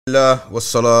الله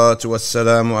والصلاة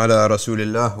والسلام على رسول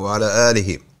الله وعلى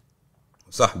آله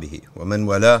وصحبه ومن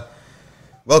والاه.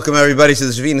 Welcome everybody to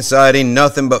the Safina Society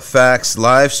Nothing But Facts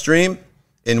live stream,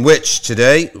 in which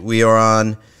today we are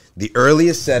on the Early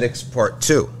Ascetics Part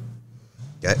 2.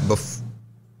 Okay,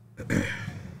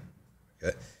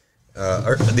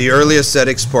 the Early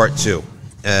Ascetics Part 2.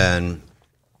 And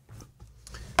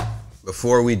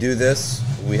before we do this,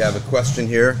 we have a question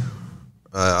here.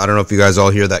 I don't know if you guys all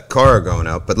hear that car going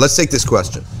out, but let's take this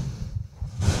question.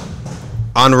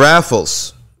 On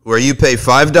raffles, where you pay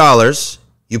 $5,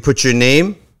 you put your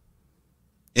name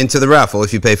into the raffle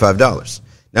if you pay $5.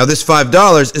 Now, this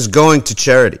 $5 is going to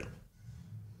charity.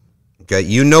 Okay,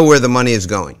 you know where the money is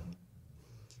going.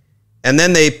 And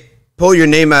then they pull your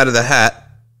name out of the hat,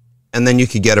 and then you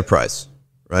could get a prize,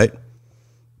 right?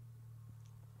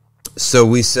 So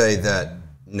we say that,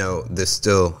 no, this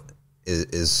still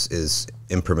is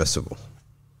impermissible,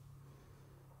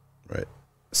 right?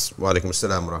 Wa alaikum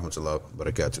assalam wa rahmatullahi wa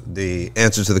barakatuh. The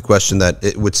answer to the question that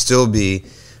it would still be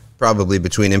probably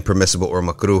between impermissible or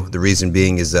makruh. The reason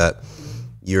being is that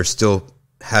you're still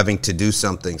having to do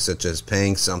something, such as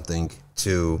paying something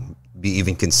to be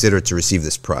even considered to receive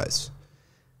this prize.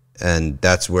 And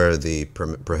that's where the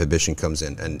prohibition comes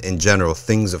in. And in general,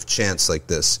 things of chance like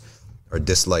this are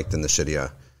disliked in the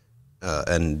Sharia.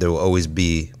 And there will always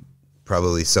be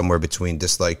probably somewhere between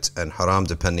disliked and haram,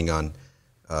 depending on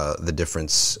the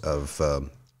difference of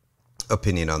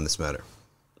opinion on this matter.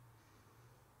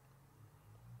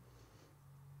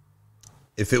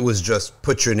 If it was just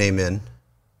put your name in,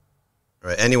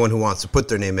 right? Anyone who wants to put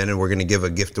their name in, and we're going to give a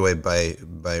gift away by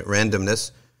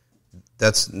randomness,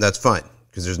 that's fine,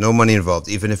 because there's no money involved,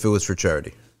 even if it was for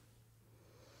charity.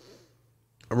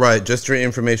 All right, just for your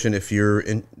information, if you're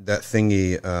in that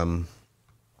thingy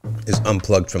is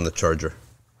unplugged from the charger,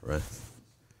 right?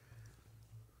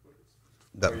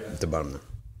 At the bottom there.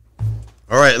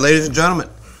 All right, ladies and gentlemen.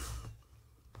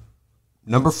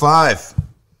 Number 5,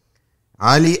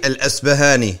 Ali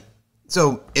al-Asbahani.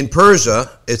 So in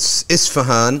Persia, it's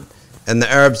Isfahan, and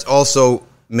the Arabs also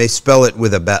may spell it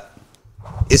with a ba.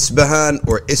 Isbahan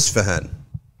or Isfahan.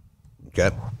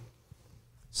 Okay?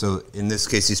 So in this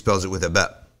case, he spells it with a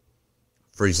ba.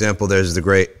 For example, there's the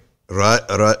great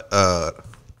Raghib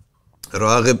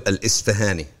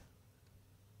al-Isfahani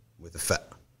with a fa.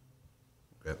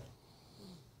 Okay.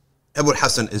 Abu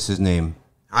al-Hasan is his name.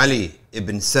 Ali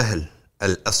ibn Sahl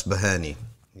al-Asbahani.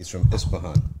 He's from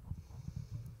Isfahan.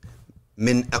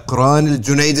 Min Aqran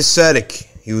al-Junayd al-Sadiq.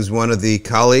 He was one of the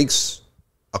colleagues.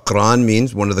 Aqran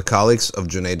means one of the colleagues of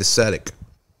Junayd al-Sadiq.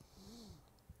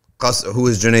 Who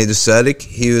is Junayd al-Sadiq?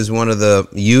 He was one of the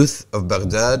youth of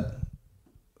Baghdad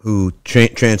who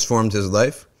transformed his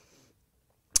life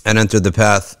and entered the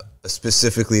path,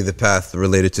 specifically the path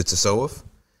related to tasawwuf.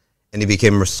 And he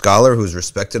became a scholar who was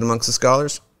respected amongst the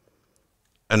scholars.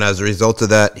 And as a result of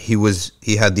that, he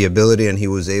had the ability, and he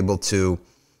was able to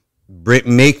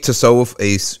make tasawwuf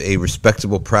a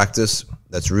respectable practice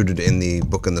that's rooted in the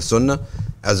book and the sunnah,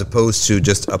 as opposed to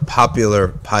just a popular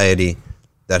piety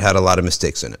that had a lot of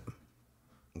mistakes in it.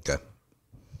 Okay.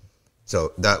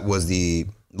 So that was the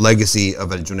legacy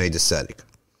of Al-Junayd al-Sadiq.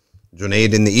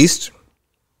 Junayd in the east,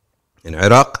 in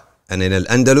Iraq, and in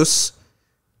Al-Andalus,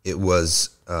 it was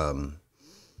Abu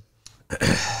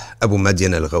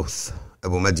Madian al-Ghawth.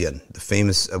 Abu Madian, the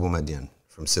famous Abu Madian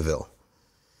from Seville.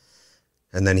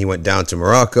 And then he went down to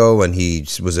Morocco, and he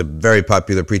was a very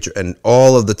popular preacher, and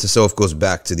all of the tasawwuf goes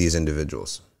back to these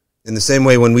individuals. In the same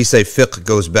way, when we say fiqh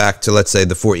goes back to, let's say,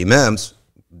 the 4 imams,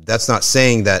 that's not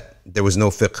saying that there was no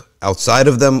fiqh outside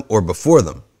of them or before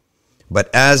them. But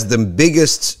as the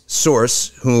biggest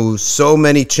source, who so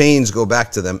many chains go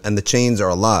back to them, and the chains are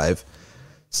alive,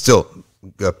 still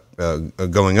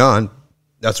going on,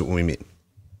 that's what we mean.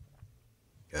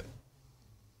 Okay.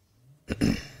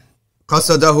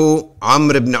 قصده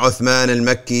عمرو بن عثمان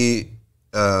المكي.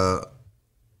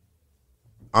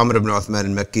 عمرو بن عثمان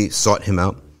المكي sought him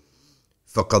out.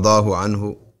 فقضاه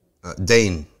عنه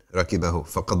دين ركبه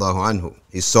فقضاه عنه.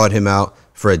 He sought him out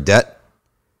for a debt,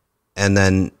 and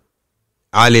then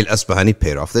Ali al-Asbahani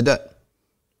paid off the debt.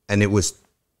 And it was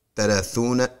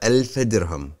 30,000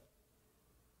 dirham,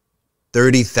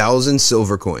 30,000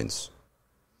 silver coins.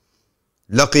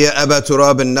 لقي أبا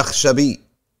تراب النخشبي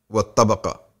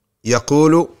والطبقة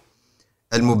يقول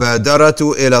المبادرة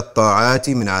إلى الطاعات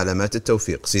من علامات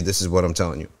التوفيق. See, this is what I'm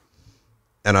telling you.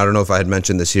 And I don't know if I had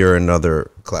mentioned this here in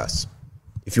another class.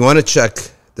 If you want to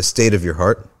check the state of your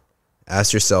heart,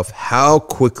 ask yourself, how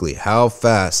quickly, how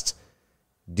fast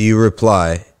do you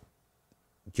reply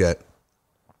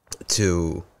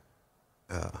to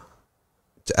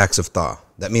acts of ta'ah,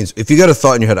 That means if you got a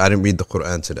thought in your head, I didn't read the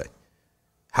Quran today,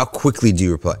 how quickly do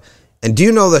you reply? And do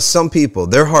you know that some people,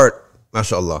 their heart,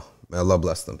 mashallah, may Allah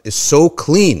bless them, is so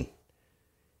clean.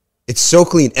 It's so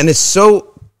clean and it's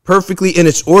so perfectly in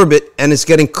its orbit, and it's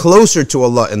getting closer to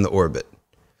Allah in the orbit.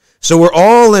 So we're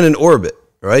all in an orbit,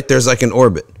 right? There's like an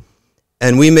orbit.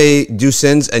 And we may do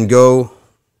sins and go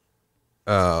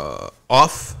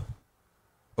off,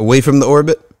 away from the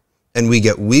orbit, and we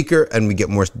get weaker and we get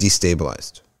more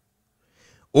destabilized.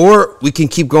 Or we can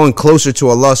keep going closer to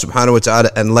Allah subhanahu wa ta'ala,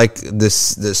 and like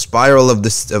this, the spiral of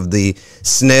the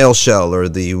snail shell or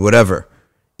the whatever,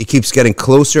 it keeps getting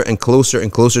closer and closer and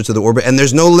closer to the orbit, and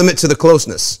there's no limit to the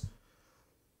closeness.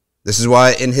 This is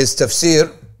why in his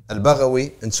tafsir,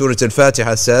 Al-Baghawi in Surah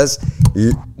Al-Fatiha says,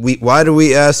 why do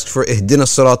we ask for Ihdina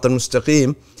Sirat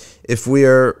al-Mustaqim if we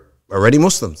are already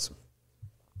Muslims?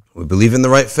 We believe in the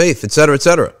right faith, etc.,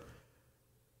 etc.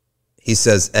 He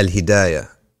says, Al-Hidayah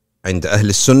عند أهل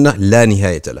السنة لا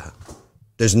نهاية لها.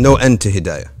 There's no end to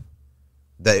Hidayah.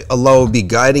 That Allah will be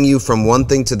guiding you from one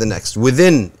thing to the next.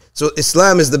 Within, so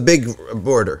Islam is the big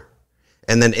border.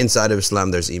 And then inside of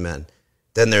Islam there's Iman.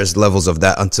 Then there's levels of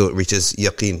that until it reaches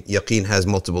Yaqeen. Yaqeen has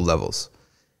multiple levels.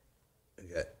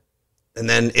 Okay. And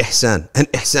then Ihsan. And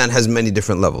Ihsan has many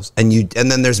different levels. And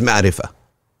then there's Ma'rifah.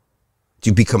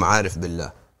 You become Arif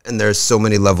Billah. And there's so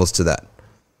many levels to that.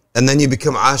 And then you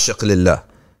become Ashiq Lillah.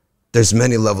 There's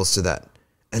many levels to that.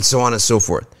 And so on and so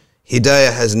forth.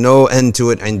 Hidayah has no end to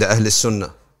it عند أهل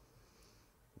السنة.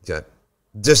 Okay.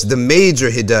 Just the major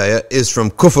Hidayah is from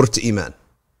Kufr to Iman.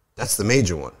 That's the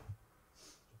major one.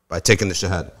 By taking the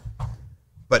Shahada.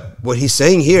 But what he's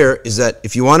saying here is that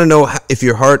if you want to know if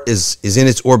your heart is in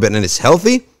its orbit and it's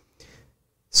healthy,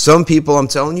 some people, I'm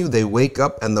telling you, they wake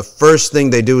up and the first thing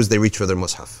they do is they reach for their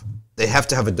mushaf. They have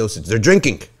to have a dosage. They're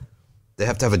drinking. They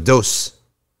have to have a dose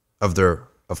of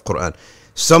Quran.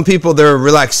 Some people, their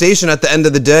relaxation at the end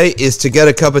of the day is to get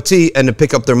a cup of tea and to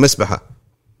pick up their misbah.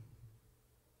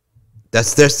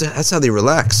 That's how they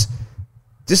relax.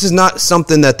 This is not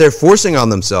something that they're forcing on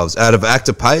themselves out of act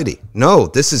of piety. No,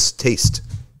 this is taste.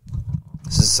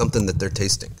 This is something that they're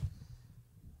tasting.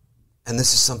 And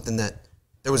this is something that,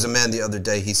 there was a man the other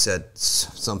day, he said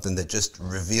something that just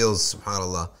reveals,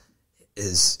 subhanAllah,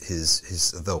 his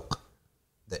dhawq.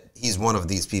 That he's one of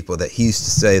these people that he used to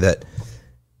say that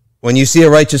when you see a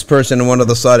righteous person in one of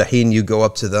the salihin, you go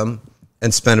up to them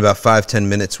and spend about 5-10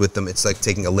 minutes with them. It's like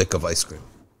taking a lick of ice cream.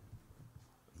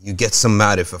 You get some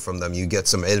ma'rifah from them. You get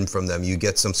some ilm from them. You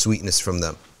get some sweetness from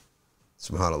them.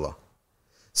 Subhanallah.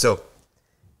 So,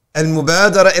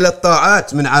 al-mubadara ila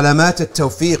ta'at min alamat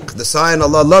al-tawfiq. The sign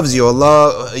Allah loves you.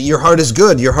 Allah, your heart is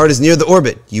good. Your heart is near the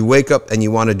orbit. You wake up and you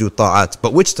want to do ta'at.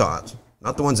 But which ta'at?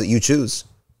 Not the ones that you choose.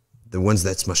 The ones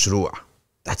that's mashru'ah.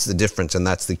 That's the difference and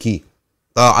that's the key.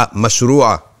 Ta'at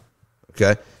mashru'ah.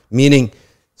 Okay? Meaning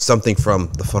something from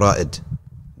the fara'id,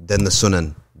 then the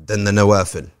sunan, then the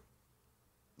nawafil.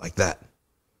 Like that.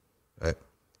 Right?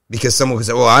 Because someone could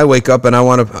say, well, I wake up and I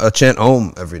want to chant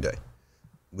Om every day.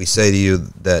 We say to you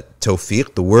that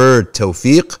tawfiq, the word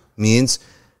tawfiq means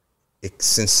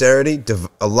sincerity.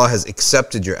 Allah has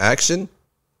accepted your action.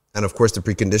 And of course the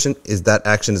precondition is that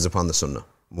action is upon the sunnah.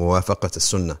 Muwafaqat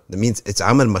as-sunnah. That means it's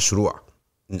amal mashru'a.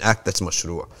 An act that's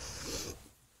mashru'a.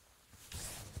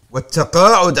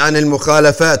 وَالتَّقَاعُدْ عَنِ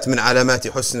الْمُخَالَفَاتِ مِنْ عَلَامَاتِ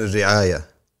حُسْنِ الرِّعَايَةِ.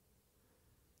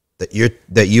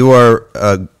 That you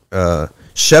are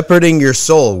shepherding your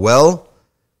soul well,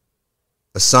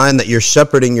 a sign that you're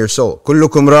shepherding your soul.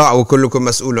 كُلُّكُمْ رَاعٌ وَكُلُّكُمْ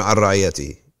مَسْئُولٌ عَنْ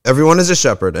رَعِيَّتِهِ. Everyone is a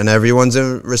shepherd, and everyone's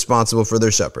responsible for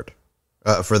their shepherd,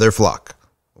 for their flock.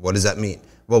 What does that mean?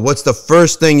 Well, what's the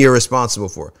first thing you're responsible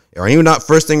for? Are you not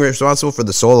first thing responsible for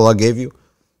the soul Allah gave you?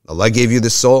 Allah gave you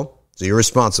this soul, so you're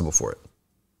responsible for it.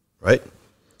 Right?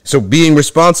 So being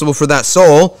responsible for that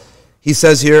soul, he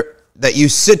says here, that you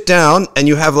sit down and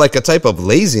you have like a type of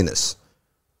laziness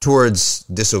towards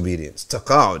disobedience.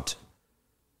 Taqa'ud.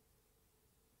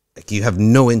 Like you have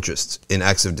no interest in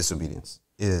acts of disobedience.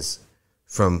 It is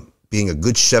from being a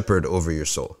good shepherd over your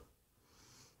soul.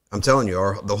 I'm telling you,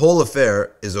 the whole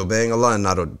affair is obeying Allah and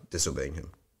not disobeying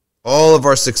Him. All of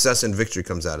our success and victory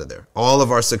comes out of there. All of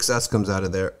our success comes out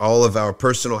of there. All of our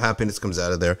personal happiness comes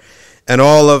out of there. And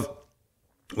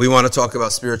we want to talk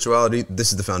about spirituality.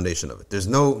 This is the foundation of it. There's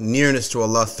no nearness to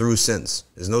Allah through sins.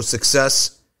 There's no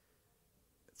success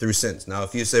through sins. Now,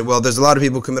 if you say, well, there's a lot of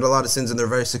people who commit a lot of sins and they're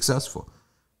very successful.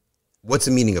 What's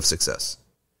the meaning of success?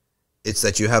 It's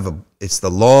that it's the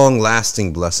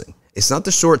long-lasting blessing. It's not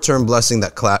the short-term blessing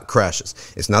that crashes.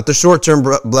 It's not the short-term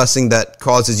blessing that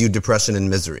causes you depression and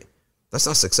misery. That's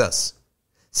not success.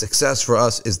 Success for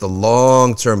us is the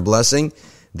long-term blessing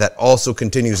that also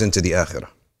continues into the akhirah.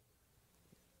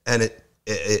 And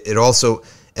It also,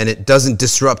 and it doesn't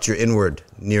disrupt your inward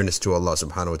nearness to Allah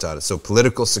subhanahu wa ta'ala. So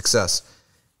political success.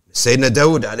 Sayyidina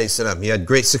Dawood alayhi salam, he had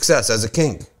great success as a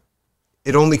king.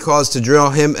 It only caused to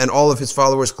draw him and all of his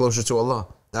followers closer to Allah.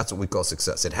 That's what we call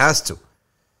success. It has to.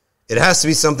 It has to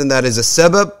be something that is a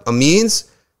sabab, a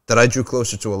means that I drew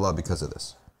closer to Allah because of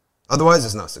this. Otherwise,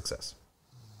 it's not success.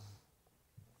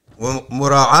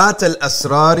 مراعاة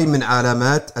الأسرار من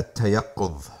علامات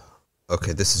التيقظ.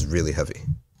 Okay, this is really heavy.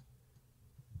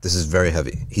 This is very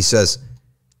heavy. He says,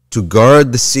 to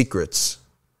guard the secrets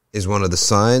is one of the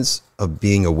signs of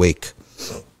being awake.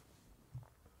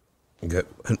 Okay.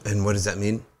 And what does that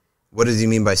mean? What does he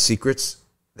mean by secrets?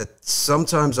 That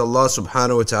sometimes Allah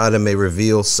subhanahu wa ta'ala may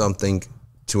reveal something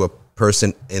to a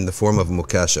person in the form of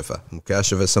mukashafa.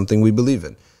 Mukashafa is something we believe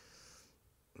in.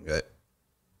 Okay.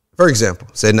 For example,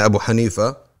 Sayyidina Abu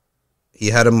Hanifa, he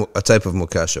had a type of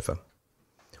mukashafa,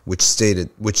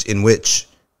 in which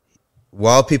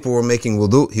while people were making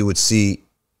wudu, he would see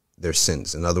their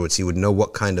sins. In other words, he would know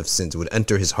what kind of sins. It would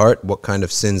enter his heart, what kind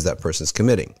of sins that person's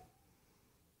committing.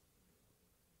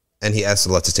 And he asked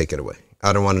Allah to take it away.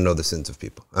 I don't want to know the sins of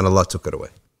people. And Allah took it away.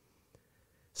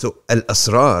 So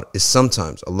al-asrar is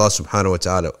sometimes Allah subhanahu wa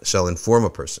ta'ala shall inform a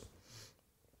person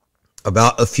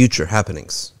about a future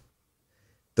happenings.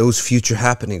 Those future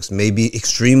happenings may be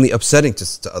extremely upsetting to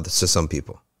some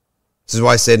people. This is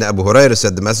why Sayyidina Abu Hurairah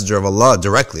said, the Messenger of Allah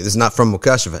directly, this is not from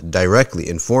Mukashafa, directly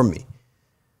informed me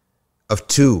of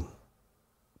two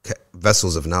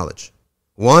vessels of knowledge.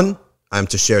 One, I am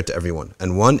to share it to everyone.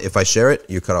 And one, if I share it,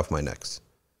 you cut off my necks.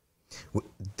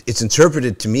 It's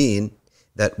interpreted to mean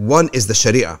that one is the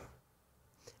Sharia,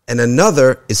 and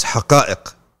another is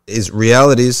haqa'iq, is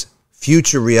realities,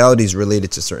 future realities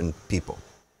related to certain people.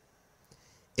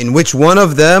 In which one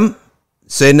of them,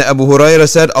 Sayyidina Abu Hurairah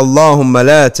said, Allahumma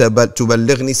la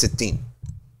tuballighni 60.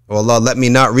 Oh Allah, let me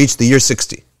not reach the year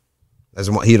 60.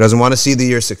 He doesn't want to see the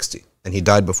year 60. And he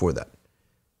died before that.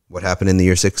 What happened in the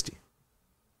year 60?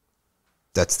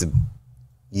 That's the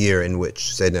year in which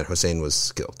Sayyidina Hussein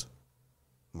was killed,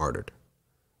 martyred.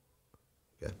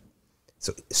 Okay.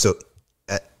 So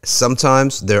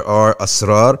sometimes there are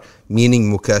asrar,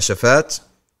 meaning mukashafat,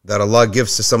 that Allah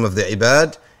gives to some of the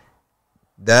ibad,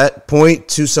 that point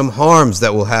to some harms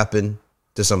that will happen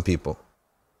to some people.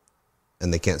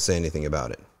 And they can't say anything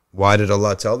about it. Why did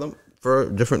Allah tell them? For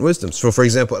different wisdoms. So for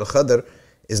example, Al-Khadr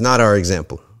is not our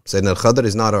example. Sayyidina Al-Khadr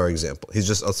is not our example. He's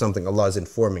just something Allah is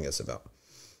informing us about.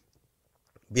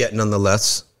 Yet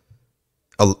nonetheless,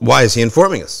 why is He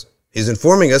informing us? He's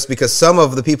informing us because some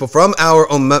of the people from our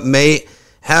ummah may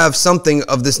have something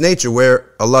of this nature where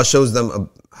Allah shows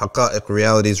them haqa'iq,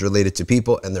 realities related to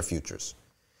people and their futures.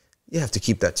 You have to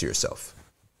keep that to yourself.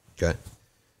 Okay?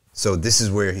 So this is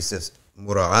where he says,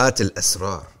 مراعاة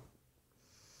الأسرار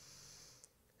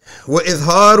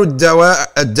وإظهار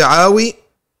الدعاوي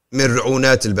من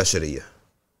رعونات البشرية.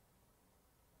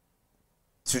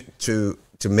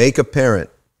 To make apparent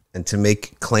and to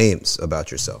make claims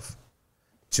about yourself.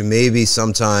 To maybe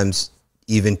sometimes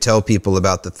even tell people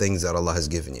about the things that Allah has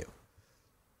given you,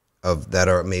 that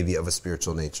are maybe of a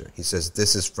spiritual nature. He says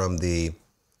this is from the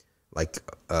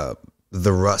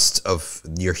rust of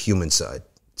your human side.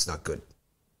 It's not good.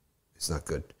 It's not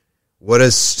good. What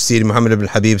does Sayyid Muhammad ibn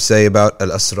Habib say about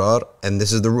al-asrar? And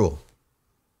this is the rule.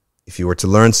 If you were to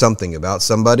learn something about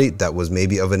somebody that was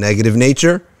maybe of a negative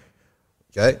nature,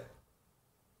 okay,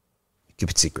 keep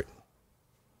it secret.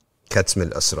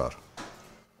 Katm al-asrar.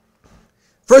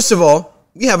 First of all,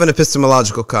 we have an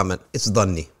epistemological comment. It's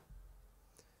dhanni.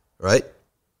 Right?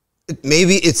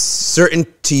 Maybe it's certain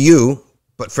to you,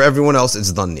 but for everyone else,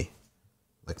 it's dhanni.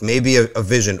 Like maybe a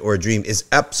vision or a dream is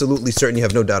absolutely certain, you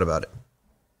have no doubt about it.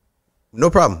 No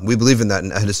problem. We believe in that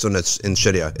in Ahl Sunnah, in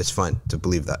Sharia. It's fine to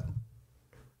believe that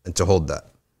and to hold that.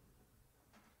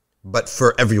 But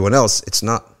for everyone else, it's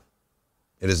not.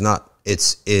 It is not.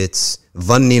 It's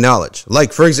dhanni knowledge.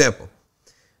 Like, for example,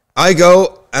 I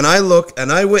go and I look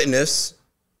and I witness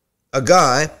a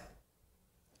guy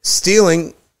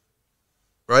stealing,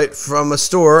 right, from a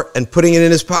store and putting it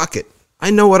in his pocket.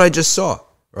 I know what I just saw,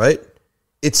 right?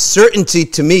 It's certainty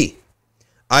to me.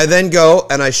 I then go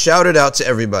and I shout it out to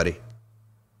everybody.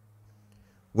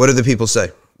 What do the people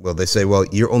say? Well, they say, well,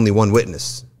 you're only one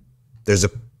witness. There's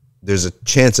a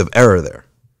chance of error there.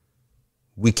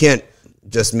 We can't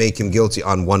just make him guilty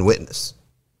on one witness.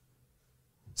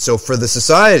 So for the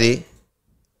society,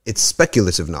 it's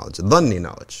speculative knowledge, dhanni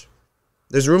knowledge.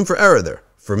 There's room for error there.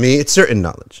 For me, it's certain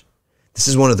knowledge. This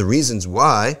is one of the reasons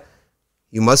why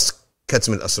you must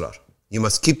katm al-asrar. You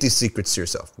must keep these secrets to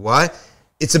yourself. Why?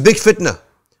 It's a big fitna.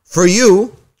 For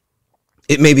you,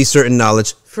 it may be certain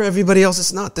knowledge. For everybody else,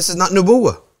 it's not. This is not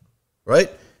nubuwwah. right?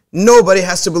 Nobody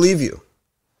has to believe you.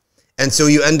 And so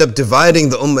you end up dividing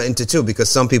the ummah into two, because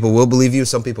some people will believe you,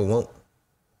 some people won't.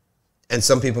 And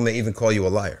some people may even call you a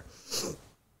liar,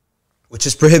 which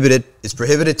is prohibited. It's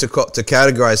prohibited to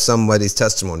categorize somebody's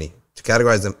testimony, to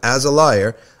categorize them as a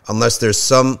liar, unless there's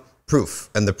some proof.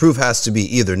 And the proof has to be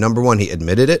either, number one, he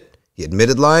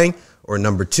admitted lying, or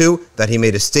number two, that he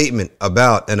made a statement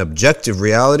about an objective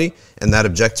reality, and that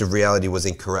objective reality was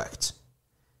incorrect.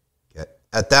 Okay.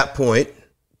 At that point,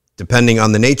 depending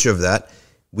on the nature of that,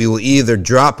 we will either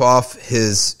drop off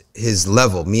his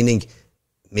level, meaning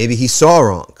maybe he saw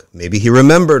wrong, maybe he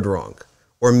remembered wrong,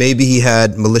 or maybe he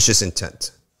had malicious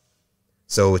intent.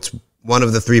 So it's one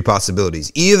of the three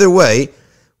possibilities. Either way,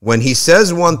 when he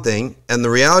says one thing and the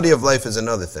reality of life is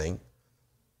another thing,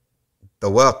 the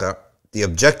waqa', the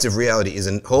objective reality, is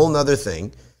a whole other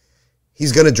thing,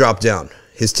 he's going to drop down.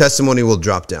 His testimony will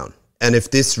drop down. And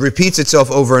if this repeats itself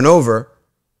over and over,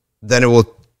 then it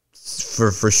will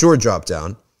for sure drop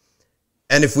down.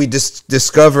 And if we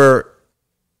discover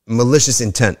malicious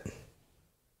intent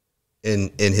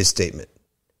in his statement,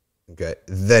 okay,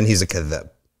 then he's a kadhab.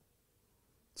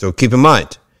 So keep in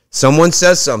mind, someone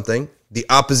says something, the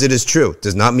opposite is true.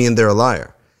 Does not mean they're a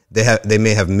liar. They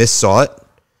may have missaw it,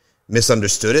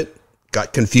 misunderstood it,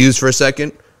 got confused for a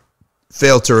second,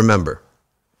 failed to remember.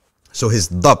 So his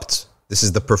dabt, this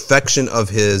is the perfection of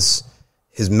his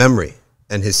memory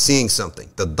and his seeing something.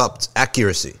 The dabt,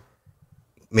 accuracy,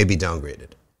 may be downgraded.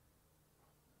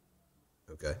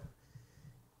 Okay?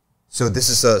 So this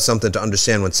is something to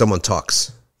understand when someone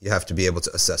talks. You have to be able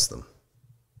to assess them.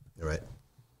 All right?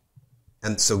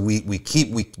 And so we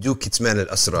do kitman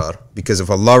al-asrar, because if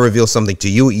Allah reveals something to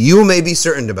you, you may be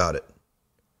certain about it.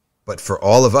 But for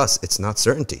all of us, it's not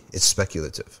certainty. It's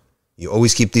speculative. You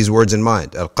always keep these words in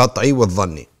mind. Al-qat'i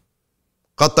wal-dhanni.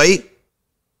 Qat'i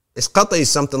is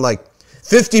something like,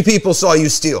 50 people saw you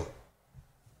steal.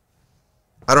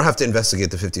 I don't have to investigate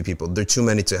the 50 people. There are too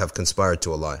many to have conspired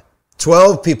to a lie.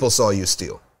 12 people saw you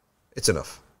steal. It's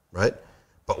enough, right?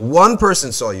 But one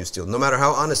person saw you steal, no matter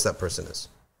how honest that person is.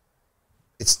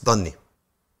 It's dhanni.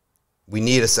 We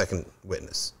need a second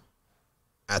witness,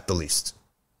 at the least.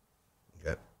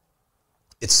 Okay?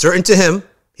 It's certain to him.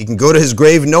 He can go to his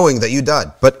grave knowing that you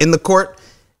died. But in the court,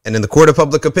 and in the court of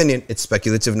public opinion, it's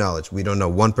speculative knowledge. We don't know.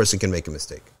 One person can make a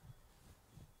mistake.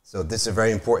 So this is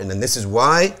very important. And this is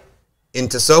why in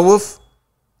tasawwuf,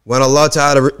 when Allah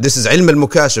Ta'ala, this is ilm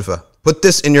al-mukashafa. Put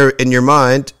this in your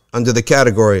mind under the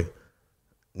category,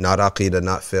 not aqidah,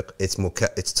 not fiqh, it's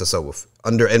tasawwuf.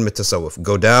 Under ilm al-tasawwuf.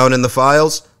 Go down in the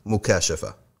files,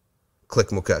 mukashafa. Click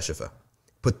mukashafa.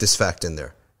 Put this fact in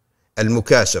there.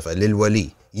 Al-mukashafa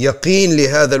lil-wali. Yaqeen li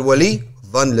hadha al-wali,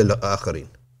 dhann lil-akharin.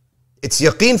 It's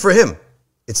yaqeen for him.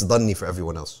 It's dhanni for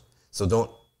everyone else. So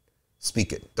don't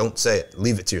speak it. Don't say it.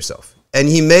 Leave it to yourself. And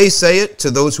he may say it to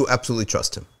those who absolutely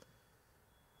trust him.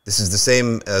 This is the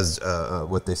same as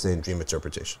what they say in dream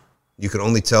interpretation. You can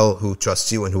only tell who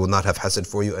trusts you and who will not have hasad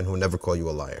for you and who will never call you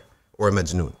a liar or a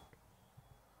majnoon.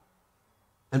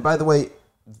 And by the way,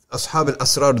 ashab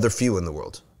al-asrar, they're few in the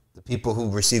world. The people who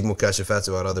receive mukashafats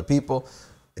about other people,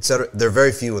 etc., they're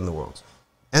very few in the world.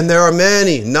 And there are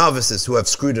many novices who have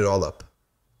screwed it all up.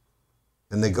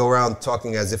 And they go around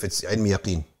talking as if it's ilm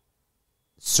yaqeen.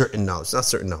 Certain knowledge. It's not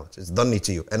certain knowledge. It's dhanni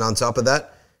to you. And on top of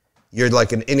that, you're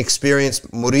like an inexperienced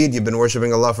murid. You've been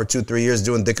worshipping Allah for 2-3 years,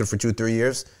 doing dhikr for 2-3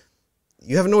 years.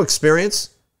 You have no experience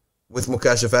with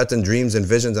mukashafat and dreams and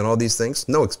visions and all these things.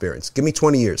 No experience. Give me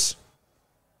 20 years.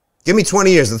 Give me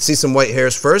 20 years. Let's see some white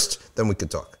hairs first, then we can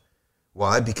talk.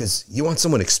 Why? Because you want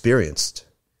someone experienced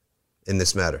in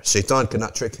this matter. Shaitan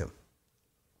cannot trick him.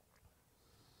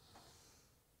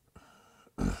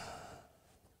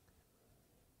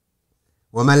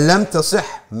 ومن لم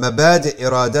تصح مبادئ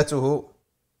إرادته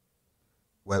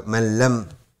ومن لم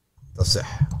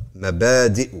تصح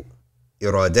مبادئ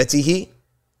إرادته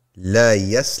لا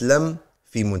يسلم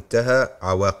في منتهى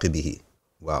عواقبه.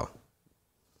 Wow.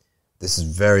 This is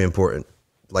very important.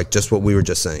 Like just what we were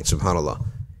just saying, subhanAllah.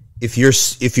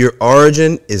 If your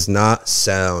origin is not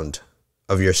sound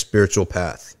of your spiritual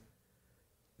path,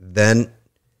 then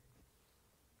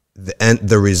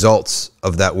the results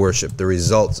of that worship, the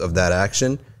results of that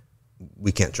action,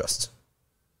 we can't trust.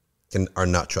 Are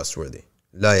not trustworthy.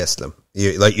 La yaslam.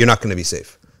 You're not going to be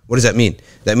safe. What does that mean?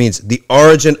 That means the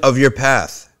origin of your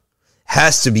path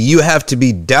has to be, you have to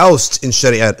be doused in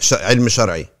shari'at, ilm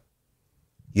shar'i.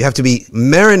 You have to be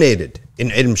marinated in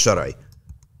ilm shar'i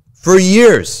for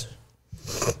years.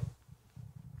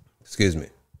 Excuse me.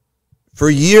 For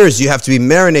years you have to be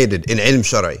marinated in ilm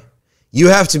shar'i. You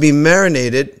have to be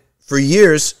marinated for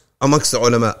years amongst the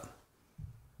ulama.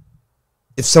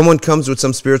 if someone comes with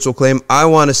some spiritual claim, I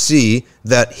want to see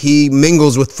that he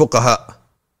mingles with fuqaha,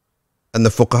 and the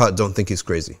fuqaha don't think he's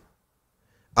crazy.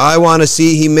 I want to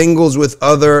see he mingles with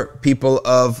other people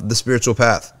of the spiritual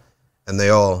path, and they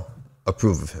all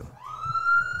approve of him.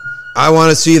 I want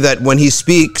to see that when he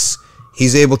speaks,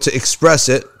 he's able to express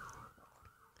it,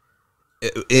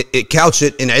 couch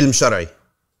it in ilm shari,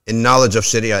 in knowledge of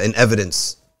sharia, in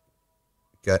evidence.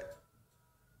 Okay?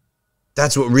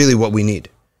 That's what we need.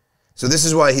 So this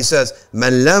is why he says,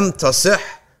 "Man lam tasih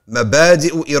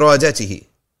mabadi'u iradatihi."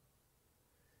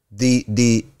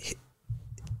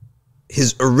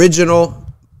 His original,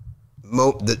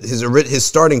 his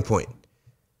starting point,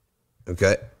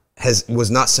 okay,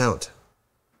 was not sound.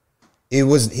 He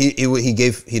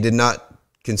did not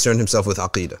concern himself with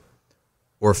aqidah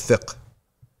or fiqh,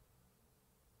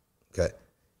 okay,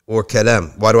 or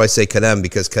kalam. Why do I say kalam?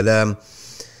 Because kalam,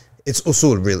 it's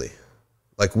usul really.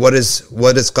 Like what is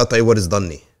qat'i, what is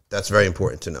dhanni? That's very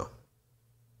important to know.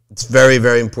 It's very,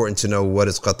 very important to know what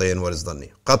is qat'i and what is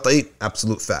dhanni. Qat'i,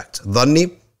 absolute fact.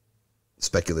 Dhanni,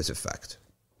 speculative fact.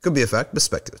 Could be a fact, but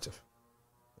speculative.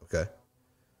 Okay?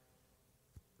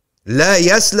 لا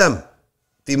يسلم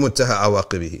في منتهى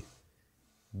عواقبه.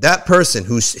 That person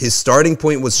his starting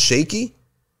point was shaky,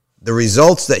 the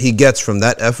results that he gets from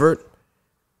that effort,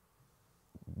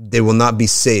 they will not be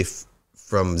safe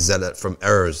from zalat, from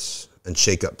errors and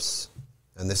shake-ups.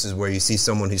 And this is where you see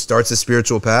someone who starts a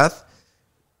spiritual path.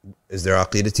 Is there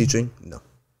aqidah teaching? No.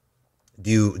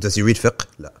 Does he read fiqh?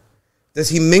 No. Does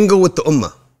he mingle with the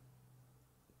ummah?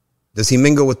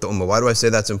 Why do I say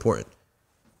that's important?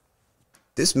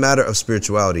 This matter of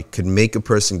spirituality could make a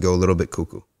person go a little bit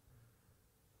cuckoo.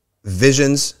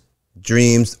 Visions,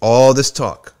 dreams, all this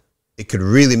talk, it could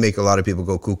really make a lot of people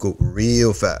go cuckoo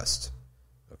real fast.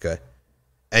 Okay?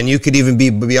 And you could even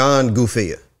be beyond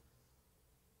goofiyah.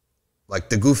 Like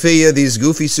the goofiyah, these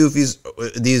goofy Sufis,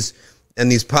 these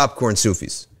popcorn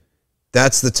Sufis.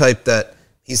 That's the type that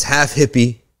he's half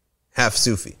hippie, half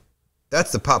Sufi.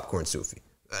 That's the popcorn Sufi.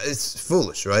 It's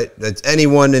foolish, right? That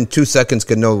anyone in 2 seconds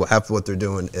can know half what they're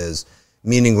doing is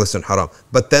meaningless and haram.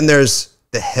 But then there's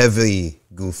the heavy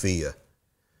goofiyah,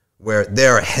 where they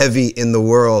are heavy in the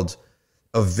world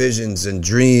of visions and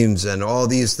dreams and all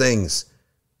these things.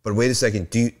 But wait a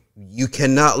second, you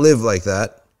cannot live like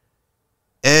that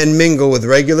and mingle with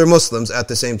regular Muslims at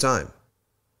the same time,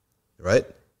 right?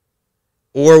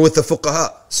 Or with the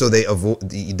fuqaha. So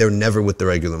they're never with the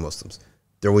regular Muslims.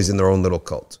 They're always in their own little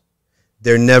cult.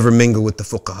 They're never mingle with the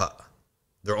fuqaha.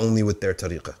 They're only with their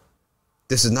tariqah.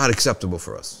 This is not acceptable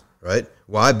for us, right?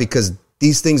 Why? Because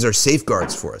these things are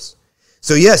safeguards for us.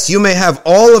 So yes, you may have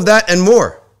all of that and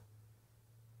more.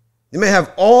 You may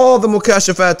have all the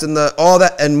mukashafat and all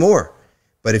that and more.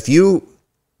 But if you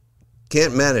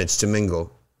can't manage to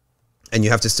mingle and you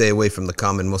have to stay away from the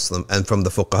common Muslim and from the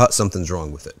fuqaha, something's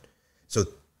wrong with it. So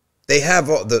they have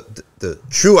all the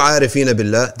true arifina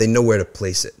billah, they know where to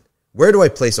place it. Where do I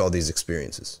place all these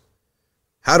experiences?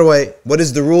 What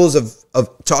is the rules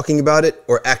of talking about it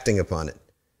or acting upon it?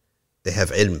 They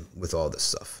have ilm with all this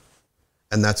stuff.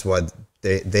 And that's why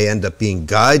they end up being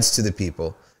guides to the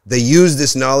people. They use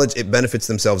this knowledge, it benefits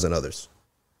themselves and others.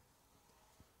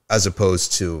 As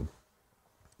opposed to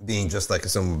being just like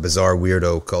some bizarre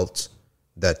weirdo cult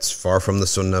that's far from the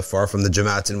sunnah, far from the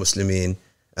jama'at al-muslimin.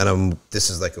 And this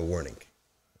is like a warning.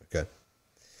 Okay?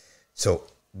 So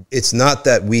it's not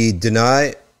that we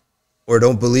deny or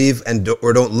don't believe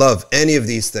or don't love any of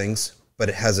these things, but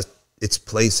it has its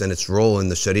place and its role in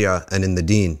the sharia and in the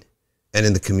deen and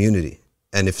in the community.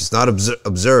 And if it's not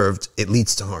observed, it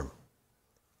leads to harm.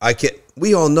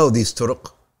 We all know these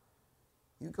turuq.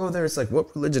 You go there, it's like,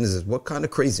 what religion is this? What kind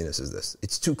of craziness is this?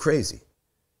 It's too crazy.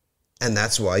 And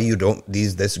that's why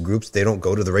these groups, they don't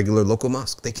go to the regular local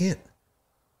mosque. They can't.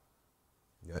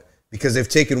 Because they've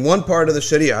taken one part of the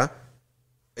sharia.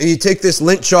 You take this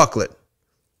Lindt chocolate.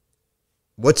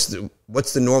 What's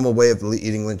the normal way of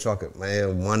eating Lindt chocolate?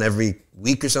 One every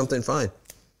week or something? Fine.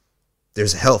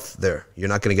 There's health there. You're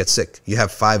not going to get sick. You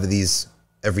have 5 of these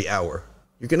every hour.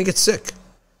 You're going to get sick.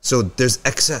 So there's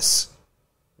excess.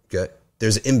 Okay?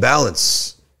 There's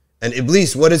imbalance. And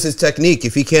Iblis, what is his technique?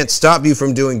 If he can't stop you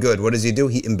from doing good, what does he do?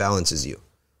 He imbalances you.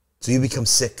 So you become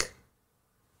sick.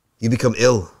 You become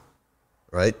ill.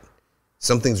 Right?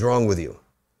 Something's wrong with you.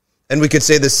 And we could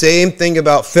say the same thing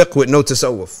about fiqh with no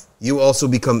tasawwuf. You also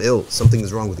become ill. Something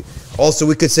is wrong with you. Also,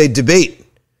 we could say debate.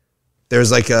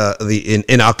 There's like in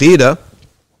Aqidah,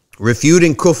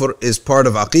 refuting kufr is part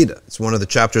of Aqidah. It's one of the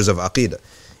chapters of Aqidah.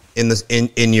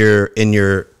 In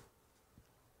your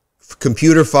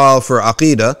computer file for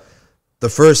Aqidah, the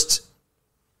first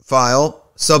file,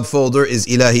 subfolder is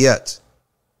Ilahiyat.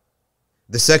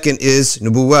 The second is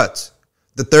nubuwat.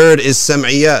 The third is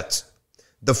sam'iyat.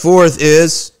 The fourth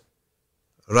is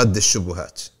radd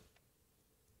al-shubuhat.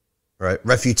 Right?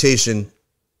 Refutation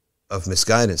of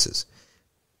misguidances.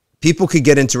 People could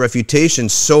get into refutation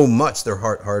so much their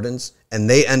heart hardens, and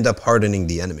they end up hardening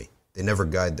the enemy. They never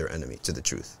guide their enemy to the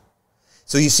truth.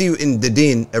 So you see, in the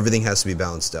deen, everything has to be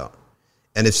balanced out.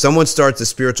 And if someone starts a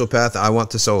spiritual path, I want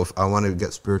to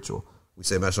get spiritual. We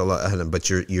say, mashallah, ahlan, but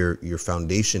your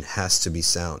foundation has to be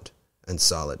sound and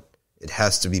solid. It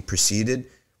has to be preceded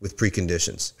with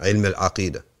preconditions. Ilm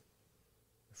al-aqidah,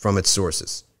 from its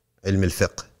sources. Ilm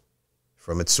al-fiqh,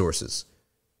 from its sources.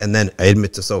 And then ilm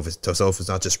al-tasawwuf. Tasawwuf is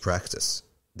not just practice.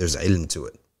 There's ilm to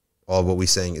it. All what we're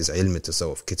saying is ilm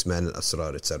al-tasawwuf, kitman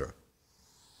al-asrar, etc.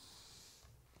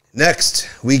 Next,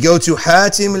 we go to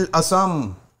Hatim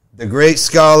al-Asam, the great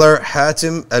scholar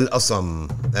Hatim al-Asam.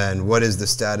 And what is the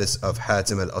status of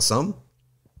Hatim al-Asam?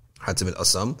 Hatim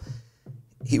al-Asam,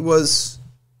 he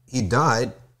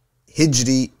died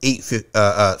Hijri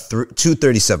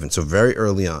 237, so very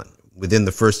early on. Within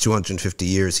the first 250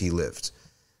 years he lived.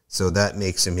 So that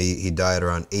makes him, he died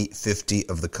around 850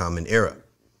 of the Common Era.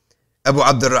 Abu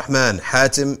Abdurrahman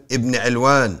Hatim ibn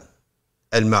Alwan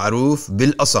al-Ma'ruf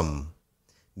bil-Asam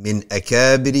min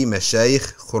akabiri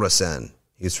mashayikh Khurasan.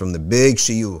 He's from the big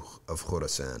shiyukh of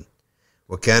Khurasan.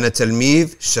 وكان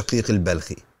تلميذ شقيق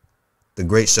البلخي. The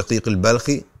great Shaqiq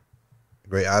al-Balkhi,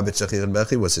 great Abid Shaqiq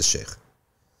al-Balkhi was his sheikh.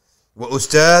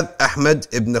 وأستاذ أحمد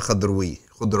ibn خضروي.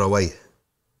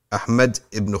 Ahmad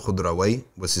ibn Khudraway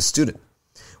was his student.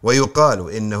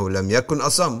 ويقال إنه لم يكن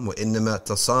أصم وإنما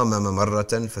تصامم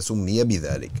مرة فسمي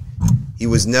بذلك. He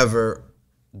was never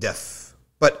deaf,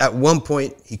 but at one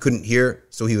point he couldn't hear,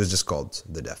 so he was just called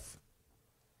the deaf.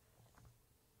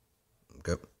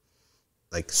 Okay,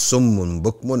 like summun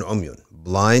bukmun umyun,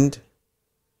 blind.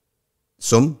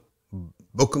 Sum,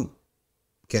 bukum,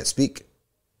 can't speak.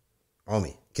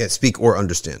 Umi, can't speak or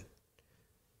understand.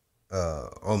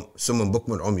 Summun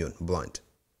bukmun umyun, blind.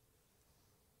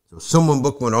 So summun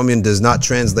bukmun umyun does not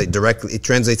translate directly. It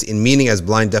translates in meaning as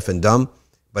blind, deaf, and dumb,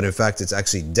 but in fact it's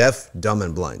actually deaf, dumb,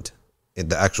 and blind.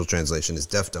 The actual translation is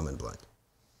deaf, dumb, and blind.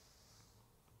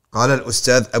 قال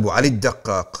الأستاذ أبو علي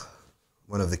الدقاق,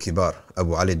 one of the kibar,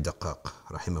 Abu Ali الدقاق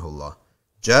رحمه الله,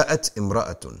 جاءت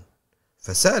امرأة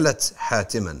فسألت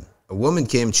حاتما. A woman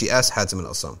came and she asked Hatim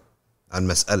al-Asam عن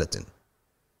مسألة,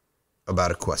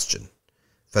 about a question.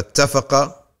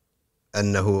 فاتفق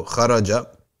أنه خرج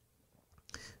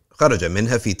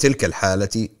منها في تلك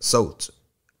الحالة صوت.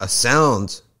 A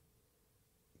sound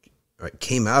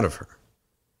came out of her.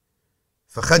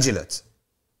 فخجلت,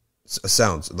 a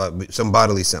sound, like some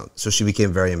bodily sound. So she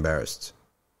became very embarrassed.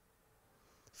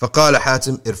 فقال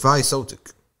حاتم ارفعي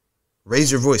صوتك,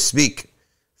 raise your voice, speak.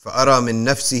 فأرى من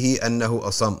نفسه أنه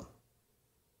أصم.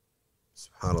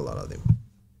 Subhanallah al-Azim.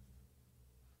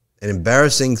 An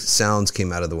embarrassing sounds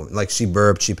came out of the woman. Like she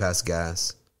burped, she passed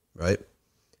gas, right?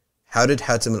 How did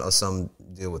Hatim al-Asam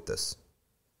deal with this?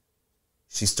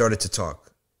 She started to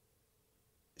talk.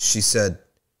 He said,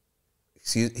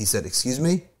 excuse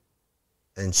me?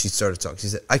 And she started talking. She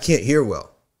said, I can't hear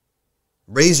well.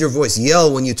 Raise your voice,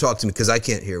 yell when you talk to me because I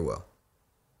can't hear well.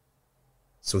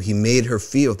 So he made her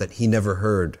feel that he never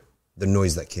heard the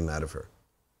noise that came out of her.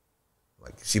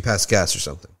 Like she passed gas or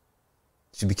something.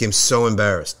 She became so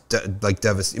embarrassed, like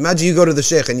devastated. Imagine you go to the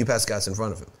sheikh and you pass gas in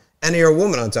front of him. And you're a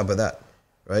woman on top of that,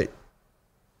 right?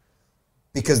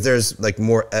 Because there's like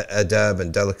more adab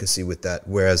and delicacy with that.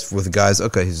 Whereas with guys,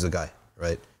 okay, he's a guy,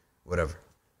 right? Whatever.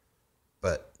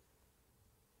 But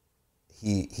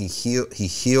he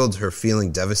healed her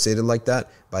feeling devastated like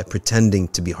that by pretending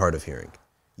to be hard of hearing.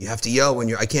 You have to yell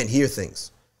when I can't hear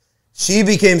things. She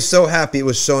became so happy, it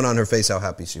was shown on her face how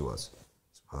happy she was.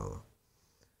 SubhanAllah.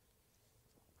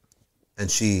 And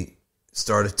she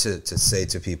started to say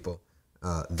to people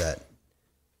that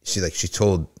she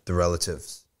told the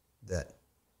relatives that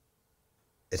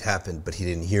it happened, but he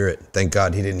didn't hear it. Thank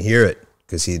God he didn't hear it,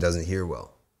 because he doesn't hear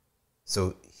well.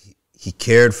 So he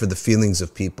cared for the feelings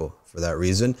of people for that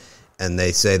reason, and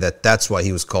they say that that's why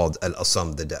he was called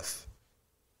Al-Asam, the deaf,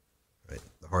 right?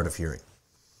 The hard of hearing.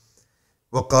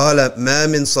 وقال ما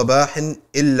من صباح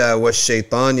إلا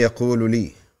والشيطان يقول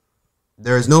لي.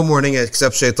 There is no morning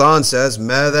except shaitan says,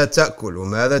 ماذا تأكل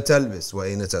وماذا تلبس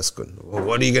وأين تسكن. Well,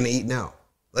 what are you going to eat now?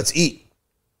 Let's eat.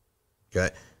 Okay.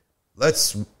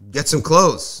 Let's get some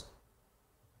clothes.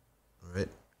 All right.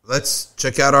 Let's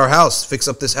check out our house. Fix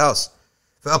up this house.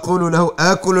 فأقول له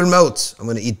آكل الموت. I'm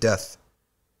going to eat death.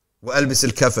 وألبس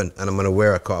الكفن. And I'm going to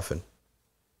wear a coffin.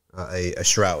 A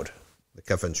shroud. The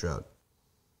kafan shroud.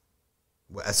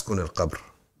 وأسكن القبر.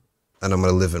 And I'm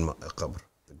going to live in a qabr,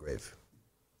 the grave.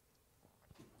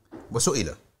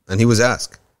 وسئل, and he was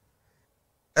asked,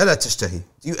 ألا تشتهي?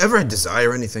 Do you ever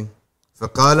desire anything?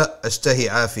 فقال أشتهي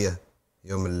عافية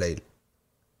يوم الليل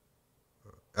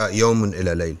يوم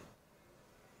إلى ليل.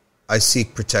 I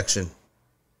seek protection,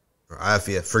 or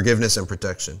عافية, forgiveness and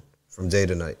protection from day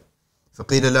to night.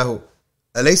 فقيل له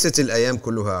أليست الأيام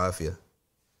كلها عافية?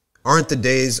 Aren't the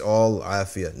days all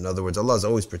عافية? In other words, Allah is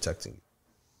always protecting you.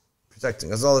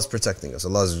 Protecting us. Allah is protecting us.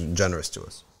 Allah is generous to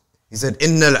us. He said,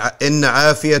 إن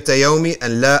عافية يومي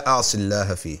أن لا أعصي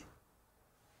الله فيه.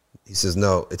 He says,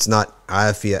 no, it's not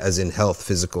afiyah as in health,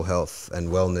 physical health and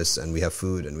wellness, and we have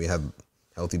food and we have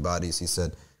healthy bodies. He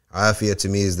said, afiyah to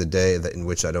me is the day that in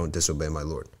which I don't disobey my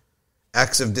Lord.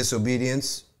 Acts of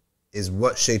disobedience is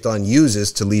what shaitan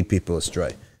uses to lead people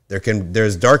astray.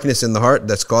 There's darkness in the heart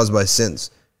that's caused by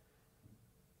sins.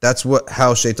 That's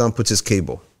how shaitan puts his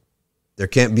cable. There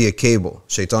can't be a cable.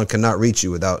 Shaitan cannot reach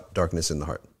you without darkness in the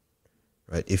heart.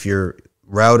 Right? If your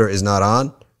router is not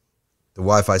on, the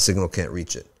Wi-Fi signal can't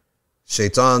reach it.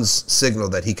 Shaitan's signal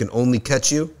that he can only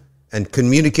catch you and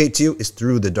communicate to you is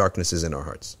through the darknesses in our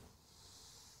hearts.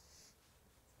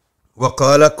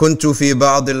 وقال كنت في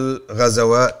بعض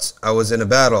الغزوات. I was in a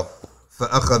battle.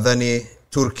 فأخذني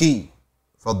تركي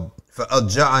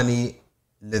فأضجعني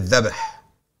للذبح.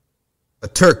 A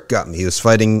Turk got me. He was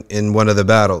fighting in one of the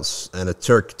battles, and a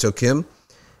Turk took him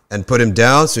and put him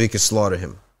down so he could slaughter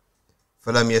him.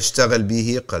 فلم يشتغل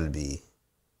به قلبي.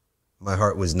 My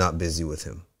heart was not busy with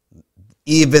him.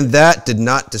 Even that did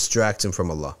not distract him from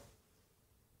Allah.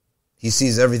 He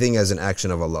sees everything as an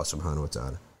action of Allah subhanahu wa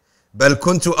ta'ala. بل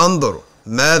كنت أنظر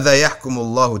ماذا يحكم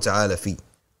الله تعالى فيه.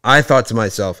 I thought to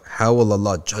myself, how will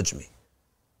Allah judge me?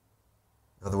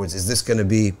 In other words, is this going to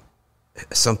be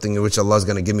something in which Allah is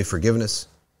going to give me forgiveness?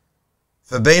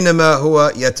 فبينما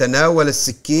هو يتناول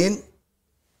السكين,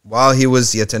 while he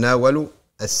was يتناول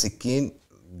السكين,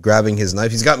 grabbing his knife,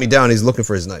 he's got me down, he's looking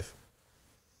for his knife.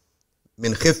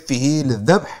 من خفه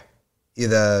للذبح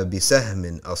إذا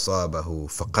بسهم أصابه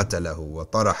فقتله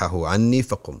وطرحه عني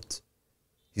فقمت.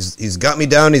 He's got me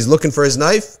down, he's looking for his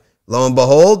knife. Lo and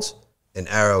behold, an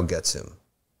arrow gets him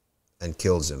and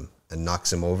kills him and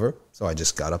knocks him over. So I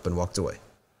just got up and walked away.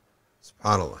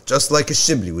 SubhanAllah. Just like a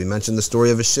Shibli. We mentioned the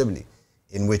story of a Shibli,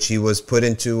 in which he was put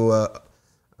into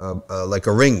like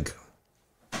a ring,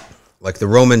 like the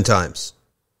Roman times.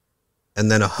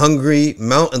 And then a hungry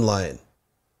mountain lion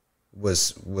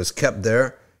was kept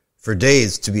there for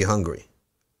days to be hungry,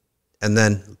 and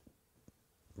then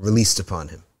released upon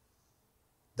him.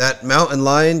 That mountain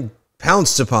lion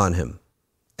pounced upon him,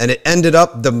 and it ended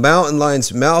up, the mountain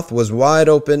lion's mouth was wide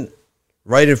open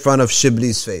right in front of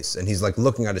Shibli's face, and he's like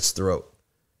looking at its throat.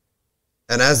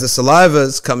 And as the saliva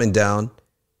is coming down,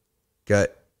 okay,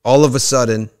 all of a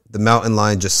sudden the mountain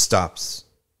lion just stops,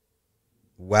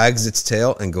 wags its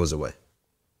tail, and goes away.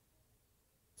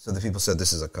 So the people said,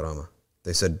 this is a karama.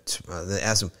 They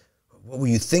asked him, what were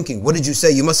you thinking? What did you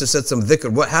say? You must have said some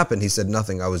dhikr. What happened? He said,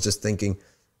 nothing. I was just thinking,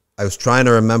 I was trying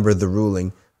to remember the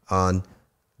ruling on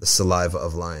the saliva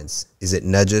of lions. Is it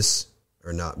najis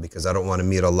or not? Because I don't want to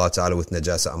meet Allah Ta'ala with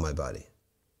najasa on my body.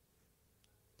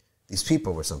 These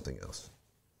people were something else.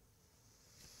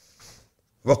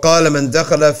 وقال من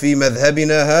دخل في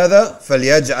مذهبنا هذا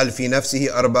فليجعل في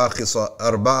نفسه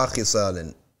أربع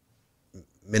خصال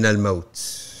من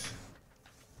الموت.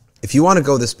 If you want to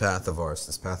go this path of ours,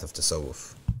 this path of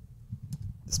tasawwuf,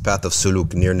 this path of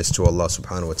suluk, nearness to Allah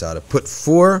subhanahu wa ta'ala, put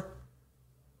 4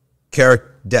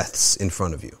 deaths in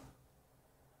front of you.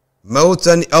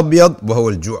 موتا أبيض وهو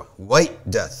الجوع, white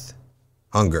death,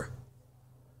 hunger.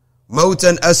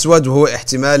 موتا أسود وهو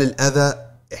احتمال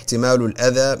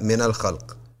الأذى من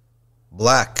الخلق,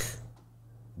 black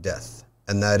death,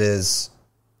 and that is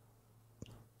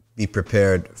be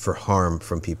prepared for harm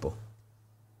from people.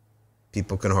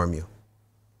 People can harm you.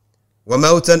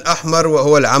 وموتا أحمر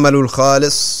وهو العمل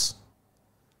الخالص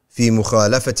في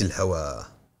مخالفة الهوى,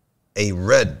 a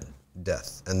red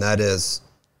death, and that is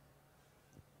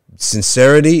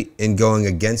sincerity in going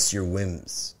against your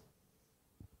whims.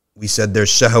 We said their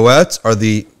shahawat are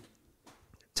the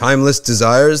timeless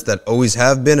desires that always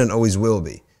have been and always will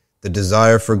be. The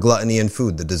desire for gluttony and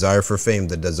food, the desire for fame,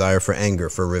 the desire for anger,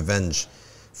 for revenge,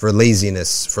 for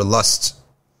laziness, for lust.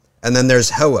 And then there's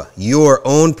hawa, your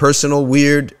own personal,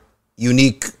 weird,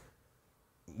 unique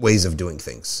ways of doing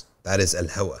things. That is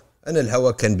al-hawa. And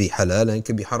al-hawa can be halal and it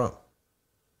can be haram.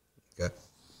 Okay.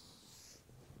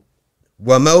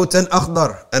 وَمَوْتًا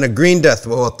أَخْضَرًا, and a green death,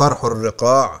 وَهُوَ طَرْحُ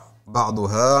الرِّقَاعِ بَعْضُهَا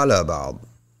عَلَى بَعْضٍ.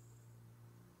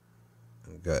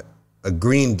 Okay. A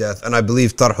green death, and I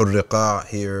believe طَرْحُ الرِّقَاعِ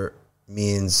here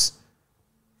means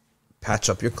patch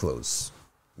up your clothes,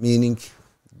 meaning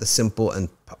the simple and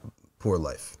poor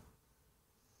life.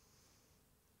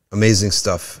 Amazing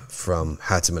stuff from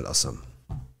Hatim al-Asam.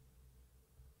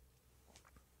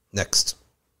 Next,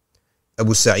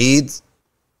 Abu Sa'id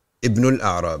ibn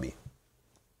al-A'rabi.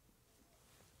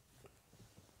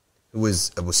 Who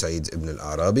is Abu Sa'id ibn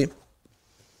al-A'rabi?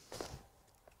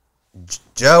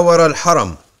 Jawar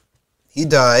al-Haram. He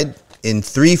died in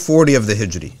 340 of the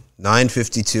Hijri,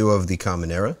 952 of the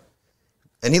Common Era.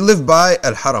 And he lived by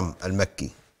al-Haram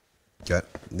al-Makki. Okay.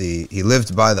 He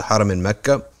lived by the Haram in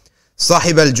Mecca.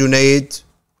 صاحب الجنيد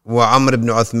وعمر بن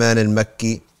عثمان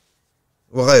المكي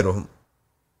وغيرهم.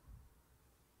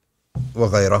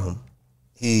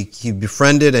 He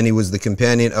befriended and he was the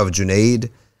companion of Junaid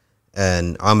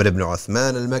and Amr ibn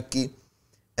Uthman al-Makki.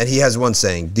 And he has one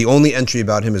saying. The only entry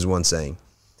about him is one saying.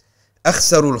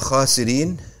 أخسر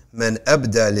الخاسرين من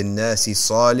أبدى للناس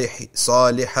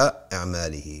صالح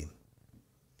أعماله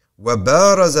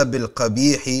وبارز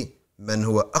بالقبيح من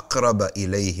هو أقرب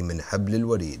إليه من حبل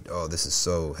الوريد. Oh, this is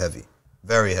so heavy.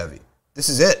 Very heavy. This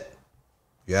is it.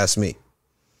 You ask me.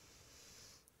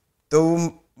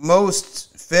 The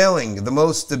most failing,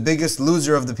 the biggest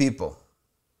loser of the people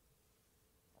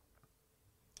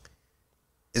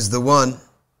is the one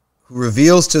who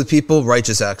reveals to the people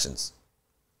righteous actions.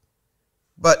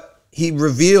 But he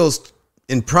reveals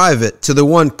in private to the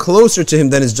one closer to him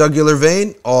than his jugular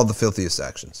vein all the filthiest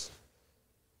actions.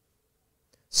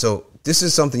 So this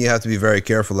is something you have to be very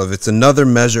careful of. It's another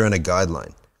measure and a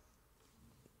guideline.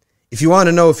 If you want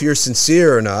to know if you're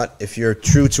sincere or not, if you're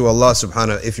true to Allah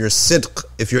subhanahu, if your sidq,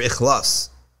 if your ikhlas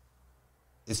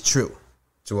is true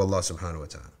to Allah subhanahu wa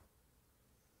ta'ala,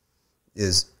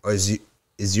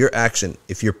 is your action,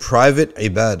 if your private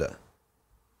ibadah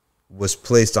was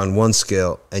placed on one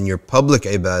scale and your public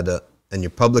ibadah and your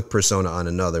public persona on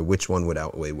another, which one would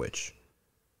outweigh which?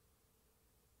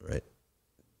 Right?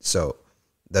 So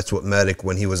that's what Malik,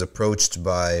 when he was approached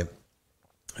by,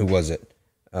 who was it?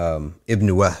 Ibn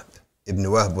Wahb. Ibn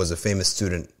Wahb was a famous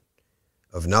student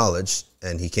of knowledge,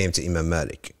 and he came to Imam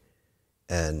Malik.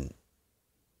 And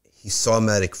he saw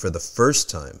Malik for the first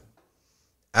time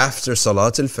after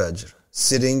Salat al-Fajr,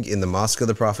 sitting in the mosque of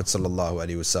the Prophet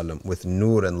ﷺ with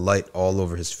nur and light all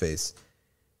over his face.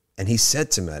 And he said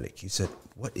to Malik, he said,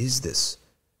 "What is this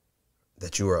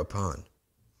that you are upon?"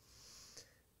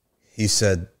 He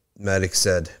said, Malik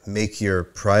said, "Make your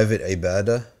private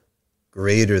ibadah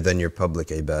greater than your public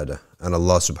ibadah, and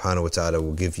Allah subhanahu wa ta'ala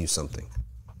will give you something."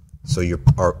 So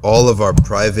all of our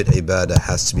private ibadah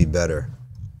has to be better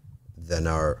than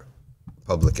our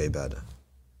public ibadah.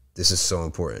 This is so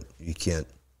important. You can't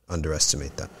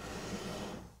underestimate that.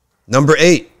 Number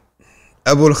 8,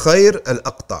 Abu al-Khair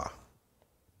al-Aqta'.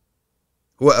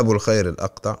 Who is Abu al-Khair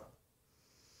al-Aqta'?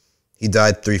 He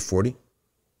died 340,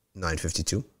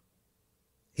 952.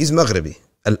 He's Maghribi,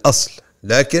 al-Asl,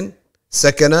 لكن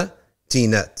سكن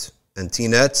تينات. And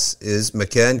تينات is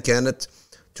مكان كانت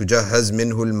تجهز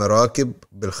منه المراكب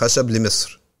بالخشب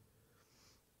لمصر.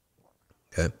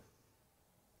 Okay.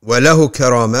 وله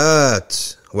كرامات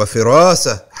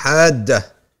وفراسة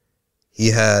حادة. He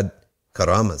had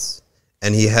karamas,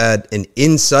 and he had an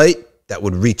insight that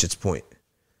would reach its point.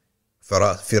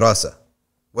 Firasa.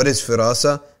 What is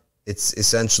firasa? It's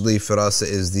essentially, firasa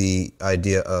is the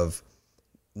idea of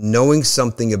knowing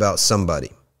something about somebody.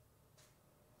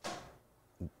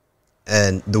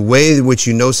 And the way in which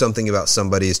you know something about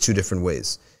somebody is two different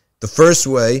ways. The first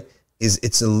way is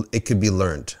it could be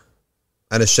learned.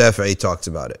 And Shafi'i talked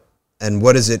about it. And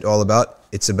what is it all about?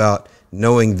 It's about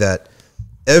knowing that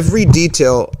every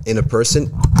detail in a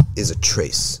person is a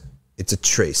trace. It's a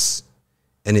trace.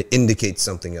 And it indicates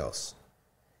something else.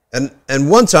 And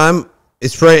one time,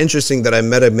 it's very interesting that I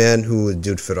met a man who would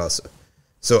do firasa.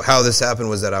 So how this happened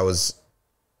was that I was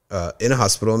in a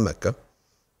hospital in Mecca,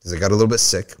 because I got a little bit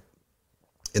sick,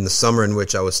 in the summer in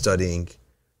which I was studying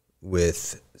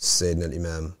with Sayyidina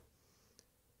al-Imam,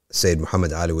 Sayyid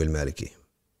Muhammad Ali al-Maliki.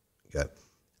 Okay.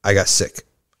 I got sick.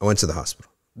 I went to the hospital.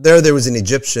 There was an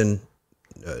Egyptian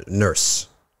nurse.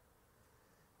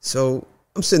 So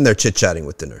I'm sitting there chit-chatting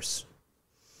with the nurse.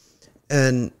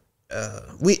 And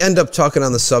we end up talking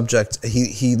on the subject.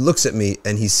 He looks at me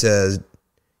and he says,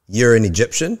 "You're an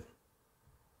Egyptian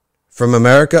from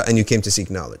America and you came to seek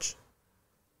knowledge."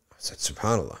 I said,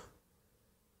 "Subhanallah."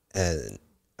 And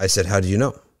I said, "How do you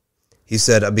know?" He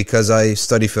said, "Because I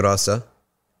study firasa,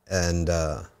 and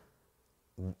the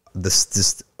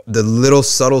little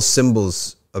subtle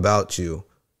symbols about you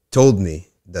told me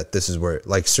that this is where,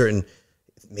 like certain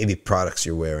maybe products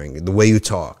you're wearing, the way you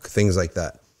talk, things like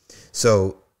that."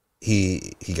 So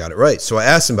he got it right. So I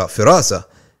asked him about firasa,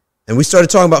 and we started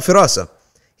talking about firasa.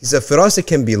 He said, "Firasa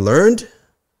can be learned,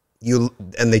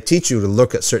 and they teach you to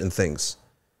look at certain things.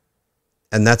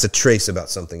 and that's a trace about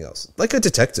something else. Like a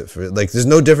detective. Like there's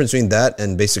no difference between that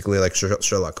and basically like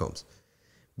Sherlock Holmes.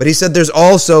 But he said there's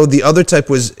also the other type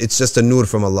was it's just a nur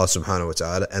from Allah subhanahu wa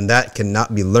ta'ala, and that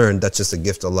cannot be learned. That's just a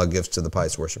gift Allah gives to the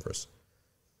pious worshippers.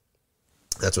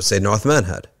 That's what Sayyidina Uthman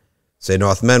had.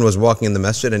 Sayyidina Uthman was walking in the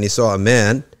masjid and he saw a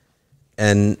man,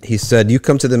 and he said, "You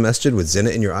come to the masjid with zina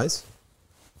in your eyes?"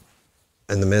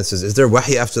 And the man says, "Is there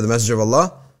wahi after the messenger of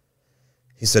Allah?"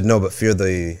 He said, "No, but fear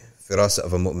the firasa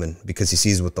of a mu'min, because he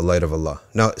sees with the light of Allah."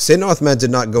 Now, Sayyidina Uthman did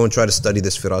not go and try to study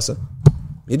this firasa.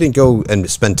 He didn't go and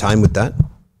spend time with that.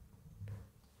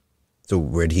 So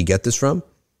where did he get this from?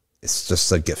 It's just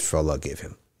a gift Allah gave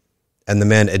him. And the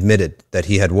man admitted that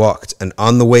he had walked, and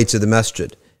on the way to the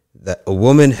masjid, that a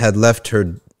woman had left her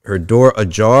door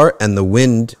ajar and the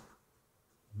wind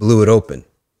blew it open.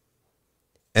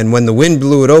 And when the wind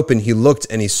blew it open, he looked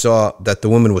and he saw that the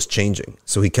woman was changing.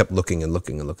 So he kept looking and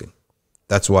looking and looking.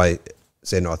 That's why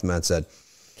Sayyidina Uthman said,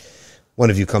 one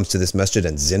of you comes to this masjid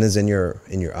and zina is in your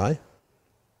eye.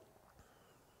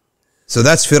 So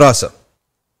that's firasa.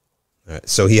 All right,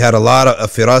 so he had a lot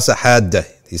of firasa hadda,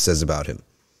 he says about him.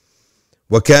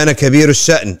 وَكَانَ كَبِيرُ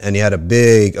الشَّأْنِ, and he had a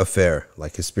big affair,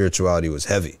 like his spirituality was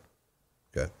heavy.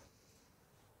 Okay.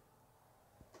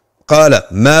 قال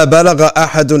ما بلغ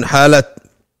أحد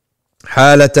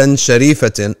حالة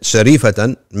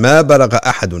شريفة ما بلغ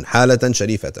أحد حالة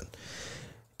شريفة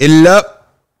إلا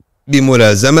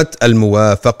بملازمة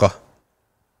الموافقة.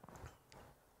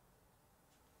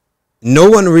 No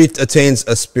one attains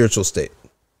a spiritual state.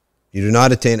 You do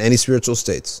not attain any spiritual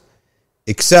states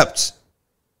except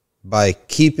by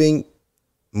keeping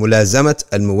mulazamat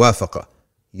al-muwafaqa.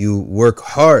 You work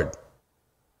hard,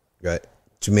 right,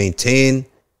 to maintain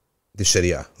the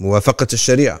sharia. Muwafaqat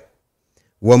al-sharia.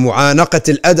 Wa mu'anaqat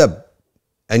al-adab.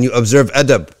 And you observe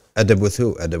adab. Adab with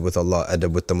who? Adab with Allah,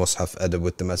 adab with the mushaf, adab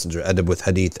with the messenger, adab with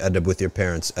hadith, adab with your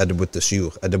parents, adab with the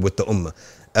shuyukh, adab with the ummah,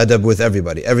 adab with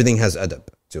everybody. Everything has adab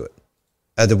to it.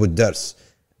 Adab with dars.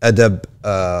 Adab,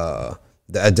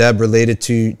 the adab related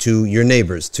to your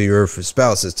neighbors, to your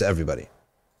spouses, to everybody.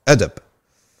 Adab.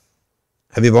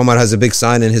 Habib Omar has a big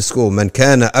sign in his school. Man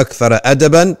kana akthara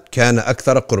adaban, kana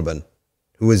akthara qurban.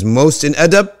 Who is most in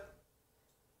adab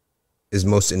is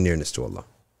most in nearness to Allah.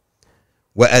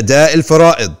 Wa ada'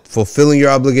 al-fara'id, fulfilling your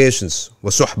obligations.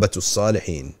 Wa suhbatu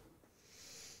salihin.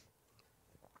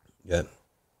 Yeah.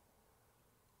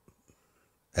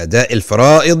 Ada'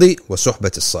 al-fara'id wa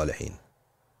suhbat al-salihin.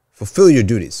 Fulfill your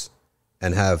duties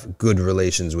and have good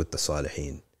relations with the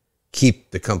salihin.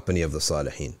 Keep the company of the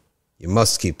salihin. You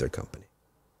must keep their company.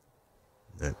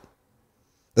 Right.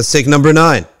 Let's take number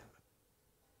 9.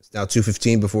 It's now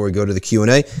 2:15 before we go to the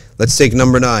Q&A. Let's take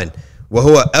number 9.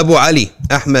 وهو أبو علي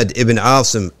أحمد ibn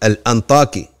Asim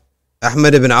al-Antaki.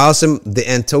 Ahmad ibn Asim, the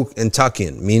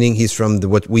Antakian, meaning he's from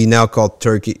what we now call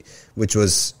Turkey, which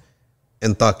was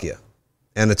Antakya,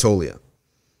 Anatolia.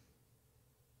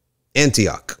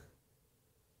 Antioch.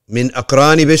 Min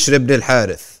Aqrani Bishr ibn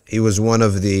al-Harith. He was one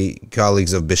of the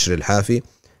colleagues of Bishr al-Hafi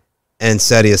and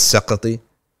Sari al-Saqati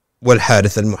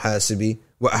wal-Harith al-Muhasibi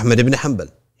wa Ahmad ibn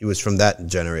Hanbal. He was from that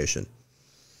generation.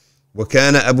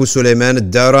 وكان أبو سليمان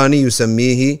الداراني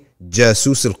يسميه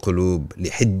جاسوس القلوب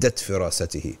لحدة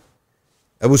فراسته.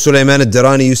 Abu Sulaiman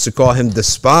al-Darani used to call him the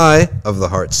spy of the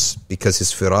hearts because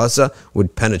his firasa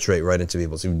would penetrate right into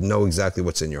people. So he would know exactly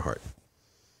what's in your heart.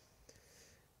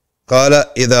 قال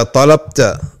إذا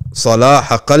طلبت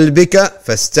صلاح قلبك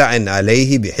فاستعن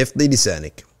عليه بحفظ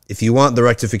لسانك. If you want the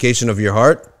rectification of your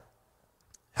heart,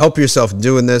 help yourself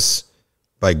doing this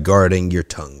by guarding your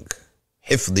tongue.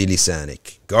 حفظ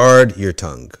لسانك. Guard your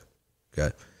tongue.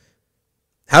 Okay.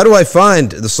 How do I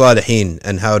find the salihin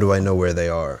and how do I know where they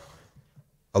are?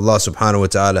 Allah subhanahu wa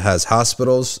ta'ala has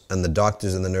hospitals and the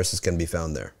doctors and the nurses can be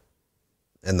found there.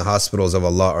 And the hospitals of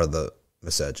Allah are the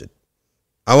masajid.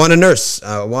 I want a nurse.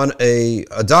 I want a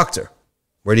doctor.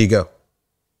 Where do you go?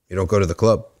 You don't go to the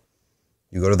club.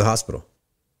 You go to the hospital.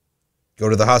 Go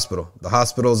to the hospital. The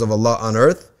hospitals of Allah on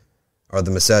earth are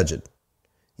the masajid.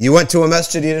 You went to a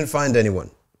masjid, you didn't find anyone.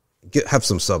 Have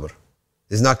some sabr.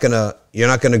 You're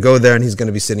not gonna go there and he's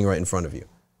gonna be sitting right in front of you.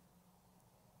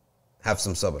 Have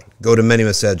some sabr. Go to many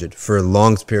masajid for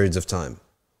long periods of time.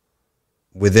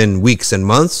 Within weeks and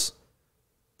months,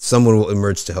 someone will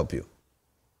emerge to help you.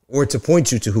 Or to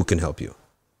point you to who can help you.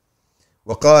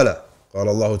 وقال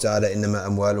الله تعالى إنما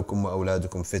أموالكم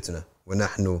وأولادكم فتنة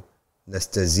ونحن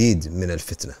نستزيد من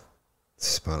الفتنة.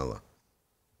 Subhanallah.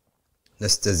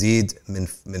 نستزيد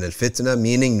من الفتنة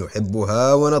meaning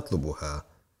نحبها ونطلبها.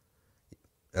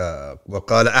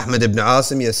 وقال أحمد بن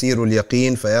عاصم يسير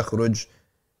اليقين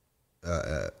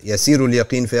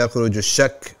فيخرج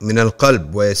الشك من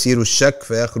القلب ويسير الشك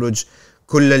فيخرج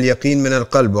كل اليقين من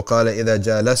القلب وقال إذا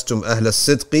جالستم أهل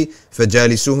الصدق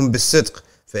فجالسوهم بالصدق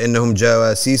فإنهم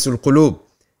جواسيس القلوب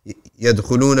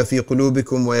يدخلون في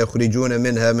قلوبكم ويخرجون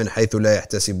منها من حيث لا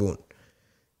يحتسبون.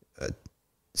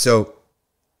 So,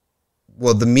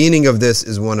 well, the meaning of this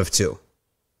is one of two.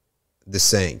 This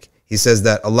saying. He says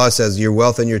that Allah says, your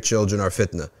wealth and your children are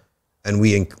fitna, and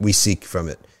we seek from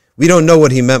it. We don't know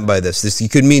what he meant by this. He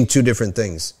could mean two different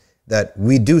things. That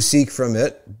we do seek from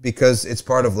it because it's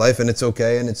part of life and it's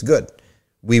okay and it's good.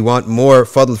 We want more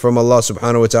fadl from Allah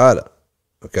subhanahu wa ta'ala.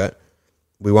 Okay?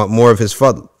 We want more of his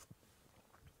fadl.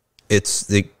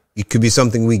 It could be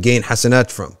something we gain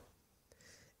hasanat from.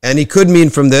 And he could mean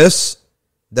from this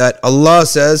that Allah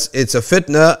says it's a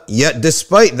fitna, yet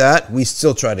despite that, we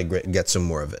still try to get some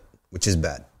more of it, which is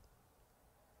bad.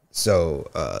 So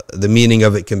the meaning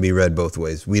of it can be read both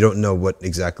ways. We don't know what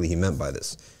exactly he meant by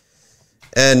this.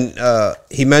 And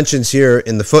he mentions here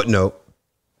in the footnote,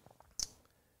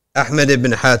 Ahmed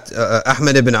ibn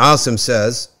Asim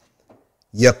says,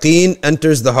 Yaqeen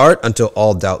enters the heart until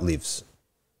all doubt leaves.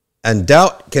 And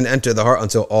doubt can enter the heart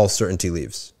until all certainty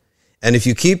leaves. And if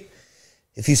you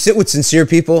sit with sincere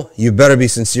people, you better be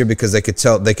sincere because they could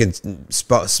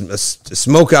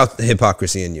smoke out the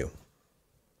hypocrisy in you.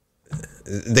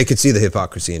 They could see the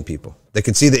hypocrisy in people. They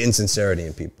could see the insincerity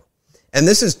in people. And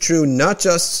this is true not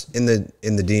just in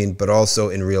the deen, but also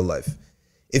in real life.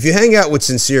 If you hang out with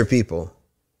sincere people,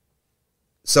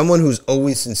 someone who's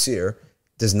always sincere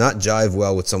does not jive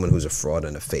well with someone who's a fraud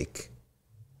and a fake.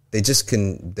 They just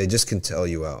can tell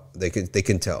you out. They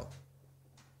can tell.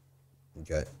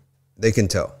 Okay? They can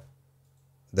tell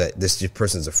that this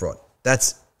person's a fraud.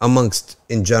 That's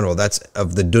in general, that's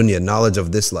of the dunya, knowledge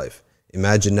of this life.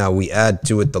 Imagine now we add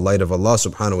to it the light of Allah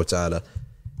subhanahu wa ta'ala.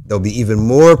 They'll be even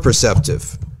more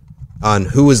perceptive on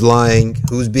who is lying,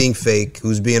 who's being fake,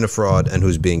 who's being a fraud, and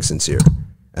who's being sincere.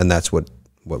 And that's what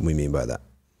we mean by that.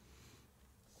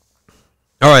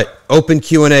 All right, open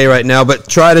Q&A right now, but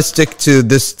try to stick to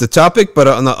the topic, but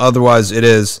otherwise it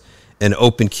is an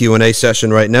open Q&A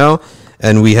session right now.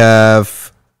 And we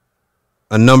have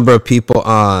a number of people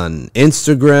on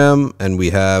Instagram, and we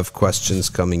have questions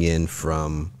coming in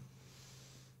from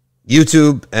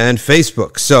YouTube and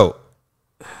Facebook. So,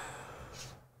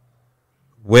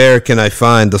 where can I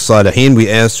find the Salihin? We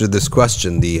answered this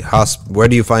question. Where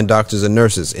do you find doctors and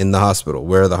nurses? In the hospital.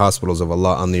 Where are the hospitals of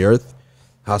Allah on the earth?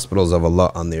 Hospitals of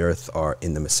Allah on the earth are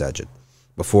in the masajid.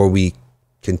 Before we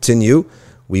continue,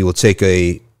 we will take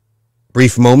a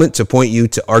brief moment to point you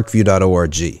to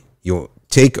arcview.org. You'll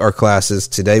take our classes.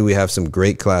 Today we have some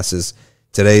great classes.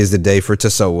 Today is the day for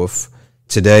tasawwuf.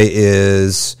 Today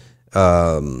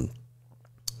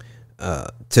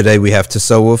we have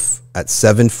tasawwuf at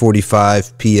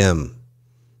 7:45 p.m.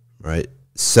 Right?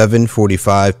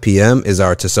 7:45 p.m. is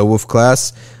our tasawwuf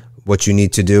class. What you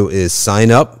need to do is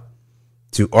sign up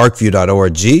to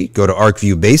arcview.org, go to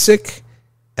ArcView Basic,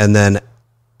 and then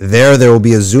there will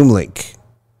be a Zoom link.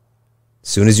 As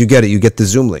soon as you get it, you get the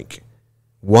Zoom link.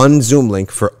 One Zoom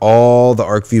link for all the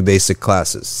ArcView Basic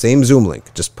classes. Same Zoom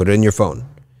link, just put it in your phone.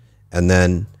 And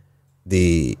then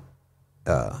the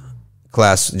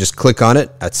class, just click on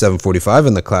it at 7:45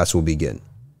 and the class will begin.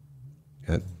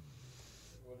 Okay.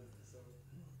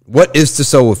 What is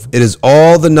tasawwuf? It is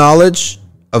all the knowledge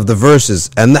of the verses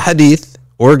and the hadith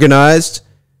organized,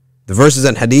 the verses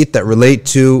and hadith that relate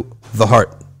to the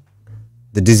heart,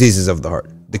 the diseases of the heart,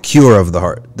 the cure of the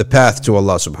heart, the path to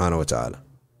Allah subhanahu wa ta'ala.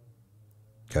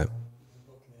 Okay.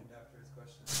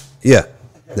 Yeah.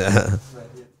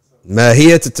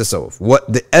 Mahiyat tasawwuf. What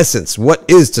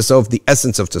is tasawwuf? The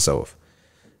essence of tasawwuf.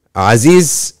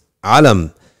 Aziz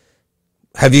Alam,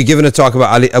 have you given a talk about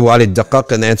Abu Ali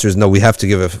al-Daqqaq? And the answer is no, we have to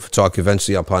give a talk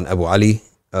eventually upon Abu Ali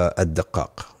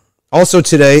al-Daqqaq. Also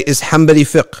today is Hanbali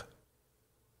Fiqh.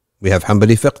 We have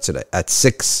Hanbali Fiqh today at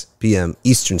 6 p.m.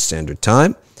 Eastern Standard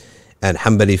Time. And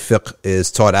Hanbali Fiqh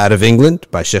is taught out of England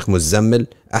by Sheikh Muzammil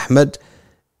Ahmed.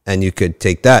 And you could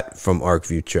take that from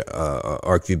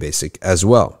ArcView Basic as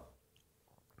well.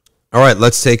 All right,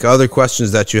 let's take other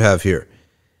questions that you have here.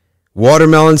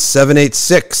 Watermelon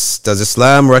 786. Does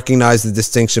Islam recognize the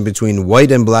distinction between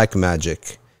white and black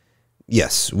magic?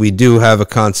 Yes, we do have a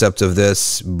concept of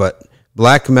this, but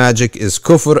black magic is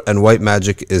kufr and white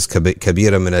magic is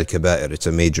kabira min al-kaba'ir. It's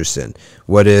a major sin.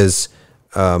 What is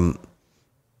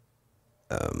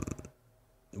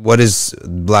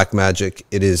black magic?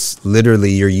 It is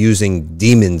literally you're using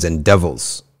demons and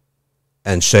devils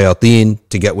and shayateen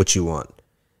to get what you want.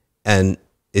 And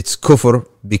it's kufr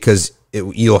because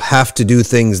you'll have to do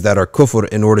things that are kufr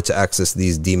in order to access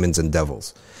these demons and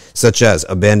devils, such as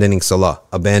abandoning salah,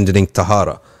 abandoning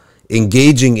tahara.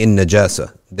 engaging in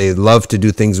najasa. They love to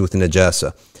do things with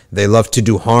najasa. They love to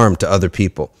do harm to other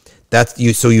people. That's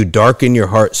you. So you darken your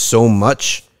heart so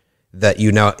much that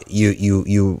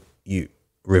you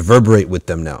reverberate with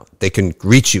them now. They can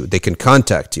reach you. They can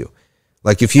contact you.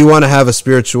 Like if you want to have a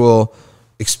spiritual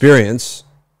experience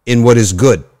in what is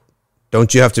good,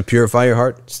 don't you have to purify your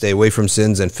heart, stay away from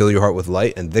sins, and fill your heart with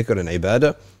light and dhikr and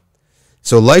ibadah?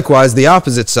 So likewise, the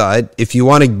opposite side, if you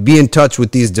want to be in touch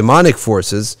with these demonic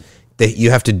forces,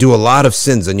 you have to do a lot of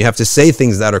sins, and you have to say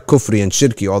things that are kufri and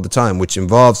shirki all the time, which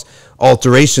involves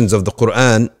alterations of the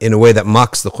Quran in a way that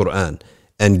mocks the Quran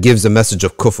and gives a message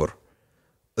of kufr.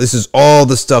 This is all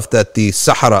the stuff that the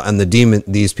Sahara and the demon,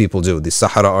 these people do. The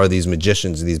Sahara are these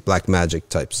magicians, these black magic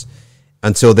types,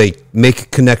 until they make a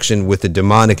connection with the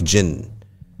demonic jinn.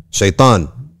 Shaitan,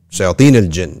 shayateen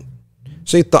al-jinn.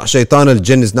 Shaitan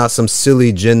al-jinn is not some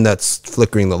silly jinn that's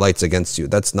flickering the lights against you.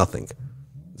 That's nothing.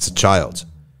 It's a child.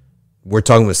 We're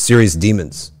talking about serious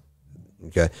demons.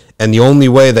 Okay? And the only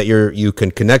way that you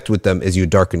can connect with them is you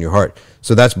darken your heart.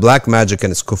 So that's black magic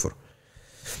and it's kufr.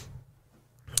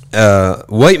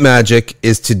 White magic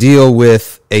is to deal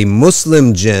with a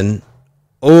Muslim jinn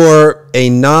or a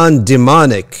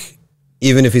non-demonic,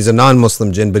 even if he's a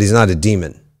non-Muslim jinn, but he's not a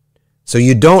demon. So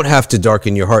you don't have to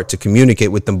darken your heart to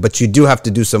communicate with them, but you do have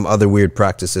to do some other weird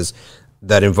practices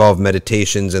that involve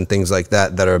meditations and things like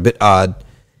that are a bit odd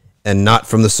and not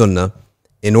from the sunnah.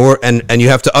 And you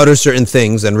have to utter certain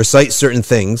things and recite certain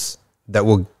things that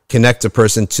will connect a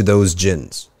person to those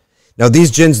jinns. Now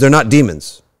these jinns, they're not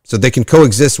demons. So they can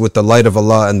coexist with the light of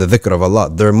Allah and the dhikr of Allah.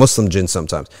 They're Muslim jinn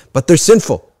sometimes. But they're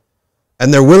sinful.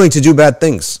 And they're willing to do bad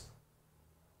things.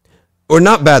 Or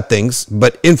not bad things,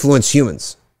 but influence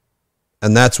humans.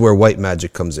 And that's where white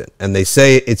magic comes in. And they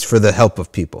say it's for the help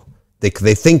of people. They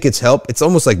think it's help. It's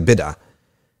almost like bid'ah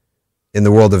in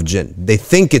the world of jinn. They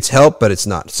think it's help, but it's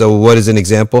not. So what is an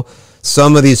example?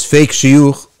 Some of these fake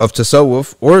shuyukh of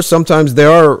tasawwuf, or sometimes they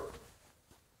are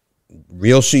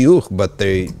real shuyukh, but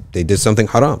they did something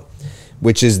haram,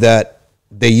 which is that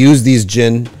they use these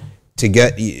jinn to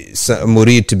get a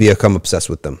murid to become obsessed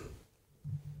with them.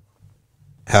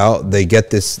 How they get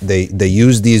this? They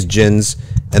use these jinns,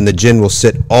 and the jinn will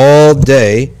sit all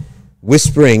day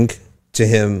whispering to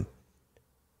him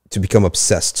to become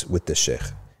obsessed with the sheikh.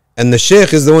 And the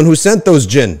sheikh is the one who sent those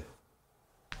jinn.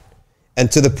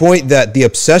 And to the point that the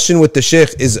obsession with the sheikh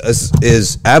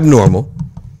is abnormal,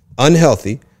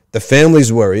 unhealthy. The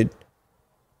family's worried.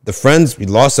 The friends, he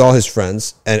lost all his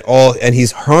friends, and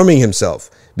he's harming himself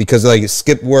because like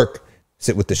skip work,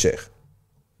 sit with the sheikh.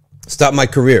 Stop my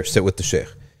career, sit with the sheikh.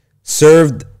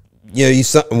 Served,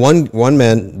 one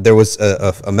man, there was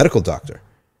a medical doctor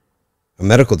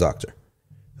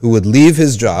who would leave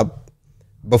his job,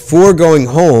 before going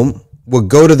home, would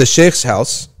go to the sheikh's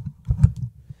house,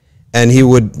 and he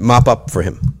would mop up for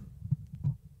him.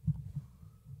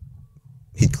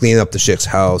 He'd clean up the sheikh's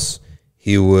house.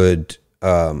 He would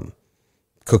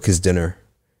cook his dinner.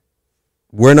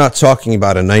 We're not talking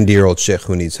about a 90-year-old sheikh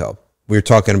who needs help. We're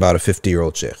talking about a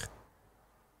 50-year-old sheikh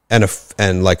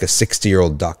and like a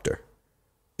 60-year-old doctor.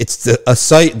 It's a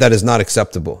sight that is not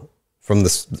acceptable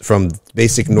from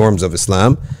basic norms of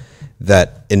Islam,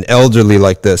 that an elderly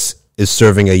like this is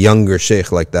serving a younger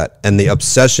sheikh like that. And the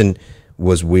obsession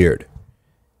was weird.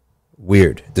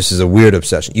 This is a weird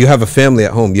obsession. You have a family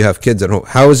at home. You have kids at home.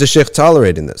 How is the sheikh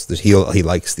tolerating this? He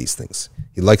likes these things.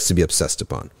 He likes to be obsessed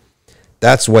upon.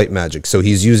 That's white magic. So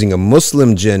he's using a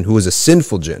Muslim jinn who is a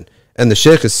sinful jinn, and the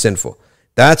sheikh is sinful.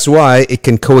 That's why it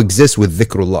can coexist with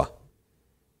dhikrullah,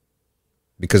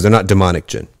 because they're not demonic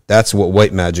jinn. That's what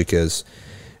white magic is.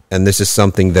 And this is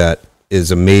something that is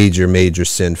a major, major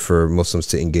sin for Muslims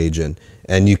to engage in.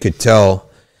 And you could tell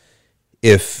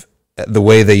if the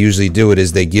way they usually do it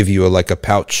is they give you a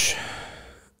pouch,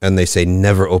 and they say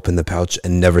never open the pouch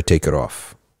and never take it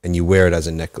off, and you wear it as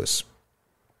a necklace.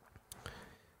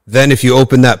 Then if you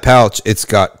open that pouch, it's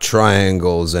got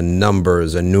triangles and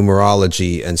numbers and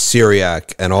numerology and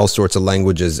Syriac and all sorts of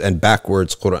languages and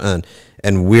backwards Quran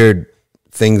and weird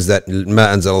things that ma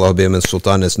anzalallahu bihi min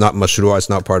sultan. It's not mashru', it's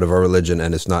not part of our religion,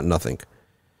 and it's not nothing.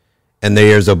 And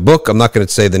there's a book, I'm not going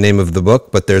to say the name of the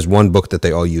book, but there's one book that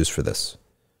they all use for this.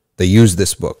 They use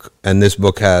this book, and this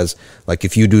book has,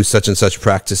 if you do such and such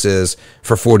practices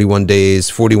for 41 days,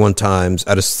 41 times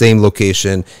at a same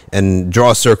location, and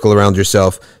draw a circle around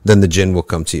yourself, then the jinn will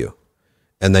come to you.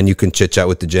 And then you can chit-chat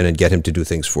with the jinn and get him to do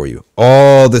things for you.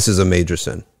 All this is a major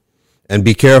sin. And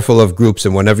be careful of groups,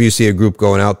 and whenever you see a group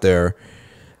going out there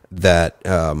that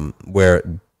where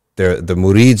the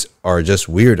murids are just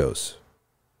weirdos.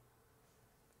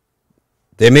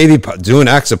 They may be doing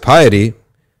acts of piety,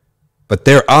 but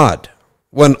they're odd.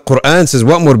 When Quran says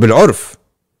wa'mur bil urf,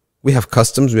 we have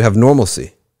customs, we have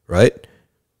normalcy, right?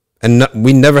 And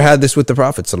we never had this with the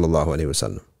Prophet sallallahu alaihi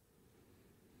wasallam.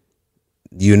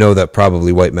 You know that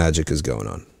probably white magic is going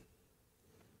on.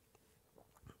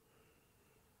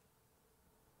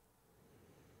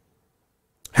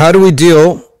 How do we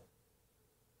deal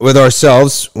with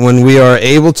ourselves when we are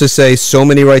able to say so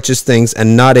many righteous things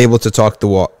and not able to walk the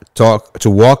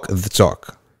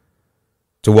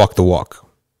walk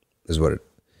is what it.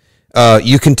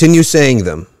 You continue saying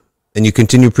them and you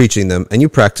continue preaching them and you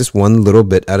practice one little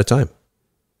bit at a time.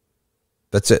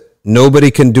 That's it. Nobody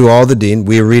can do all the deen.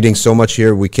 We are reading so much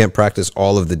here, we can't practice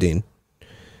all of the deen.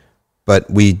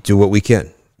 But we do what we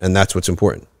can, and that's what's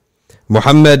important.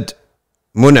 Muhammad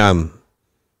Mun'am,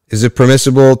 is it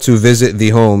permissible to visit the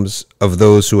homes of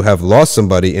those who have lost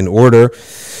somebody in order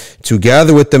to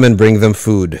gather with them and bring them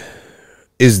food?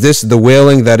 Is this the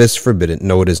wailing that is forbidden?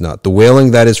 No, it is not. The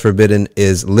wailing that is forbidden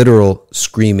is literal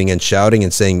screaming and shouting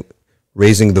and saying,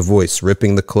 raising the voice,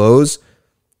 ripping the clothes,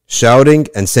 shouting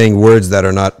and saying words that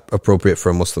are not appropriate for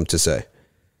a Muslim to say.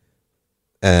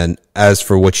 And as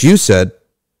for what you said,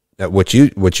 what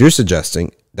you're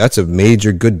suggesting, that's a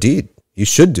major good deed. You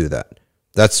should do that.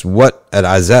 That's what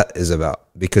al-azat is about,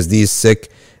 because these sick,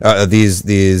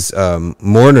 these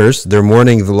mourners, they're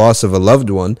mourning the loss of a loved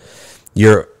one.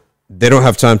 They don't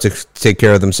have time to take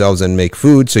care of themselves and make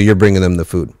food, so you're bringing them the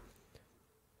food.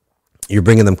 You're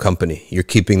bringing them company. You're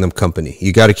keeping them company.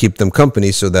 You got to keep them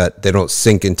company so that they don't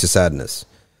sink into sadness.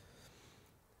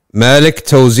 Malik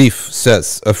Tawzif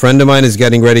says, a friend of mine is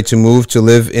getting ready to move to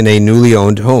live in a newly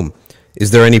owned home.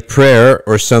 Is there any prayer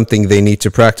or something they need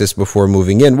to practice before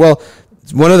moving in? Well,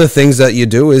 one of the things that you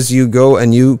do is you go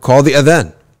and you call the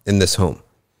adhan in this home.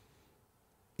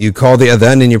 You call the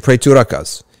adhan and you pray 2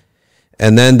 rakahs.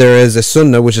 And then there is a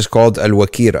sunnah which is called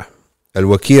al-wakira.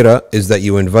 Al-wakira is that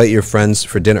you invite your friends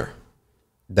for dinner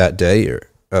that day,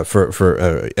 or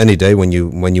for any day when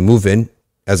you move in,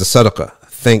 as a sadaqah.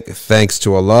 Thanks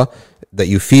to Allah that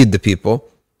you feed the people,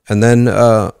 and then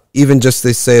even just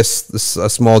they say a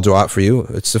small dua for you,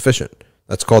 it's sufficient.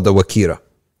 That's called the wakira,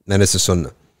 and it's a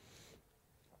sunnah.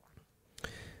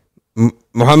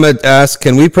 Muhammad asks,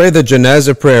 can we pray the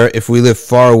janazah prayer if we live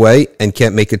far away and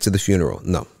can't make it to the funeral?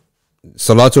 No.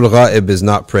 Salatul Ghaib is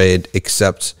not prayed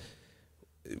except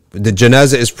the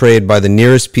janazah is prayed by the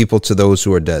nearest people to those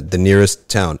who are dead, the nearest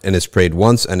town, and it's prayed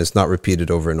once and it's not repeated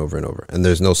over and over and over. And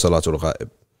there's no Salatul Ghaib.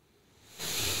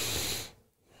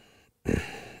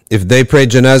 If they pray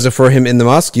janazah for him in the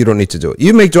mosque, you don't need to do it.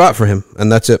 You make dua for him,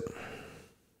 and that's it.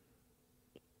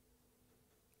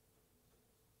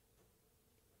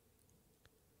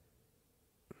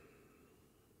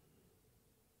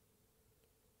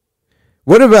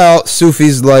 What about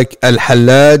Sufis like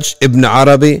Al-Hallaj, Ibn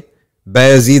Arabi,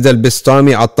 Bayazid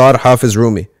al-Bistami, Attar, Hafiz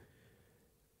Rumi?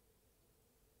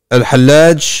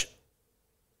 Al-Hallaj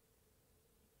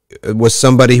was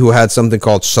somebody who had something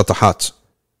called shatahat.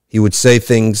 He would say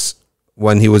things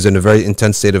when he was in a very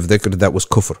intense state of dhikr that was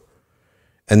kufr.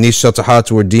 And these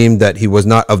shatahat were deemed that he was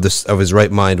not of his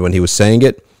right mind when he was saying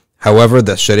it. However,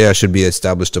 the sharia should be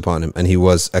established upon him, and he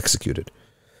was executed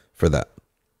for that.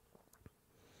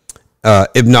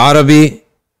 Ibn Arabi,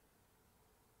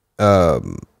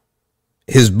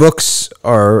 his books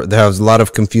there has a lot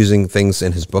of confusing things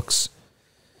in his books,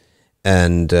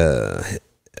 and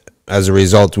as a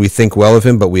result, we think well of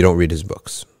him, but we don't read his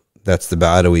books. That's the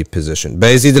Ba'adawi position.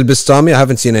 Bayezid al-Bistami, I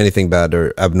haven't seen anything bad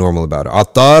or abnormal about it.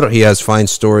 Attar, he has fine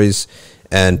stories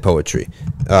and poetry.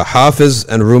 Hafiz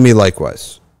and Rumi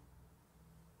likewise.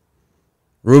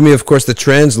 Rumi, of course, the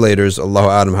translators, Allahu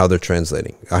A'lam how they're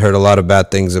translating. I heard a lot of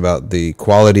bad things about the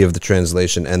quality of the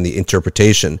translation and the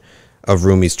interpretation of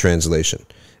Rumi's translation.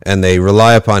 And they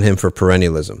rely upon him for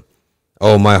perennialism.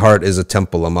 Oh, my heart is a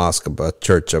temple, a mosque, a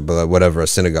church, a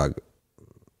synagogue.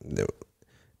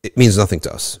 It means nothing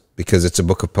to us because it's a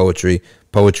book of poetry.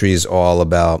 Poetry is all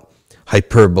about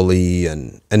hyperbole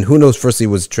and who knows, firstly,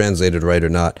 was translated right or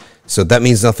not. So that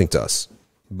means nothing to us.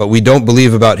 But we don't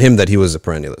believe about him that he was a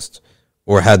perennialist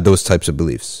or had those types of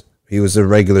beliefs. He was a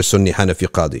regular Sunni Hanafi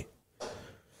Qadi.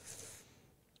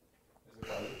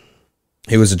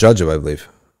 He was a judge, I believe.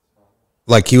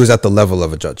 Like he was at the level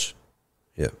of a judge.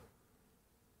 Yeah.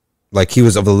 Like he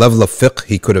was of the level of fiqh,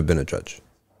 he could have been a judge.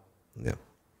 Yeah.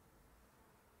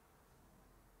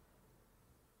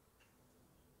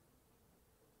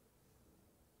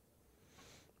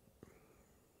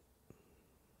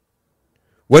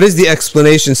 What is the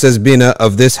explanation, says Bina,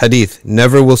 of this hadith?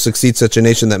 Never will succeed such a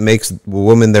nation that makes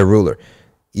women their ruler.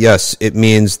 Yes, it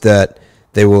means that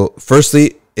they will,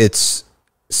 firstly, it's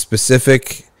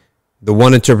specific The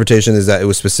one interpretation is that it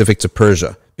was specific to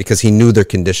Persia because he knew their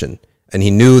condition. And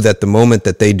he knew that the moment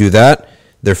that they do that,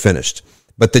 they're finished.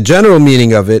 But the general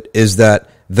meaning of it is that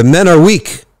the men are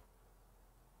weak.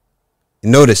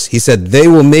 Notice, he said, they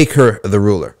will make her the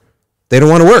ruler. They don't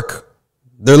want to work.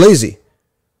 They're lazy.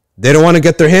 They don't want to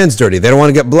get their hands dirty. They don't want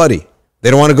to get bloody. They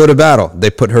don't want to go to battle.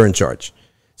 They put her in charge.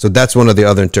 So that's one of the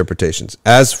other interpretations.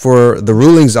 As for the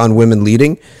rulings on women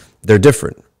leading, they're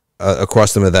different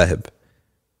across the madhahib.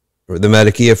 The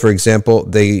Malikiyya, for example,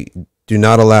 they do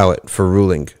not allow it for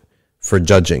ruling, for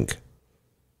judging.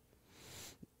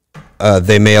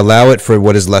 They may allow it for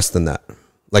what is less than that,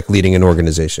 like leading an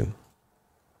organization.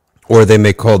 Or they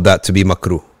may call that to be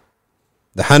makruh.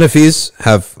 The Hanafis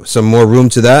have some more room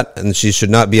to that, and she should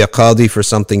not be a qadi for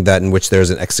something that in which there is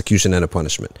an execution and a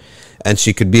punishment. And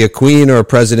she could be a queen or a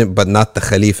president, but not the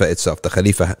khalifa itself. The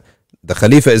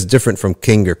khalifa is different from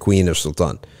king or queen or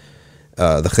sultan.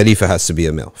 The khalifa has to be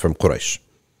a male from Quraysh.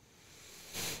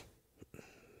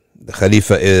 The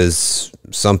khalifa is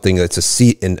something that's a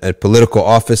seat in a political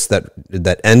office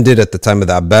that ended at the time of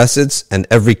the Abbasids, and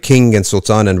every king and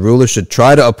sultan and ruler should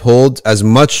try to uphold as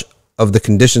much of the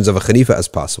conditions of a khalifa as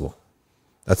possible.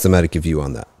 That's the Maliki view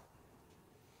on that.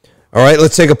 All right,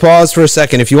 let's take a pause for a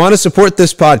second. If you want to support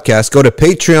this podcast, go to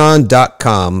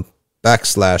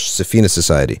patreon.com/Safina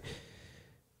Society.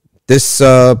 This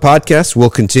podcast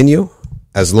will continue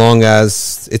as long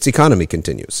as its economy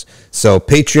continues. So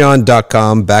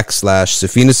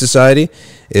patreon.com/Safina Society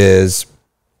is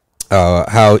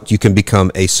how you can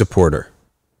become a supporter.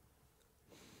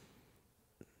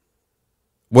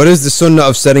 What is the sunnah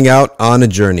of setting out on a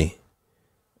journey?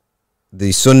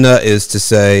 The sunnah is to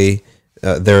say,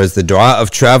 there is the dua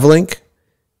of traveling,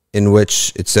 in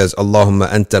which it says, Allahumma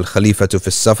anta al-khalifatu fi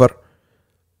safar,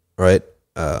 right?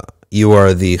 You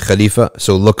are the khalifa.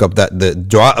 So look up that, the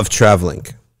dua of traveling.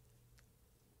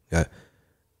 Okay.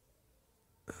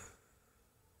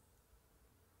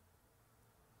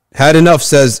 Had Enough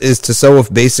says, is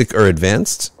Tasawwuf basic or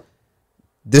advanced?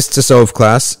 This Tasawwuf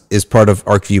class is part of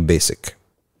ArcView Basic.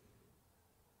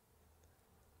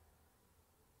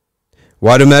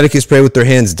 Why do Malikis pray with their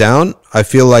hands down? I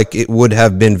feel like it would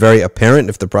have been very apparent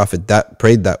if the Prophet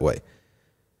prayed that way.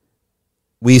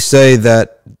 We say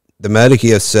that, the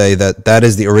Malikiyas say that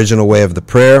is the original way of the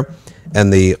prayer,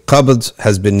 and the qabd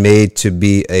has been made to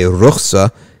be a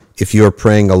rukhsa if you're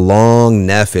praying a long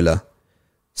nafilah,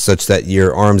 such that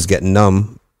your arms get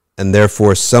numb, and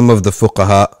therefore some of the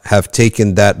fuqaha have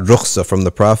taken that rukhsa from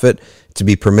the Prophet to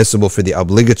be permissible for the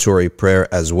obligatory prayer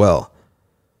as well.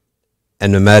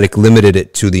 And the Malik limited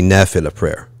it to the nafilah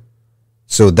prayer.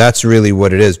 So that's really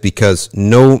what it is, because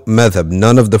no madhab,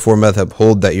 none of the four madhab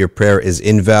hold that your prayer is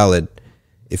invalid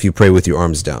if you pray with your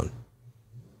arms down.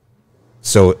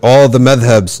 So all the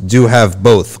madhabs do have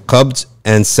both qabd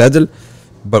and sadl,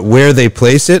 but where they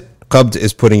place it, qabd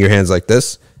is putting your hands like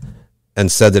this, and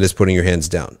sadl is putting your hands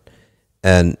down.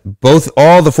 And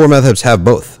all the four madhabs have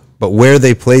both, but where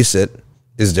they place it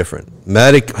is different.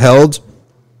 Malik held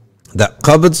that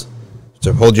qabd,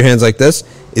 so hold your hands like this,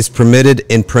 is permitted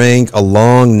in praying a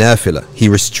long nafilah. He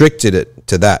restricted it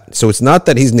to that. So it's not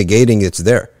that he's negating it's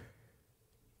there.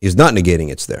 He's not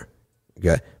negating it's there.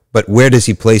 Okay? But where does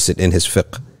he place it in his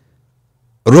fiqh?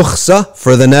 Rukhsa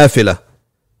for the nafilah.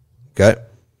 Okay?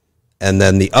 And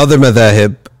then the other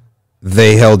madhahib,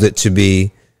 they held it to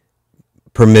be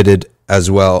permitted as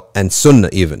well, and sunnah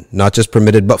even. Not just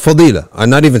permitted, but fadila.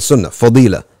 Not even sunnah,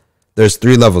 fadila. There's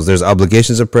three levels. There's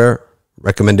obligations of prayer,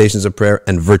 recommendations of prayer,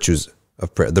 and virtues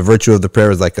of prayer. The virtue of the prayer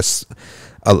is like a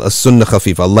sunnah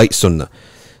khafif, a light sunnah.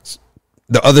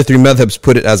 The other three madhabs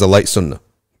put it as a light sunnah,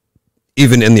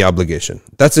 even in the obligation.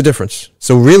 That's the difference.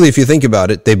 So really, if you think about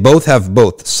it, they both have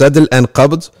both sadl and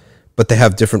qabd, but they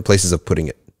have different places of putting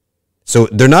it. So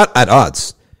they're not at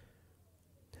odds.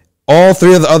 All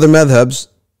three of the other madhabs,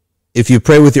 if you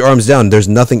pray with your arms down, there's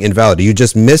nothing invalid. You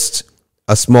just missed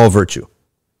a small virtue,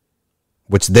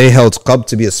 which they held qabd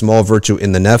to be a small virtue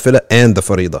in the nafilah and the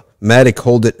faridah. Malik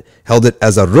held it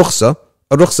as a rukhsa.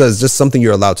 A rukhsa is just something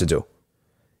you're allowed to do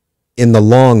in the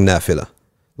long nafilah,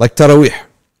 like tarawih,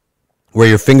 where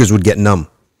your fingers would get numb.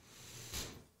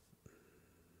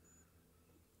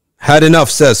 Had Enough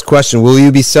says, question, will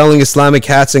you be selling Islamic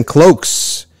hats and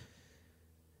cloaks?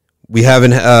 We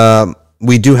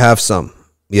do have some.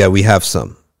 Yeah, we have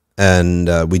some. And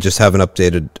we just haven't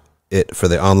updated it for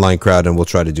the online crowd, and we'll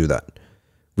try to do that.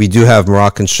 We do have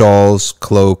Moroccan shawls,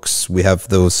 cloaks, we have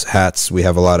those hats, we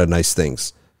have a lot of nice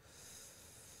things.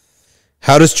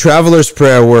 How does traveler's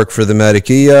prayer work for the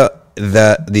Malikiyya?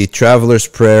 That the traveler's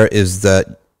prayer is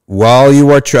that while you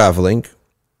are traveling,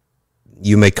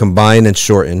 you may combine and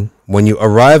shorten when you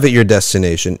arrive at your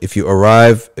destination, if you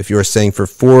are staying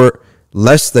for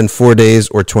less than 4 days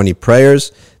or 20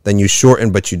 prayers, then you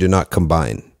shorten, but you do not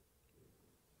combine.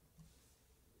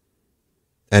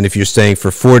 And if you're staying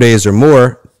for 4 days or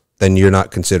more, then you're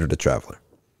not considered a traveler.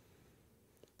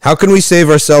 How can we save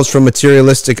ourselves from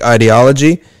materialistic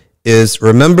ideology? Is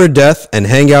remember death and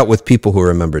hang out with people who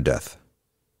remember death.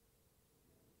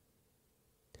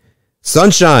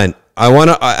 Sunshine, I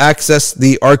want to access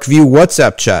the ArcView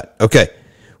WhatsApp chat. Okay,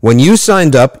 when you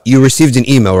signed up, you received an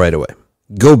email right away.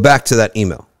 Go back to that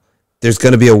email. There's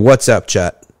going to be a WhatsApp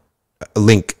chat, a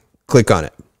link. Click on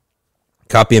it.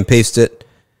 Copy and paste it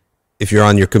if you're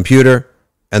on your computer,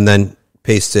 and then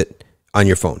paste it on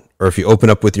your phone. Or if you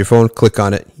open up with your phone, click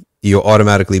on it. You'll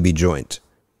automatically be joined.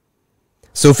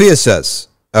 Sophia says,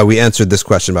 we answered this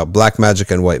question about black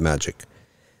magic and white magic.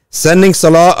 Sending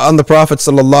salah on the Prophet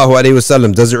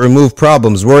ﷺ, does it remove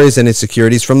problems, worries, and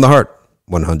insecurities from the heart?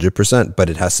 100%, but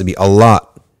it has to be a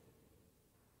lot.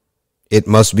 It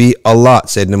must be a lot.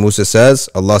 Sayyidina Musa says,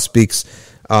 Allah speaks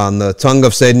on the tongue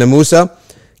of Sayyidina Musa,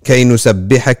 كَيْ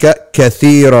نُسَبِّحَكَ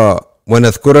كَثِيرًا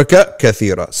وَنَذْكُرَكَ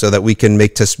كَثِيرًا, so that we can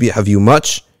make tasbih of you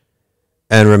much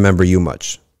and remember you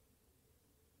much.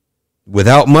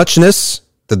 Without muchness,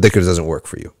 the dhikr doesn't work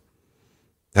for you.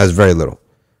 It has very little.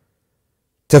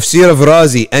 Tafsir of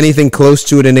Razi, anything close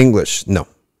to it in English? No.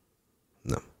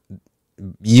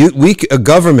 A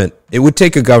government, it would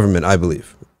take a government, I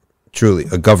believe. Truly,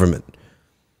 a government.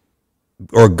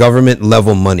 Or government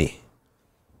level money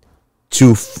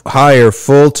to hire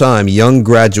full-time young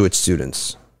graduate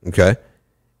students, okay?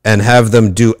 And have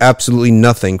them do absolutely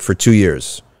nothing for 2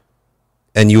 years.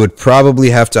 And you would probably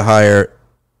have to hire,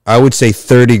 I would say,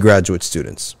 30 graduate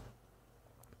students.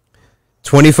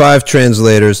 25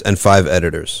 translators and 5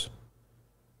 editors.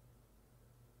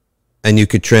 And you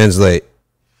could translate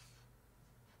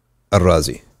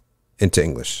Ar-Razi into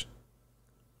English.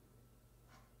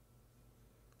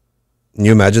 Can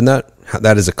you imagine that?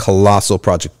 That is a colossal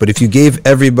project. But if you gave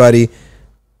everybody,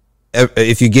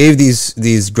 if you gave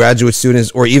these graduate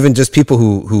students, or even just people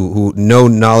who know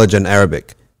knowledge in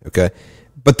Arabic, okay,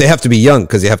 but they have to be young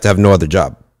because they have to have no other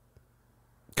job,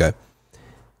 okay,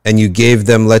 and you gave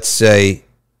them, let's say,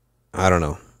 I don't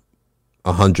know,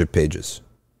 100 pages,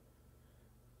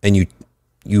 and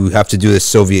you have to do this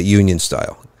Soviet Union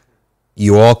style.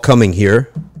 You all coming here,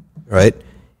 right,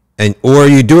 and or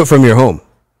you do it from your home.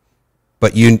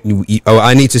 But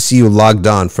I need to see you logged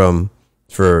on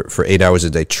for 8 hours a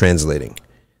day translating.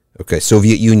 Okay,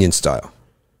 Soviet Union style.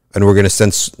 And we're going to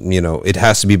send, it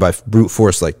has to be by brute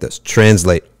force like this.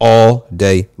 Translate all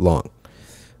day long.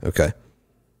 Okay.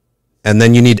 And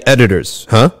then you need editors.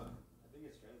 Huh?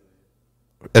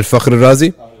 Al-Fakhr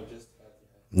al-Razi?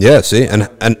 Yeah, see?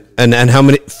 And how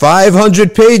many?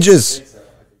 500 pages!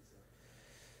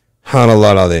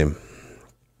 Subhanallah al-Azim.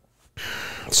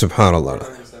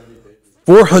 Subhanallah.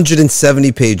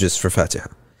 470 pages for Fatiha.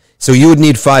 So you would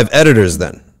need 5 editors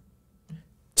then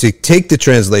to take the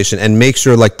translation and make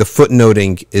sure like the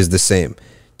footnoting is the same,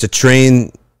 to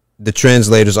train the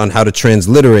translators on how to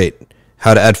transliterate,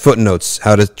 how to add footnotes,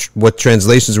 what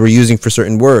translations we're using for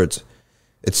certain words,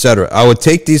 etc. I would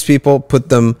take these people, put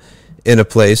them in a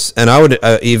place, and I would,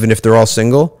 even if they're all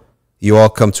single, you all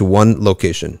come to one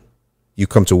location. You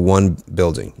come to one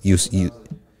building. You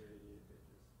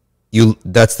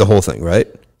that's the whole thing, right?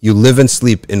 You live and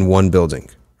sleep in one building,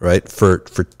 right? For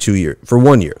 2 years, for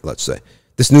 1 year, let's say.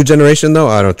 This new generation, though,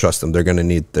 I don't trust them. They're going to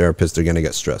need therapists. They're going to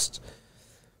get stressed.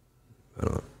 I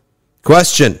don't know.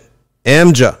 Question.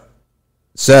 Amja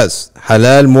says,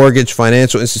 halal mortgage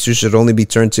financial institution should only be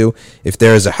turned to if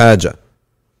there is a haja.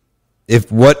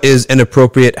 If what is an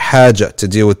appropriate haja to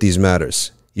deal with these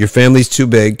matters? Your family's too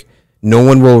big. No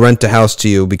one will rent a house to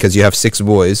you because you have 6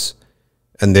 boys.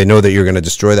 And they know that you're going to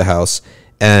destroy the house,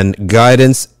 and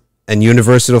guidance and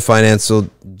universal financial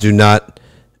do not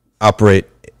operate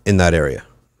in that area.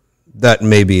 That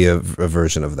may be a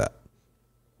version of that.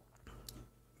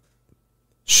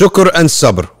 Shukr and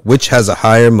sabr, which has a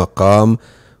higher maqam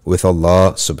with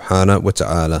Allah subhanahu wa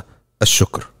ta'ala?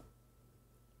 Ash-shukr.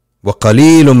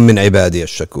 وَقَلِيلٌ مِّنْ عِبَادِيَ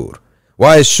الشَّكُورِ.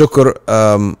 Why is shukr?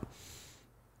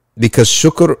 Because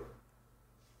shukr,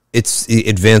 it's the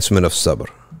advancement of sabr.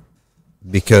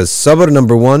 Because sabr,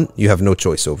 number one, you have no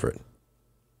choice over it,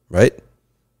 right?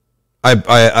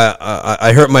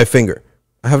 I hurt my finger.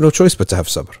 I have no choice but to have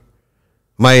sabr.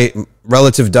 My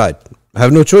relative died. I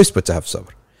have no choice but to have sabr.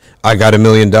 I got $1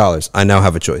 million. I now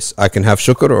have a choice. I can have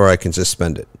shukr or I can just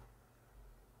spend it.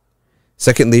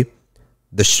 Secondly,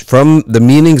 from the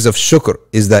meanings of shukr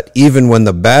is that even when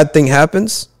the bad thing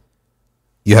happens,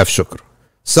 you have shukr.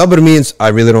 Sabr means I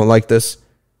really don't like this,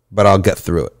 but I'll get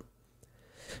through it.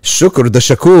 Shukr, the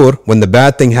shakur, when the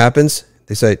bad thing happens,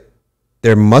 they say,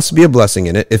 there must be a blessing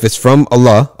in it. If it's from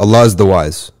Allah, Allah is the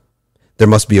wise. There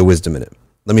must be a wisdom in it.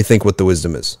 Let me think what the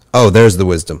wisdom is. Oh, there's the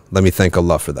wisdom. Let me thank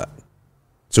Allah for that.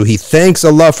 So he thanks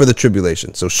Allah for the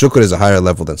tribulation. So shukr is a higher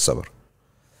level than sabr.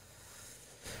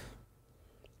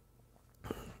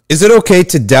 Is it okay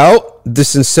to doubt the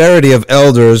sincerity of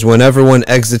elders when everyone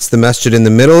exits the masjid in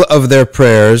the middle of their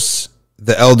prayers?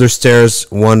 The elder stares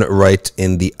one right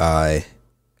in the eye.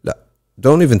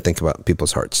 Don't even think about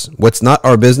people's hearts. What's not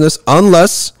our business,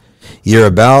 unless you're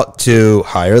about to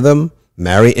hire them,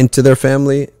 marry into their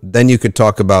family, then you could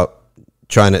talk about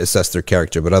trying to assess their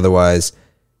character. But otherwise,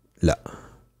 la.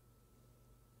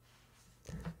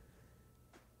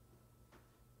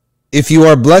 If you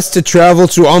are blessed to travel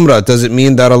to Umrah, does it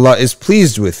mean that Allah is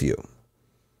pleased with you?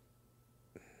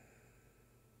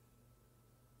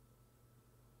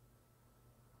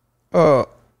 I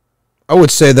would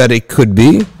say that it could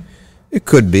be. It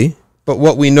could be. But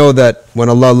what we know that when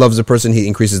Allah loves a person, He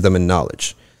increases them in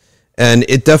knowledge. And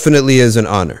it definitely is an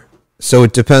honor. So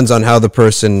it depends on how the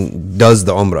person does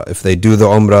the Umrah. If they do the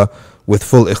Umrah with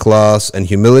full ikhlas and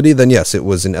humility, then yes, it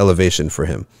was an elevation for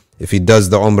him. If he does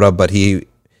the Umrah, but he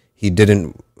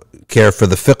didn't care for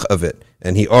the fiqh of it,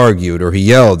 and he argued or he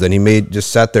yelled and he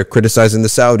just sat there criticizing the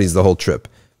Saudis the whole trip,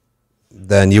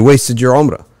 then you wasted your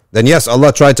Umrah. Then yes,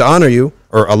 Allah tried to honor you,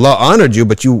 or Allah honored you,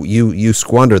 but you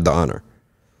squandered the honor.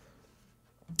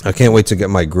 I can't wait to get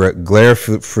my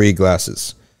glare-free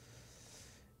glasses.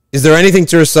 Is there anything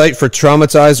to recite for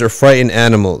traumatized or frightened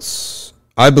animals?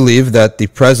 I believe that the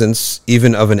presence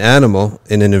even of an animal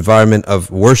in an environment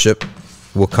of worship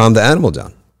will calm the animal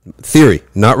down. Theory,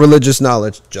 not religious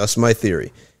knowledge, just my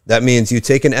theory. That means you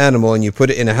take an animal and you put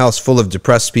it in a house full of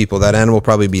depressed people, that animal will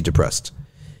probably be depressed.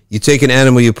 You take an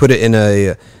animal, you put it in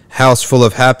a house full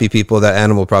of happy people, that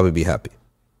animal will probably be happy.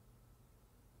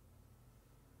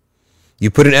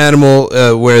 You put an animal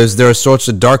where there are sorts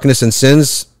of darkness and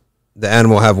sins, the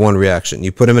animal will have one reaction.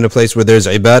 You put him in a place where there's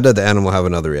ibadah, the animal will have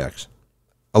another reaction.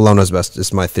 Allah knows best.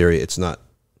 It's my theory. It's not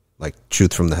like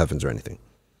truth from the heavens or anything.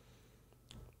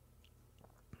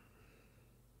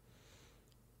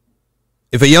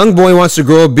 If a young boy wants to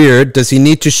grow a beard, does he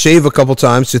need to shave a couple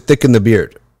times to thicken the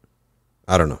beard?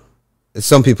 I don't know.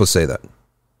 Some people say that.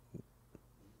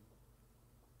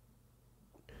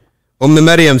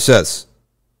 Maryam says,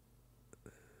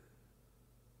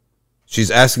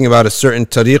 she's asking about a certain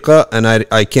tariqah, and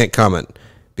I can't comment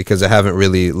because I haven't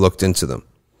really looked into them.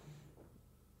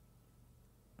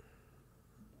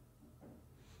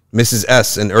 Mrs.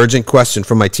 S, an urgent question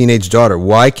from my teenage daughter.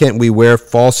 Why can't we wear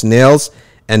false nails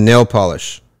and nail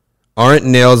polish? Aren't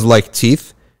nails like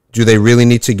teeth? Do they really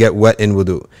need to get wet in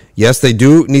wudu? Yes, they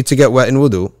do need to get wet in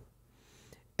wudu.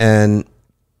 And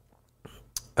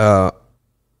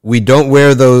we don't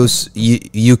wear those.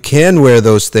 You can wear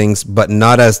those things, but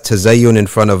not as tazayyun in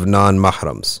front of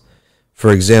non-mahrams.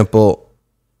 For example,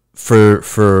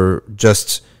 for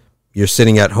just you're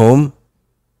sitting at home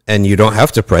and you don't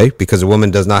have to pray, because a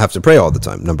woman does not have to pray all the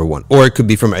time, number one. Or it could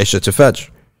be from Isha to Fajr,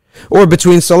 or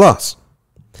between salahs.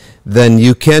 Then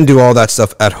you can do all that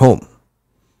stuff at home,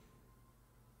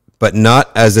 but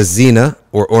not as a zina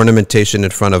or ornamentation in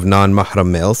front of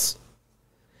non-mahram males,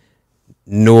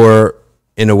 nor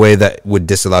in a way that would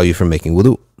disallow you from making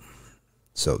wudu.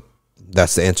 So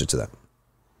that's the answer to that.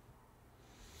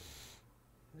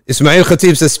 Ismail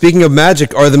Khatib says, speaking of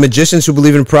magic, are the magicians who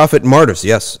believe in Prophet martyrs?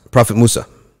 Yes. Prophet Musa.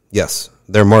 Yes.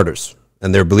 They're martyrs.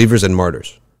 And they're believers and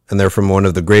martyrs. And they're from one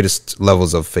of the greatest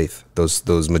levels of faith,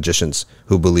 those magicians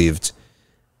who believed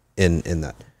in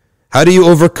that. How do you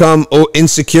overcome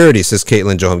insecurity, says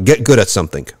Caitlin Johan? Get good at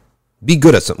something. Be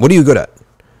good at something. What are you good at?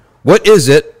 What is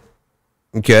it,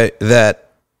 okay, that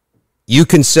you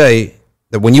can say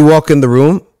that when you walk in the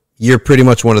room, you're pretty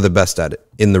much one of the best at it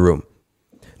in the room?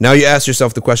 Now you ask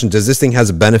yourself the question, does this thing has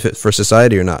a benefit for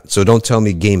society or not? So don't tell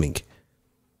me gaming,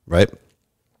 right?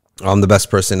 I'm the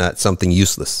best person at something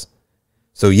useless.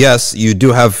 So yes, you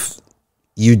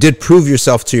did prove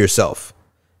yourself to yourself.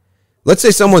 Let's say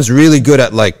someone's really good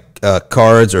at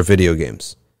cards or video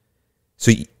games.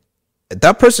 So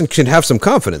that person can have some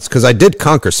confidence because I did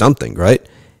conquer something, right?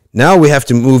 Now we have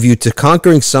to move you to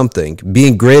conquering something,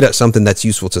 being great at something that's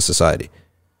useful to society.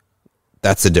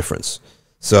 That's the difference.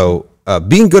 So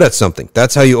being good at something,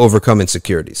 that's how you overcome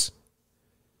insecurities.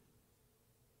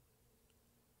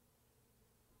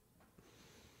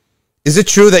 Is it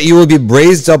true that you will be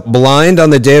raised up blind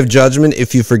on the day of judgment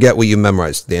if you forget what you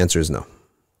memorized? The answer is no.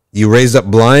 You raised up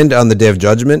blind on the day of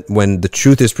judgment when the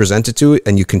truth is presented to you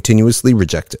and you continuously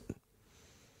reject it.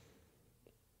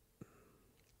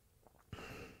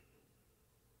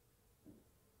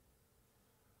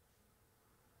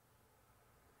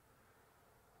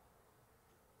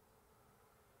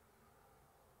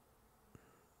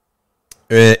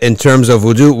 In terms of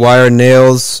wudu, why are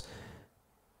nails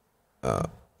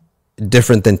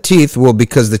different than teeth? Well,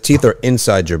 because the teeth are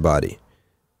inside your body.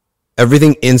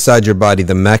 Everything inside your body,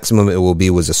 the maximum it will be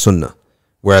was a sunnah,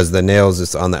 whereas the nails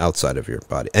is on the outside of your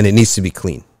body, and it needs to be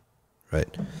clean, right?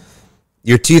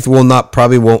 Your teeth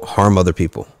probably won't harm other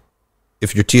people.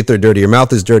 If your teeth are dirty, your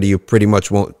mouth is dirty, you pretty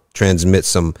much won't transmit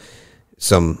some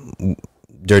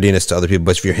dirtiness to other people.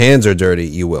 But if your hands are dirty,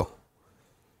 you will.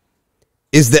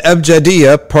 Is the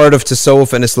Abjadiyya part of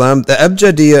Tasawwuf and Islam? The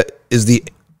Abjadiyya is the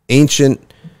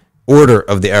ancient order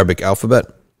of the Arabic alphabet.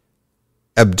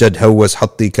 Abjad, Hawaz,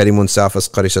 Hatti, Karimun,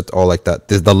 Safas, Qarishat, all like that.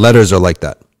 The letters are like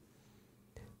that.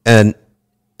 And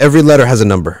every letter has a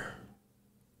number.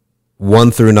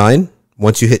 1 through 9.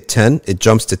 Once you hit 10, it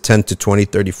jumps to 10 to 20,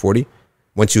 30, 40.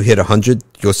 Once you hit 100,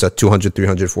 it goes to 200,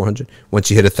 300, 400. Once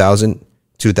you hit 1,000,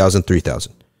 2,000,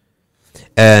 3,000.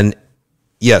 And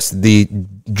yes, the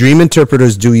dream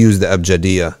interpreters do use the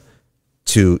Abjadiyya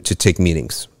to take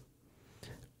meanings.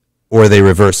 Or they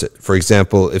reverse it. For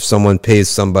example, if someone pays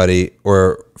somebody,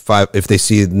 if they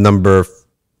see number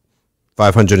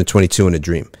 522 in a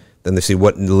dream, then they see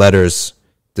what letters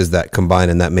does that combine,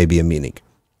 and that may be a meaning.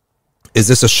 Is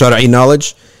this a Shar'i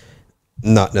knowledge?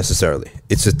 Not necessarily.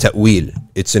 It's a ta'wil.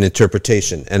 It's an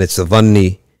interpretation, and it's a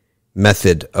dhanni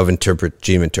method of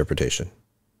dream interpretation.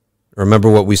 Remember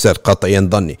what we said, qat'i and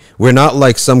dhanni. We're not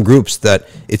like some groups that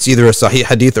it's either a sahih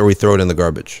hadith or we throw it in the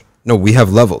garbage. No, we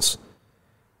have levels.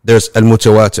 There's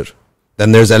al-mutawatir,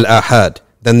 then there's al-ahad,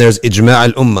 then there's ijma'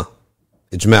 al-ummah,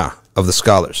 ijma' of the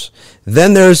scholars.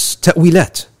 Then there's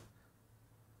ta'wilat.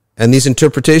 And these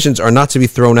interpretations are not to be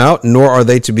thrown out, nor are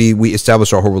they to be, we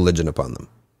establish our whole religion upon them.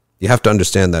 You have to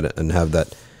understand that and have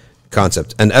that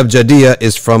concept. And Abjadiyya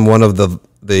is from one of the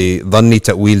dhanni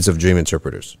ta'wils of dream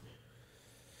interpreters.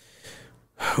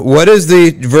 What is the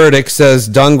verdict, says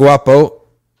Don Guapo,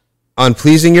 on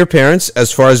pleasing your parents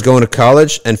as far as going to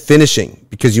college and finishing,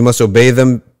 because you must obey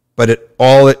them, but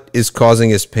all it is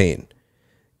causing is pain?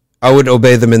 I would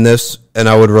obey them in this, and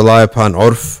I would rely upon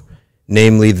urf,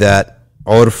 namely that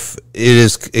urf, it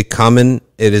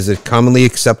is a commonly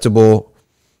acceptable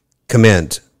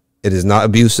command. It is not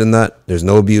abuse in that. There's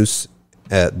no abuse.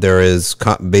 There is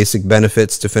basic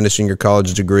benefits to finishing your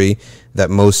college degree that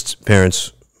most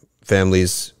parents,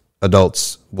 families,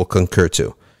 adults will concur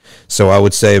to. So I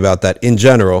would say about that, in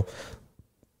general,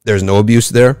 there's no abuse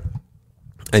there,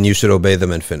 and you should obey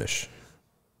them and finish.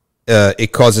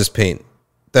 It causes pain.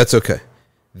 That's okay.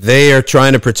 They are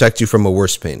trying to protect you from a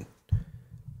worse pain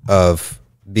of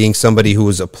being somebody who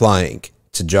is applying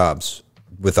to jobs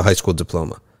with a high school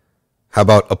diploma. How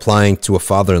about applying to a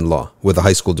father-in-law with a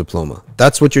high school diploma?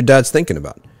 That's what your dad's thinking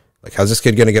about. Like, how's this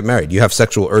kid going to get married? You have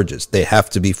sexual urges. They have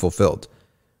to be fulfilled.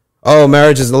 Oh,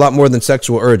 marriage is a lot more than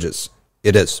sexual urges.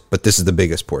 It is, but this is the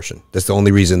biggest portion. That's the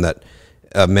only reason that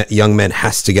a young man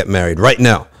has to get married right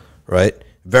now, right?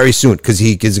 Very soon, because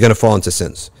he is going to fall into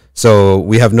sins. So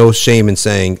we have no shame in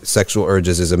saying sexual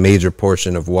urges is a major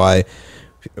portion of why,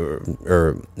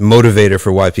 or motivator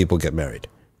for why people get married.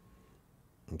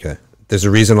 Okay. There's a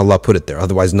reason Allah put it there.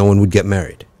 Otherwise, no one would get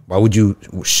married. Why would you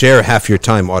share half your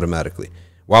time automatically?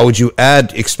 Why would you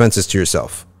add expenses to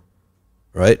yourself?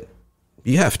 Right?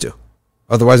 You have to.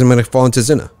 Otherwise, I'm going to fall into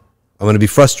zina. I'm going to be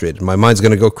frustrated. My mind's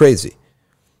going to go crazy.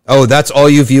 Oh, that's all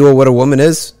you view of what a woman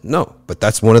is? No, but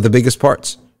that's one of the biggest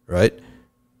parts, right?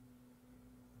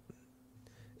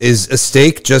 Is a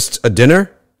steak just a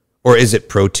dinner? Or is it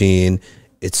protein?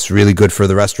 It's really good for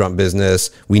the restaurant business.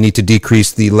 We need to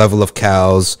decrease the level of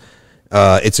cows.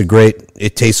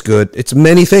 It tastes good. It's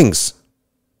many things,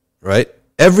 right?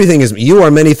 Everything is, you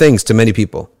are many things to many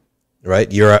people,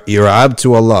 right? You're abd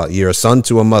to Allah. You're a son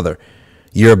to a mother.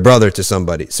 You're a brother to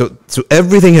somebody. So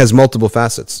everything has multiple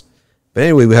facets. But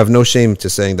anyway, we have no shame to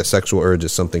saying that sexual urge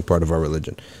is something part of our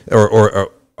religion, or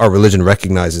our religion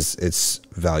recognizes its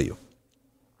value.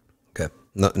 Okay,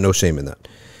 no shame in that.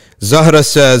 Zahra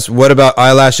says, what about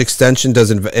eyelash extension? Does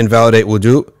it invalidate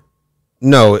wudu?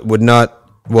 No, it would not.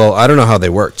 Well, I don't know how they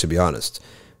work, to be honest.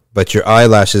 But your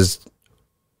eyelashes,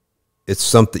 it's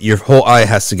something, your whole eye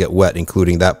has to get wet,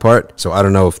 including that part. So I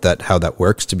don't know how that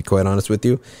works, to be quite honest with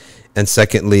you. And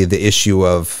secondly, the issue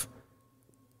of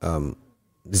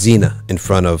zina in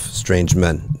front of strange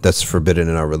men, that's forbidden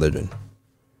in our religion.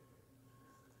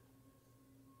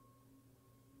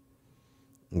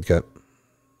 Okay.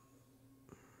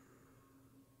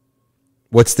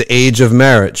 What's the age of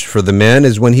marriage? For the man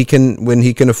is when he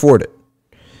can afford it.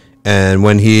 And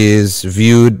when he is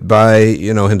viewed by,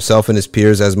 himself and his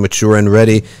peers as mature and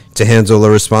ready to handle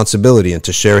a responsibility and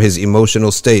to share his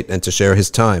emotional state and to share his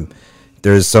time.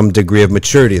 There is some degree of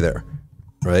maturity there,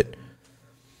 right?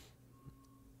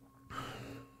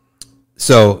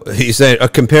 So he said,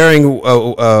 comparing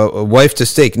a wife to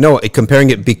steak. No, comparing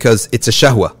it because it's a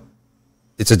shahwa.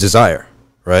 It's a desire,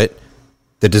 right?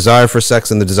 The desire for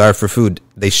sex and the desire for food,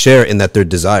 they share in that they're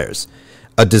desires.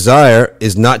 A desire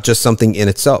is not just something in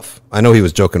itself. I know he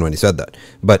was joking when he said that,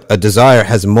 but a desire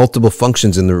has multiple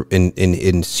functions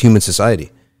in human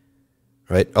society,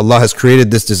 right? Allah has created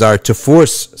this desire to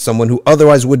force someone who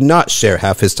otherwise would not share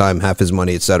half his time, half his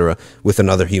money, etc., with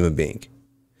another human being.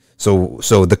 So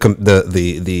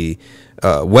the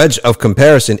wedge of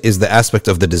comparison is the aspect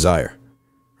of the desire,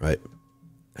 right?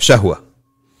 Shahwa.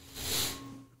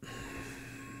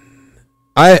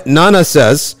 Nana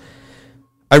says,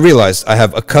 I realized I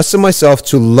have accustomed myself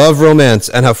to love romance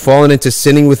and have fallen into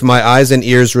sinning with my eyes and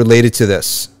ears related to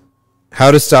this.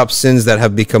 How to stop sins that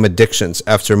have become addictions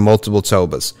after multiple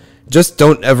tawbahs. Just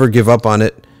don't ever give up on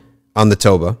it, on the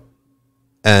tawbah,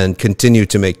 and continue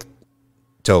to make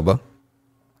tawbah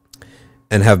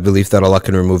and have belief that Allah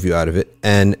can remove you out of it,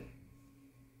 and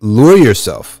lure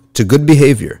yourself to good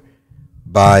behavior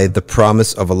by the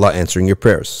promise of Allah answering your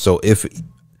prayers. So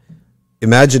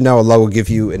imagine now Allah will give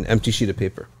you an empty sheet of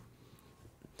paper.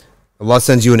 Allah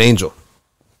sends you an angel.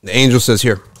 The angel says,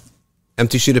 here,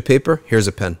 empty sheet of paper, here's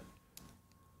a pen.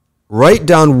 Write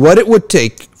down what it would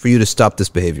take for you to stop this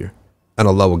behavior, and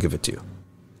Allah will give it to you.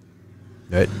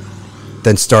 Right?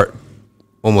 Then start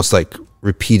almost like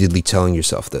repeatedly telling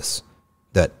yourself this,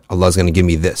 that Allah is going to give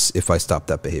me this if I stop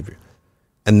that behavior.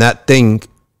 And that thing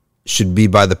should be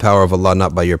by the power of Allah,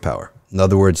 not by your power. In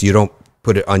other words, you don't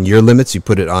put it on your limits, you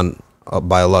put it on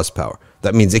by Allah's power.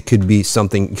 That means it could be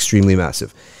something extremely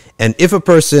massive. And if a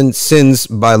person sins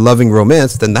by loving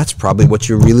romance, then that's probably what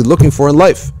you're really looking for in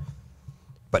life.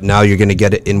 But now you're going to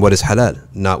get it in what is halal,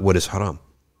 not what is haram.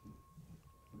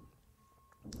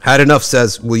 Had Enough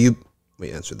says, let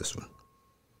me answer this one.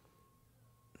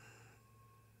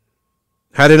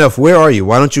 Had Enough, where are you?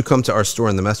 Why don't you come to our store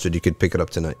in the masjid? You could pick it up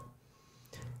tonight.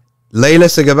 Layla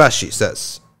Sagabashi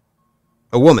says,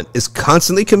 a woman is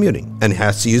constantly commuting and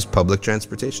has to use public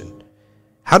transportation.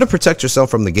 How to protect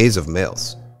yourself from the gaze of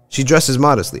males? She dresses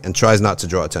modestly and tries not to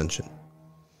draw attention.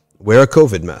 Wear a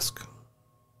COVID mask.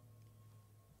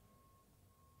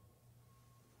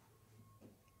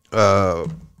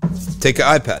 Take an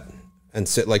iPad and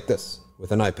sit like this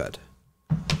with an iPad.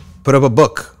 Put up a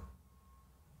book.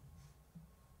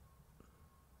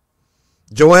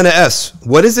 Joanna S.,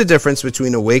 what is the difference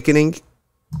between awakening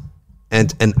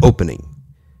and an opening?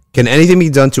 Can anything be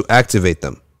done to activate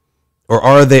them? Or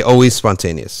are they always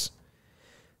spontaneous?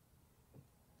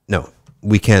 No,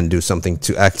 we can do something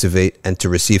to activate and to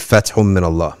receive fathum min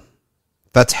Allah.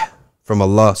 Fath from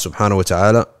Allah subhanahu wa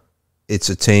ta'ala, it's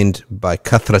attained by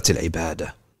kathrat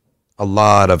al-ibadah. A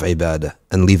lot of ibadah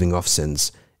and leaving off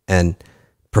sins and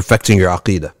perfecting your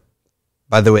aqidah.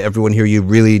 By the way, everyone here, you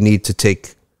really need to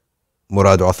take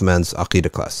Murad Uthman's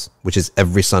Aqidah class, which is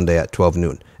every Sunday at 12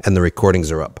 noon, and the recordings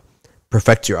are up.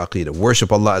 Perfect your Aqidah.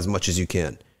 Worship Allah as much as you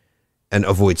can, and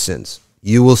avoid sins.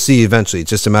 You will see eventually, it's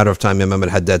just a matter of time. Imam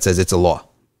al-Haddad says it's a law.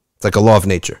 It's like a law of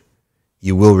nature.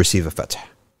 You will receive a fath.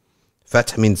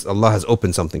 Fath means Allah has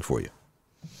opened something for you.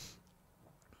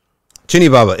 Chini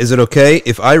Baba, is it okay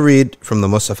if I read from the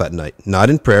Mus'haf at night, not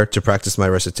in prayer, to practice my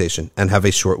recitation, and have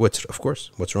a short witr? Of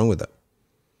course. What's wrong with that?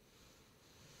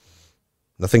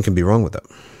 Nothing can be wrong with that.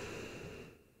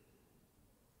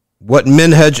 What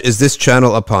minhaj is this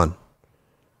channel upon?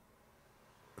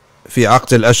 في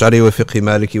عقد الأشعري وفقه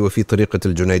مالكي وفي طريقة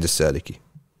الجنيد السالكي.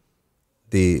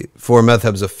 The four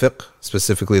madhabs of fiqh,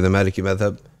 specifically the Maliki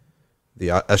madhab, the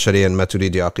Ash'ari and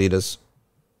Maturidi aqidas,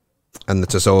 and the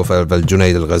Tasawwuf of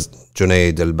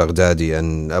Junayd al-Baghdadi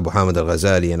and Abu Hamid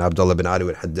al-Ghazali and Abdullah bin Ali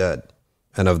al-Haddad,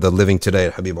 and of the living today,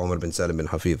 Habib Umar bin Salim bin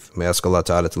Hafidh. May I ask Allah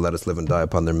Ta'ala to let us live and die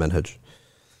upon their manhaj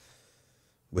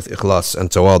with ikhlas and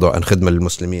tawadu and khidmah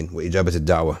lil-Muslimin wa ijabat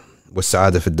al-da'wah wa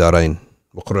sa'ada fi al-darain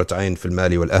wa qurrat ayn fi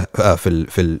al-mali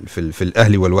fi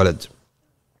al-ahli wal-walad.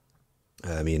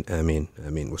 آمين آمين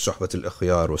آمين وصحبة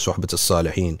الأخيار وصحبة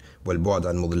الصالحين والبعد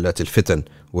عن مضلات الفتن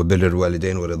وبر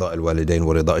الوالدين ورضاء الوالدين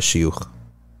ورضاء الشيوخ.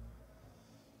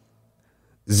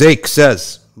 Zake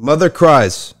says, mother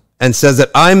cries and says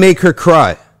that I make her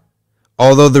cry,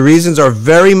 although the reasons are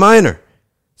very minor,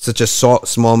 such as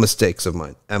small mistakes of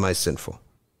mine. Am I sinful?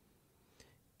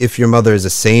 If your mother is a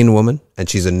sane woman and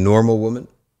she's a normal woman,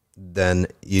 then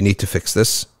you need to fix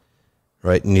this,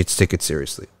 right? You need to take it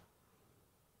seriously.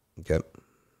 Okay.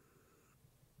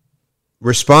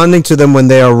 Responding to them when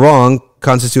they are wrong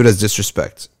constitute as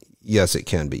disrespect. Yes, it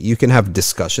can be. You can have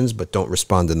discussions, but don't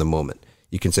respond in the moment.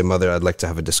 You can say, Mother, I'd like to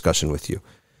have a discussion with you.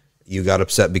 You got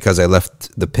upset because I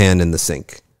left the pan in the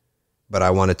sink, but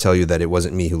I want to tell you that it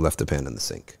wasn't me who left the pan in the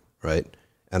sink, right?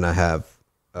 and I have,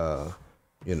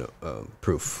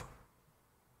 proof.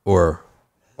 Or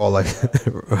all I,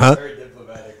 huh? Very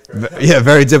diplomatic. Yeah,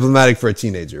 very diplomatic for a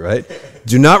teenager, right?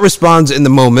 Do not respond in the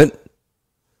moment,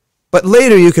 but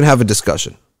later you can have a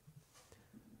discussion.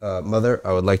 Mother,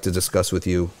 I would like to discuss with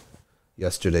you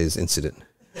yesterday's incident.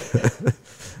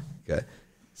 Okay.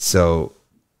 So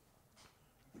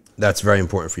that's very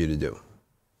important for you to do.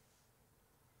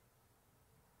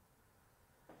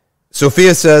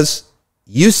 Sophia says,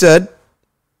 you said,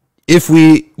 if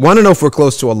we want to know if we're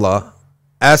close to Allah,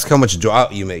 ask how much dua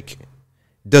you make.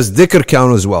 Does dhikr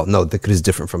count as well? No, dhikr is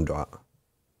different from dua.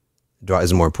 Dua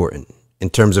is more important. In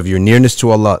terms of your nearness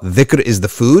to Allah, dhikr is the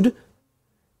food,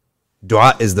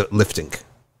 dua is the lifting.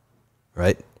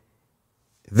 Right?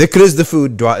 Dhikr is the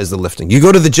food, dua is the lifting. You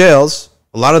go to the jails,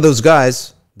 a lot of those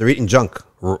guys, they're eating junk,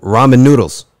 ramen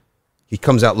noodles. He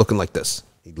comes out looking like this.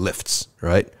 He lifts,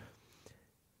 right?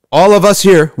 All of us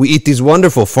here, we eat these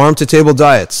wonderful farm-to-table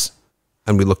diets,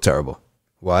 and we look terrible.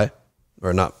 Why?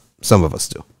 Or not, some of us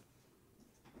do.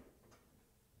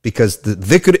 Because the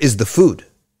dhikr is the food.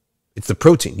 It's the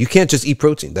protein. You can't just eat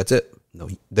protein, that's it. No,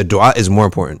 the dua is more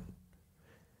important.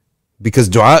 Because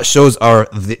dua shows our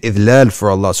idlal for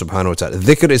Allah subhanahu wa ta'ala.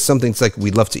 Dhikr is something, it's like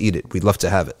we love to eat it, we love to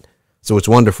have it. So it's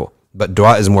wonderful. But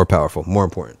dua is more powerful, more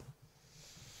important.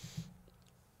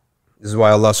 This is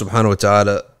why Allah subhanahu wa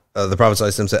ta'ala, the Prophet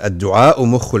ﷺ said, ad-du'a'u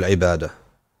mukhul ibadah,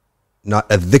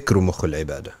 not ad-dhikru mukhul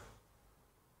ibadah.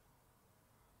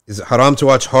 Is it haram to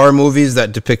watch horror movies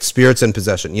that depict spirits and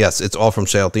possession? Yes, it's all from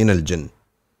shayateen al-jinn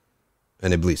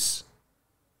and iblis.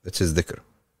 That's his dhikr.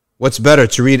 What's better,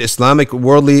 to read Islamic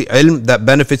worldly ilm that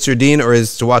benefits your deen, or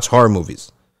is to watch horror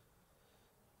movies?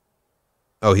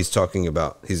 Oh, he's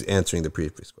answering the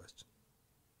previous question.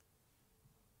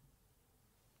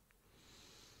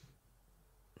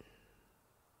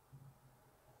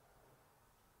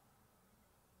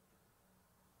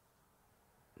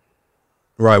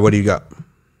 Right, what do you got?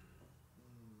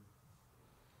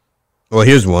 Well,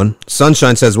 here's one.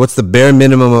 Sunshine says, what's the bare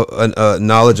minimum of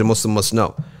knowledge a Muslim must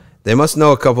know? They must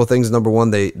know a couple of things. Number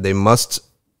one, they must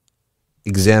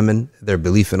examine their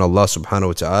belief in Allah subhanahu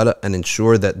wa ta'ala and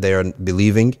ensure that they are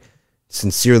believing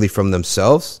sincerely from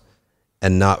themselves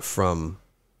and not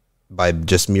by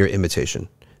just mere imitation.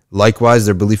 Likewise,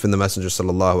 their belief in the Messenger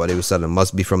sallallahu alaihi wasallam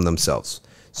must be from themselves.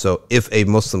 So if a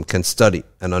Muslim can study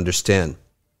and understand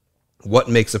what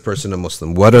makes a person a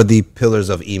Muslim, what are the pillars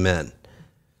of Iman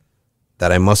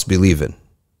that I must believe in,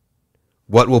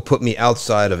 what will put me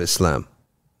outside of Islam,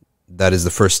 that is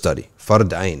the first study. Fard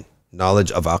ayn,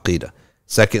 knowledge of Aqidah.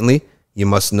 Secondly, you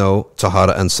must know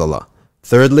Tahara and Salah.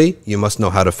 Thirdly, you must know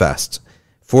how to fast.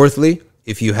 Fourthly,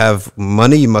 if you have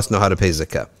money, you must know how to pay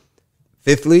zakah.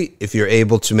 Fifthly, if you're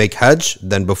able to make Hajj,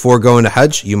 then before going to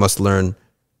Hajj, you must learn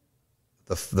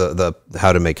the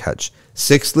how to make Hajj.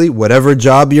 Sixthly, whatever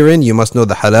job you're in, you must know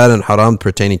the halal and haram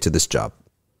pertaining to this job.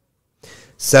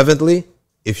 Seventhly,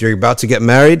 if you're about to get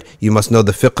married, you must know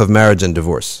the fiqh of marriage and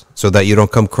divorce, so that you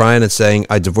don't come crying and saying,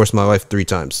 I divorced my wife 3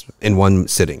 times in one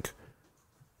sitting,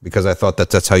 because I thought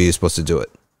that's how you're supposed to do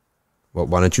it. Well,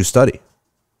 why don't you study?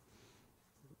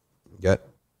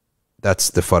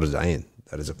 That's the fard ayn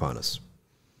that is upon us.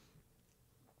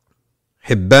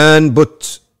 Hibban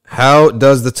But, how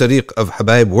does the tariq of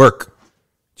Habaib work?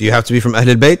 Do you have to be from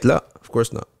Ahlul Bayt? La, of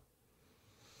course not.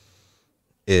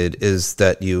 It is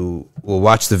that you will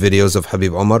watch the videos of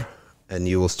Habib Omar, and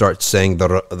you will start saying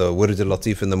the Wird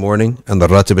al-Latif in the morning and the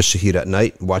Ratib al-Shahir at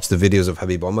night. Watch the videos of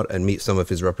Habib Omar and meet some of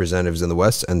his representatives in the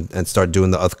West, and start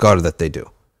doing the adhkar that they do,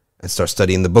 and start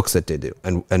studying the books that they do,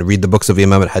 and read the books of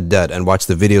Imam al-Haddad, and watch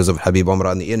the videos of Habib Omar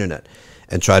on the internet,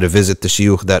 and try to visit the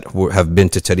shiyukh that have been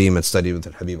to Tarim and studied with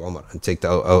Habib Omar, and take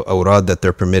the awrad that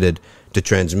they're permitted to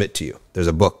transmit to you. There's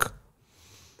a book.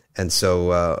 And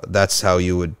so that's how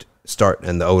you would start.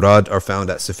 And the awrad are found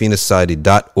at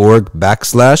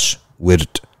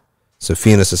safinasociety.org/wird.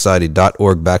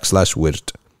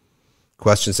 safinasociety.org/wird.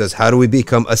 Question says, how do we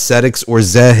become ascetics or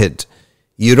zahid?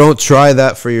 You don't try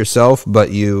that for yourself, but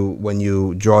when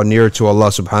you draw nearer to Allah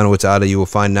subhanahu wa ta'ala, you will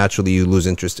find naturally you lose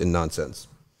interest in nonsense.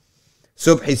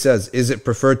 Subhi says, is it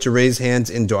preferred to raise hands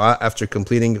in dua after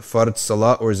completing fard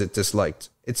salah, or is it disliked?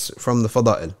 It's from the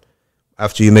fada'il.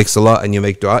 After you make salah and you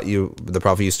make dua, the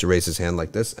Prophet used to raise his hand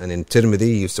like this, and in Tirmidhi,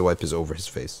 he used to wipe over his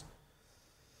face.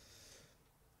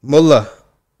 Mullah,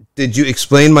 did you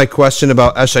explain my question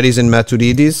about Ash'aris and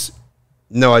Maturidis?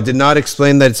 No, I did not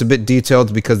explain that. It's a bit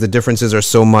detailed because the differences are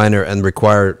so minor and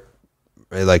require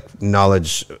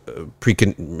knowledge,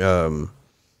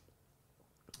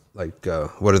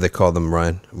 what do they call them,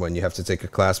 Ryan? When you have to take a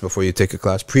class before you take a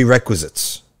class?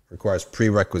 Prerequisites. Requires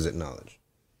prerequisite knowledge.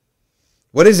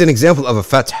 What is an example of a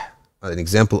fath? An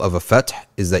example of a fath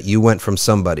is that you went from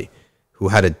somebody who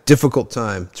had a difficult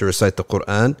time to recite the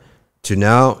Quran to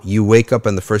now you wake up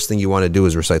and the first thing you want to do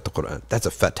is recite the Quran. That's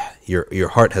a fath. Your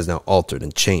heart has now altered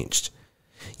and changed.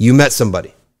 You met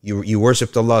somebody. You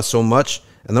worshipped Allah so much,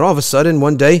 and then all of a sudden,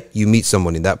 one day, you meet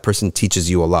someone and that person teaches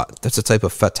you a lot. That's a type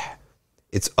of fath.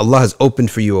 It's Allah has opened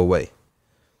for you a way.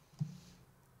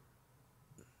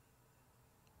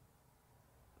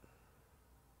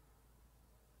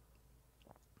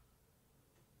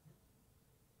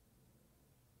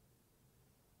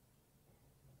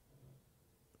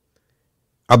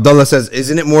 Abdullah says,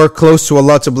 isn't it more close to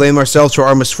Allah to blame ourselves for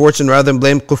our misfortune rather than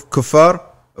blame kuffar?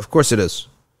 Of course it is.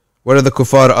 What are the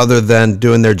kuffar other than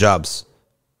doing their jobs?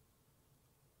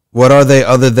 What are they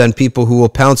other than people who will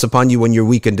pounce upon you when you're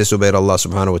weak and disobeyed Allah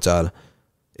subhanahu wa ta'ala?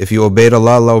 If you obeyed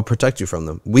Allah, Allah will protect you from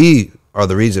them. We are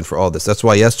the reason for all this. That's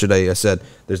why yesterday I said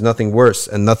there's nothing worse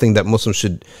and nothing that Muslims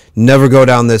should never go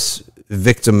down this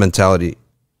victim mentality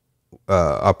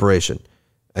operation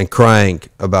and crying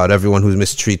about everyone who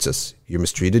mistreats us. You're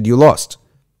mistreated, you lost.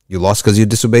 You lost because you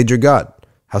disobeyed your God.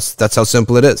 That's how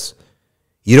simple it is.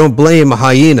 You don't blame a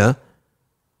hyena,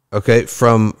 okay,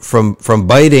 from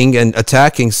biting and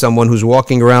attacking someone who's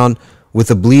walking around with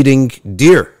a bleeding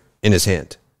deer in his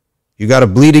hand. You got a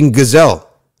bleeding gazelle.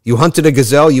 You hunted a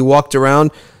gazelle, you walked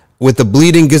around with a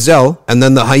bleeding gazelle, and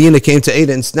then the hyena came to aid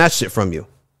it and snatched it from you.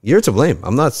 You're to blame.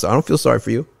 I don't feel sorry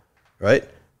for you, right?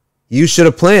 You should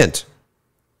have planned.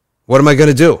 What am I going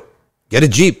to do? Get a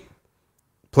Jeep.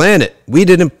 Plan it. We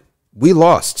didn't. We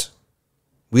lost.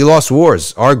 We lost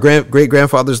wars. Our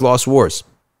great-grandfathers lost wars.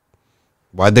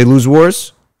 Why'd they lose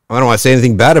wars? I don't want to say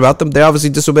anything bad about them. They obviously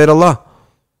disobeyed Allah.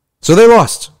 So they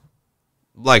lost.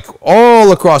 Like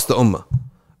all across the ummah.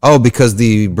 Oh, because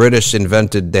the British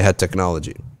they had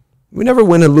technology. We never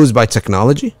win and lose by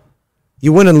technology.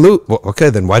 You win and lose. Well, okay,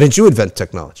 then why didn't you invent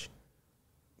technology?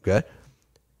 Okay.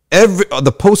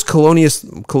 The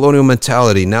post-colonial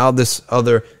mentality, now this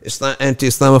other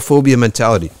anti-Islamophobia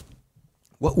mentality.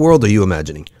 What world are you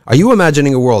imagining? Are you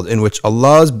imagining a world in which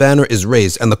Allah's banner is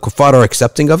raised and the kuffar are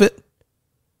accepting of it?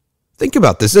 Think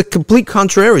about this. It's a complete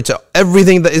contrary to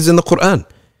everything that is in the Quran.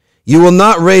 You will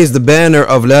not raise the banner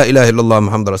of La ilaha illallah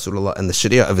Muhammad Rasulullah and the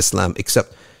Sharia of Islam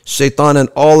except Shaitan and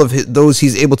all of those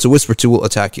he's able to whisper to will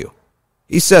attack you.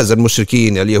 He says,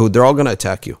 al-mushrikeen, al-yahud, they're all going to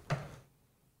attack you.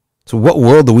 So what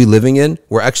world are we living in?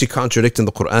 We're actually contradicting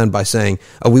the Quran by saying,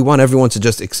 we want everyone to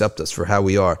just accept us for how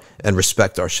we are and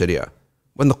respect our Sharia.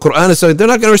 When the Quran is saying, they're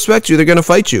not going to respect you, they're going to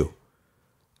fight you.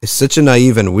 It's such a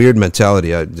naive and weird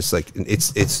mentality. I just like,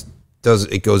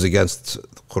 it goes against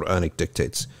the Quranic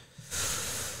dictates.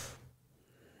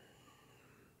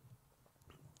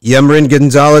 Yemrin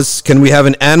Gonzalez, can we have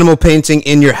an animal painting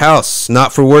in your house?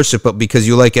 Not for worship, but because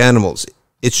you like animals.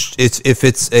 It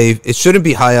shouldn't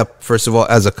be high up, first of all,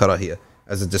 as a karahiyah,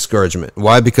 as a discouragement.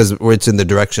 Why? Because it's in the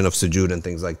direction of sujood and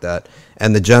things like that.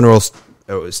 And the general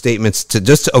statements,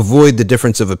 just to avoid the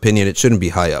difference of opinion, it shouldn't be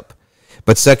high up.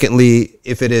 But secondly,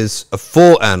 if it is a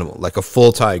full animal, like a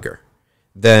full tiger,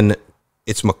 then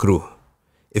it's makruh.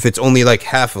 If it's only like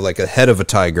half of, like a head of a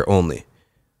tiger only,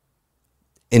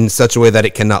 in such a way that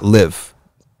it cannot live,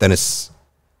 then it's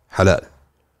halal.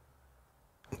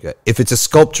 Okay. If it's a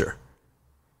sculpture,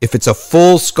 if it's a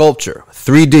full sculpture,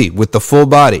 3D with the full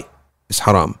body, it's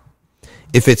haram.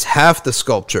 If it's half the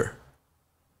sculpture,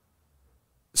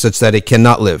 such that it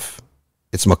cannot live,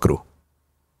 it's makruh.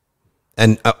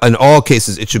 And in all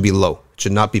cases, it should be low. It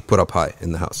should not be put up high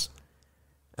in the house.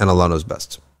 And Allah knows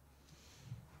best.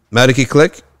 Maliki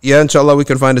click. Yeah, inshallah, we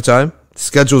can find a time. The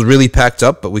schedule's really packed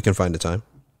up, but we can find a time.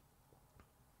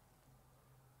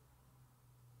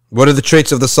 What are the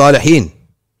traits of the salihin?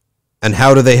 And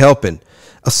how do they help in?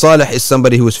 A salih is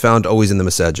somebody who is found always in the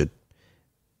masajid.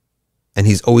 And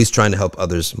he's always trying to help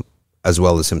others as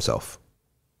well as himself.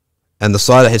 And the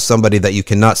salih is somebody that you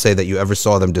cannot say that you ever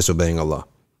saw them disobeying Allah,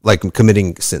 like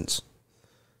committing sins.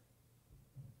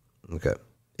 Okay.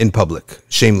 In public,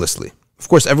 shamelessly. Of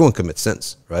course, everyone commits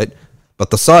sins, right? But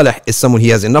the salih is someone he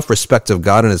has enough respect of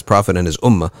God and his Prophet and his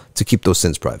ummah to keep those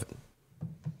sins private.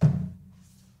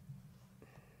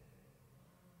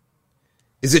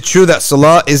 Is it true that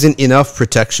salah isn't enough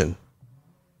protection?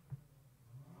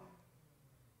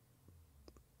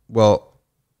 Well,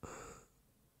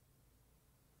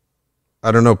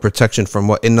 I don't know, protection from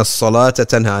what? Inna salata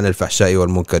tanha anil fahsha'i wal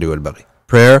munkari wal baghi.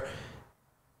 Prayer,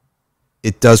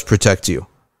 it does protect you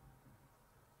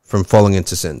from falling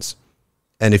into sins.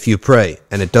 And if you pray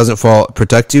and it doesn't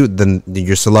protect you, then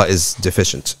your salah is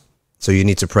deficient. So you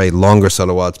need to pray longer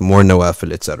salawat, more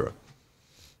nawafil, etc.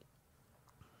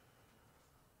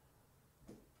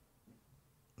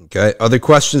 Okay. Other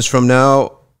questions from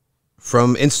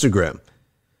Instagram.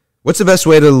 What's the best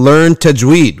way to learn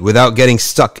tajweed without getting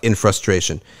stuck in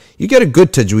frustration? You get a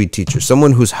good tajweed teacher,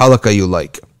 someone whose halaqah you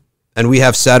like. And we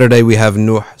have Saturday, we have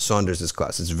Nuh Saunders'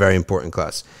 class. It's a very important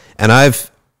class. And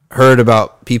I've heard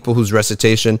about people whose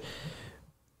recitation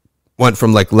went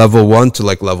from like level 1 to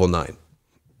like level 9.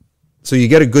 So you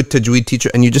get a good tajweed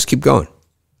teacher and you just keep going.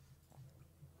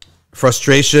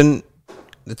 Frustration,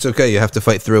 it's okay. You have to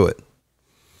fight through it.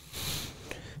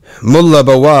 Mullah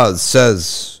Bawaz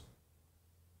says,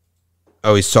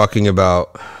 oh, he's talking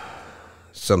about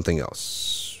something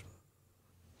else.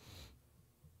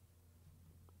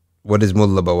 What is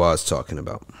Mullah Bawaz talking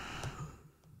about?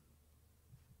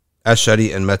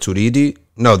 Ash'ari and Maturidi?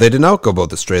 No, they did not go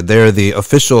both astray. They're the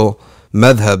official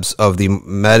madhabs of the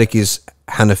Malikis,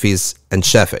 Hanafis, and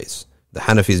Shafis. The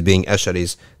Hanafis being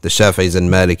Ash'aris, the Shafis and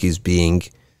Malikis being...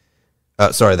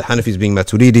 the Hanafis being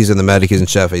Maturidis and the Malikis and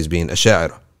Shafis being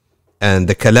Ash'ari. And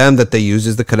the kalam that they use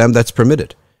is the kalam that's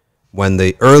permitted. When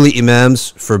the early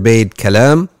Imams forbade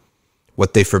kalam,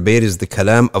 what they forbade is the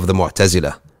kalam of the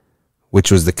Mu'tazila, which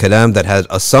was the kalam that had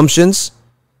assumptions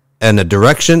and a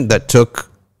direction that took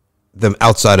them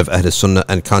outside of Ahl Sunnah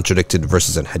and contradicted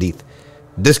verses and hadith.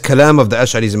 This kalam of the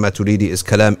Ash'aris and Maturidi is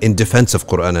kalam in defense of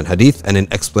Quran and hadith and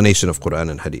in explanation of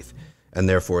Quran and hadith, and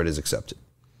therefore it is accepted.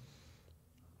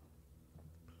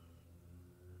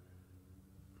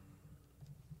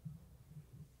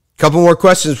 Couple more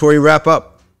questions before we wrap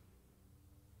up.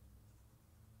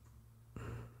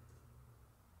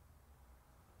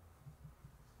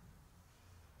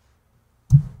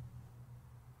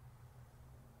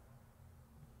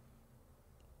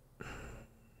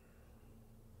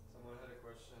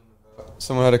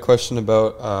 Someone had a question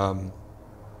about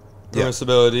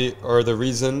permissibility or the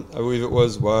reason, I believe it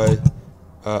was, why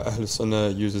Ahl Sunnah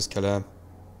uses kalam.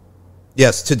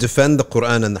 Yes, to defend the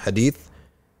Quran and the Hadith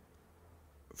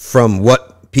from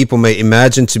what people may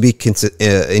imagine to be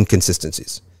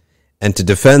inconsistencies, and to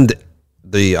defend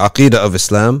the Aqidah of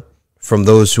Islam from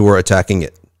those who are attacking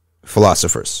it,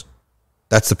 philosophers.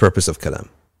 That's the purpose of kalam.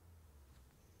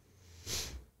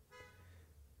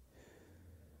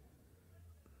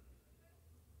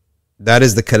 That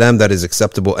is the kalam that is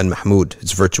acceptable and mahmud.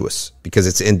 It's virtuous because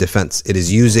it's in defense. It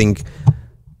is using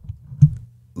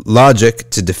logic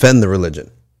to defend the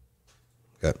religion.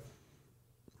 Okay.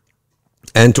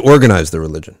 And to organize the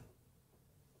religion.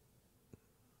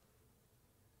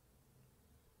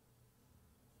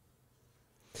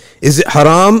 Is it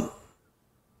haram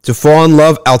to fall in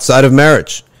love outside of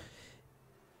marriage?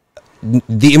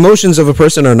 The emotions of a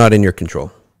person are not in your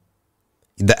control.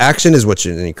 The action is what's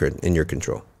in your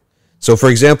control. So, for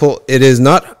example, there's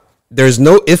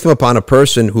no ithm upon a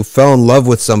person who fell in love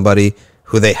with somebody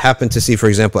who they happen to see, for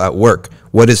example, at work.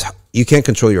 You can't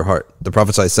control your heart. The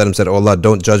Prophet ﷺ said, "Oh Allah,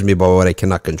 don't judge me by what I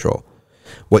cannot control."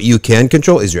 What you can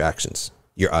control is your actions,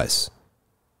 your eyes.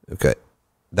 Okay,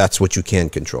 that's what you can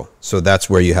control. So that's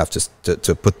where you have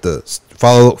to put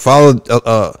follow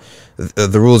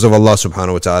the rules of Allah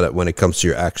Subhanahu wa Taala when it comes to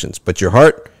your actions. But your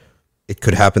heart, it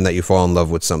could happen that you fall in love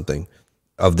with something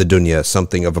of the dunya,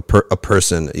 something of a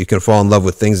person. You can fall in love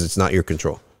with things that's not your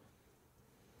control.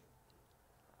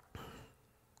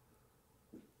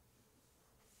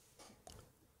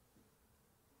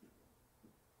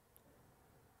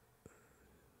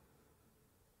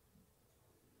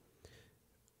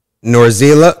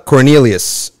 Norzila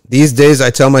Cornelius. These days I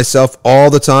tell myself all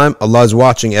the time, Allah is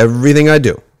watching everything I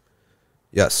do.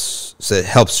 Yes. So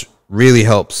it really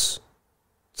helps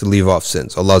to leave off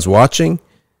sins. Allah is watching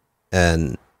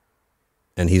and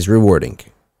He's rewarding.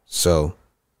 So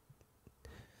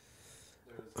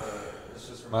This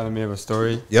just reminded me of a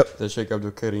story. Yep. That Sheikh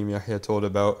Abdul Karim Yahya told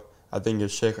about, I think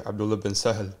it's Sheikh Abdullah bin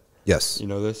Sahel. Yes. You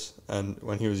know this? And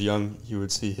when he was young, he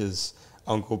would see his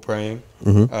uncle praying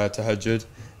tahajjud.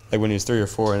 Like when he was 3 or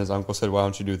 4, and his uncle said, "Why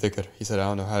don't you do dhikr?" He said, "I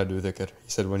don't know how to do dhikr." He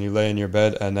said, "When you lay in your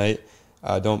bed at night,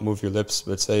 don't move your lips,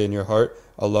 but say in your heart,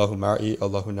 Allahu ma'i,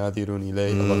 Allahu nadirun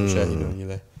ilay, Allahu shahidun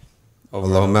ilay."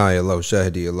 Allahu ma'i, Allahu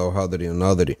shahidi, Allahu hadiri,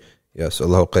 nadiri. Yes,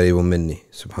 Allahu qareebun minni.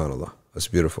 Subhanallah. That's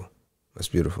beautiful. That's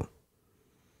beautiful.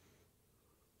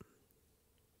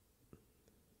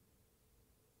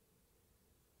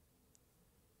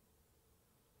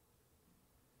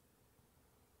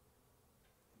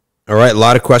 All right, a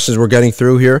lot of questions we're getting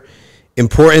through here.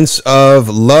 Importance of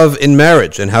love in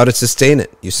marriage and how to sustain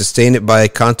it. You sustain it by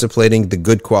contemplating the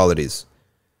good qualities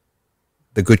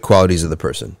of the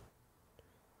person.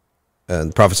 And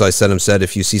the Prophet ﷺ said,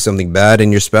 if you see something bad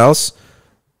in your spouse,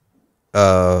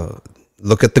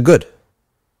 look at the good.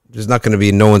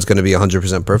 No one's going to be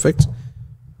 100% perfect.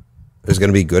 There's going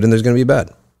to be good and there's going to be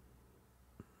bad.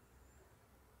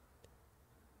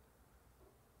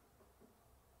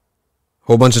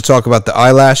 whole bunch of talk about the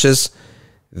eyelashes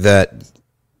that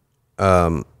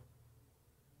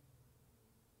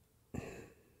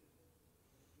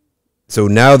so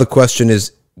now the question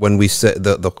is, when we say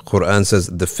the Quran says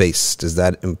the face, does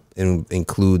that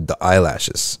include the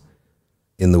eyelashes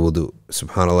in the wudu?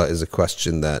 Subhanallah is a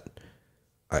question that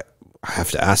I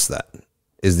have to ask that.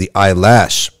 Is the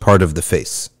eyelash part of the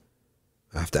face?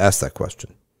 I have to ask that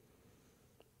question.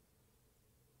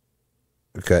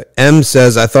 Okay. M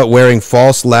says, I thought wearing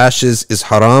false lashes is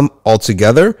haram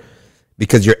altogether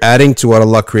because you're adding to what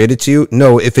Allah created to you.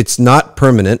 No, if it's not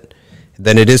permanent,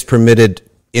 then it is permitted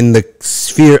in the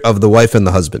sphere of the wife and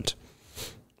the husband,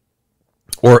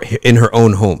 or in her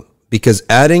own home, because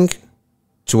adding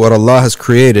to what Allah has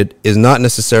created is not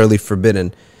necessarily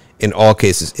forbidden in all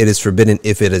cases. It is forbidden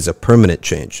if it is a permanent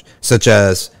change, such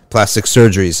as plastic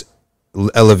surgeries,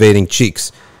 elevating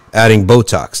cheeks, adding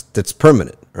Botox. That's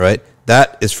permanent, right?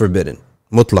 That is forbidden,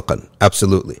 mutlaqan,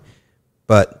 absolutely.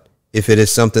 But if it is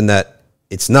something that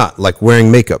it's not, like wearing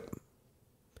makeup,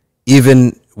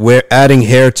 even adding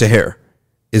hair to hair,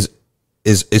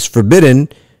 is forbidden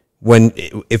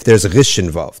if there's a ghish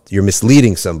involved. You're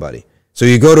misleading somebody. So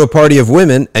you go to a party of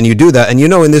women and you do that, and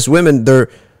in this women, they're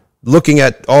looking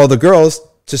at all the girls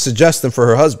to suggest them for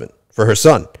her husband, for her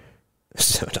son.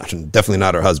 Definitely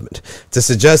not her husband. To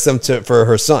suggest them for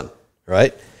her son,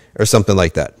 right? Or something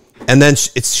like that. And then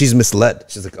she's misled.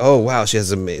 She's like, oh, wow, she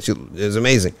is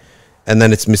amazing. And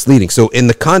then it's misleading. So in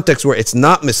the context where it's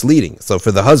not misleading, so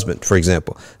for the husband, for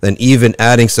example, then even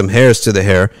adding some hairs to the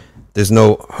hair, there's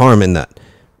no harm in that,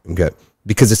 okay?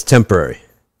 Because it's temporary,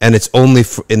 and it's only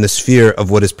in the sphere of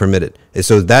what is permitted. And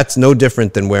so that's no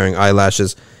different than wearing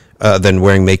eyelashes, than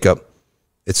wearing makeup,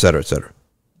 etc., etc.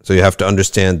 So you have to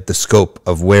understand the scope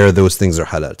of where those things are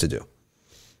halal to do.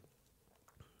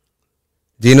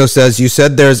 Dino says, you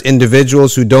said there's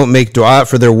individuals who don't make dua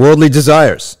for their worldly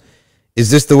desires. Is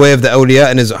this the way of the awliya,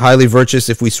 and is it highly virtuous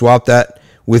if we swap that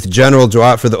with general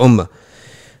dua for the ummah?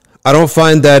 I don't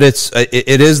find that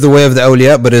it is the way of the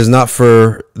awliya, but it is not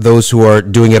for those who are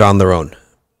doing it on their own.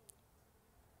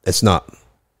 It's not.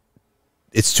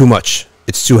 It's too much.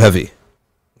 It's too heavy.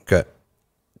 Okay.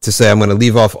 To say I'm going to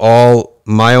leave off all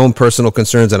my own personal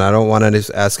concerns and I don't want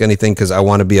to ask anything because I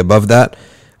want to be above that,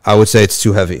 I would say it's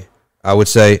too heavy. I would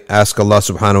say ask Allah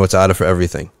subhanahu wa ta'ala for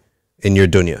everything in your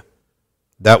dunya.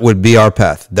 That would be our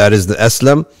path. That is the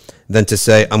Islam. Than to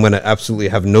say I'm going to absolutely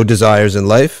have no desires in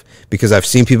life, because I've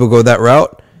seen people go that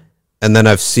route, and then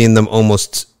I've seen them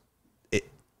almost,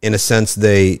 in a sense,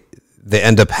 they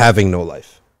end up having no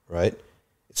life, right?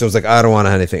 So it's like, I don't want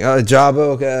anything. Job,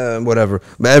 okay, whatever.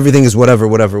 But everything is whatever.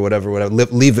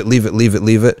 Leave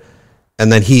it.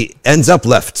 And then he ends up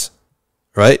left,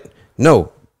 right?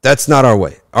 No, that's not our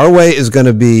way. Our way is going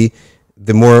to be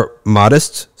the more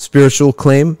modest spiritual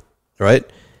claim, right?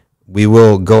 We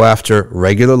will go after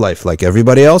regular life like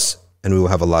everybody else, and we will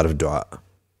have a lot of dua.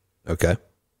 Okay,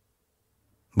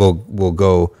 we'll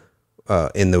go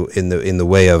in the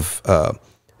way of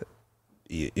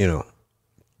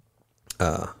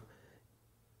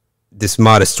this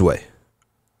modest way.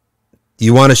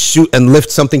 You want to shoot and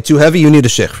lift something too heavy, you need a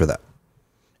sheikh for that,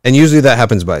 and usually that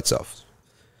happens by itself.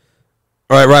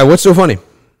 All right, Ryan, what's so funny?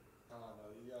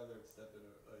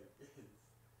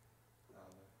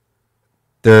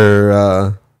 They're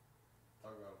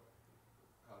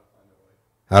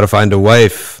how to find a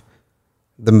wife.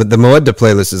 The Mawadda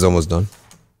playlist is almost done.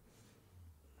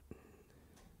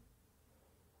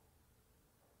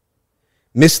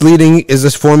 Misleading is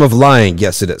a form of lying.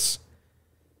 Yes, it is.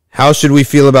 How should we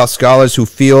feel about scholars who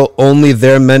feel only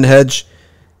their manhaj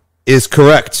is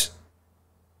correct?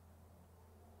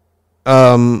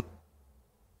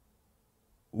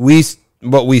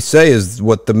 What we say is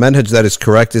what the manhaj that is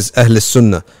correct is Ahl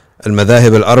Sunnah,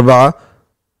 al-Madhahib al-Arba'a,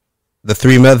 the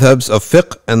three madhabs of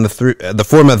fiqh, and the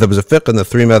four madhabs of fiqh, and the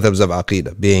three madhabs of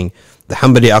aqidah, being the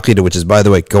Hanbali aqidah, which is, by the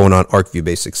way, going on ArcView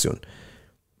Basics soon,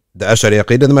 the Ash'ari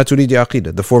aqidah, the Maturidi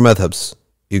aqidah, the four madhabs.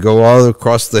 You go all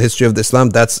across the history of the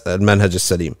Islam, that's al-Manhaj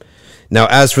al-Salim. Now,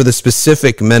 as for the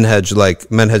specific manhaj, like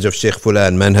manhaj of Shaykh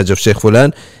Fulan, manhaj of Shaykh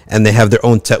Fulan, and they have their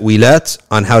own ta'wilat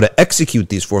on how to execute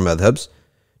these four madhabs,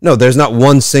 no, there's not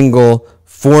one single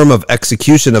form of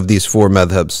execution of these four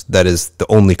madhabs that is the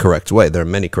only correct way. There are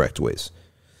many correct ways.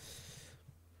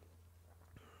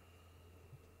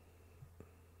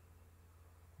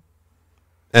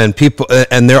 And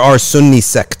there are Sunni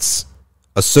sects.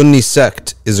 A Sunni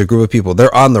sect is a group of people.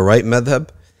 They're on the right madhab,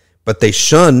 but they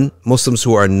shun Muslims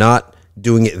who are not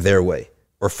doing it their way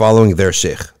or following their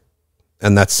sheikh.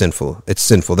 And that's sinful. It's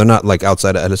sinful. They're not like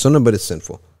outside of Ahl Sunnah, but it's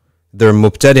sinful. They're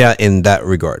mubtadi'ah in that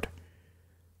regard.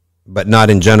 but not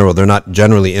in general. They're not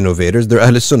generally innovators. They're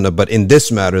Ahl Sunnah, but in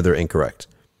this matter, they're incorrect.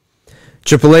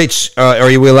 Triple H,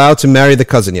 are you allowed to marry the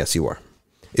cousin? Yes, you are.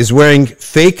 Is wearing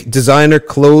fake designer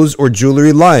clothes or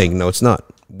jewelry lying? No, it's not.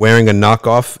 Wearing a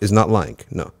knockoff is not lying.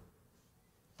 No.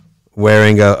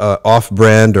 Wearing a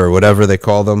off-brand or whatever they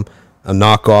call them, a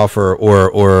knockoff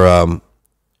or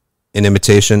an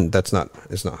imitation, it's not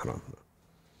haram.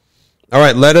 All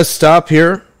right, let us stop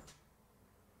here.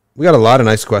 We got a lot of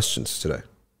nice questions today.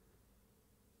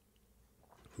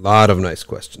 A lot of nice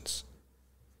questions.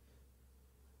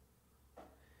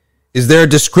 Is there a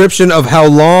description of how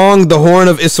long the horn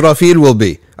of Israfil will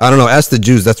be? I don't know. Ask the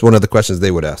Jews. That's one of the questions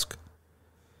they would ask.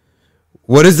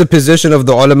 What is the position of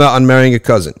the ulama on marrying a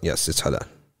cousin? Yes, it's halal.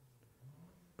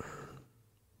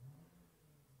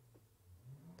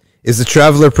 Is the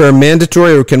traveler prayer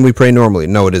mandatory or can we pray normally?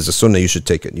 No, it is a sunnah. You should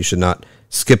take it. You should not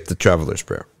skip the traveler's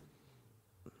prayer.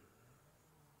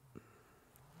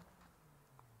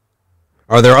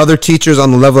 Are there other teachers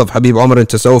on the level of Habib Omar and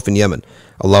Tasawwuf in Yemen?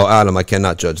 Allahu A'lam, I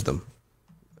cannot judge them.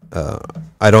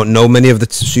 I don't know many of the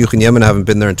shuyukh in Yemen. I haven't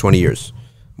been there in 20 years.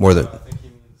 More than. I think he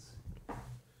means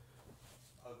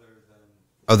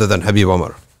other than Habib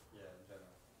Omar.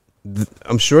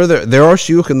 I'm sure there are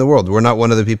shuyukh in the world. We're not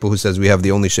one of the people who says we have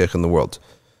the only sheikh in the world.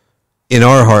 In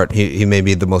our heart, he may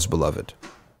be the most beloved.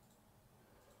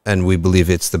 And we believe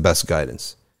it's the best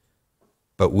guidance.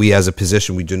 But we as a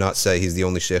position, we do not say he's the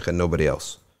only sheikh and nobody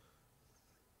else.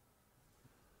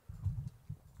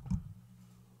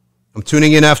 I'm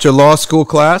tuning in after law school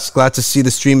class. Glad to see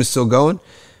the stream is still going.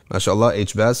 MashaAllah,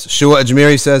 H-Baz. Shua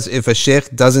Ajmiri says, if a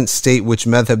sheikh doesn't state which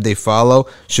madhab they follow,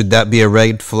 should that be a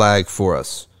red flag for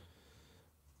us?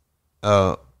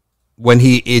 When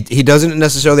he doesn't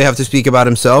necessarily have to speak about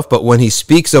himself, but when he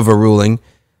speaks of a ruling,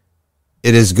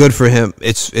 it is good for him.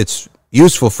 It's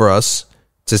useful for us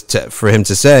for him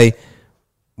to say,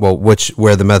 well,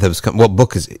 where the madhabs come. What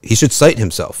book is it? He should cite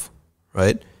himself,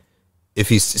 right?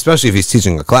 Especially if he's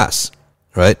teaching a class,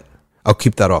 right? I'll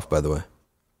keep that off, by the way.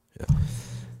 Yeah.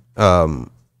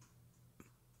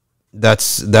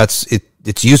 That's it.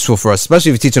 It's useful for us,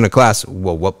 especially if you're teaching a class.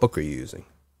 Well, what book are you using?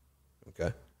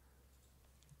 Okay.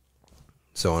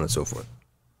 So on and so forth.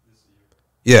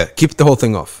 Yeah, keep the whole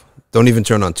thing off. Don't even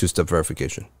turn on two-step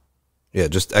verification. Yeah,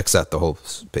 just X out the whole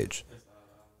page.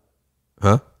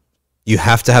 Huh? You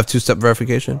have to have two-step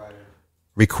verification?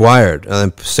 Required. And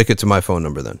then stick it to my phone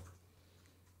number then.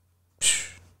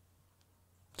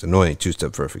 It's annoying,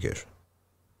 two-step verification.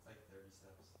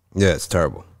 Yeah, it's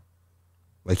terrible.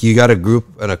 Like you got a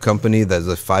group and a company that's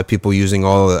like 5 people using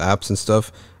all the apps and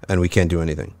stuff, and we can't do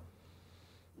anything.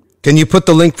 Can you put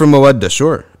the link for Mawadda?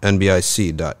 Sure.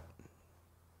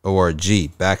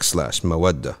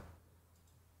 nbic.org/Mawadda.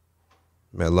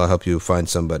 May Allah help you find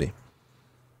somebody.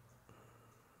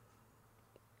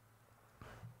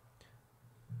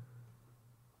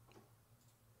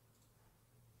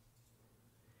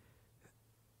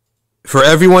 For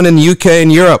everyone in the UK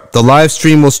and Europe, the live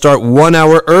stream will start 1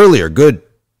 hour earlier. Good.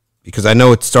 Because I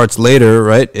know it starts later,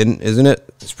 right? Isn't it?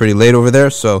 It's pretty late over there.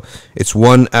 So it's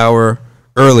 1 hour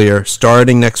earlier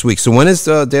starting next week. So when is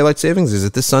daylight savings? Is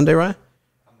it this Sunday, right?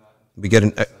 We get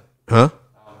an... Huh?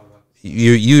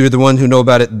 You're the one who know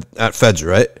about it at Fajr,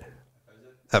 right?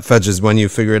 At Fajr is when you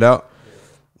figure it out?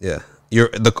 Yeah.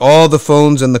 All the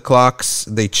phones and the clocks,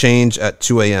 they change at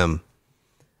 2 a.m.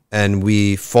 And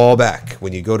we fall back.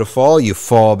 When you go to fall, you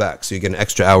fall back. So you get an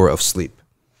extra hour of sleep.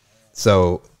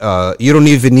 So you don't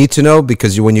even need to know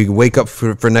because when you wake up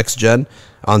for next gen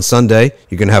on Sunday,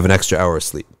 you're going to have an extra hour of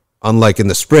sleep. Unlike in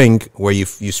the spring where you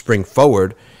spring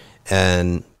forward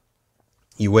and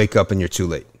you wake up and you're too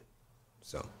late.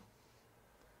 So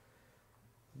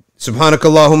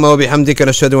Subhanakallahumma wa bihamdika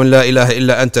nashhadu an la ilaha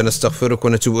illa anta nastaghfiruka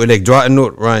wa natubu ilayk. Dua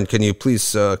an-Nur. Ryan, can you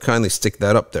please kindly stick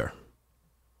that up there?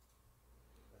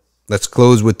 Let's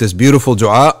close with this beautiful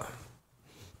dua.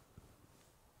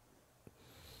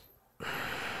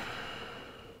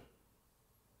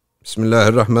 Bismillah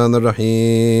ar-Rahman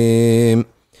ar-Rahim.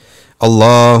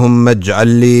 اللهم اجعل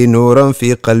لي نورا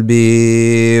في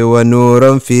قلبي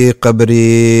ونورا في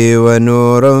قبري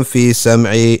ونورا في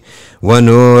سمعي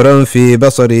ونورا في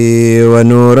بصري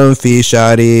ونورا في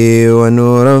شعري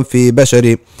ونورا في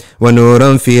بشري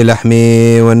ونورا في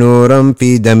لحمي ونورا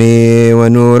في دمي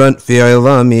ونورا في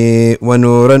عظامي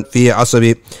ونورا في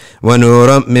عصبي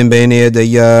ونورا من بين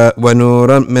يدي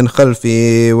ونورا من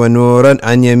خلفي ونورا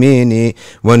عن يميني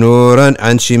ونورا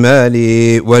عن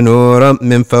شمالي ونورا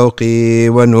من فوقي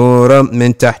ونورا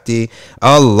من تحتي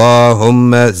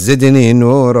اللهم زدني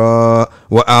نورا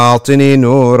وأعطني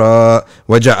نورا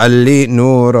واجعل لي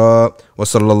نورا.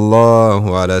 وصلى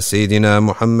الله على سيدنا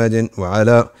محمد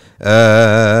وعلى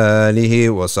آله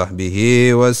وصحبه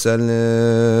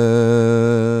وسلم.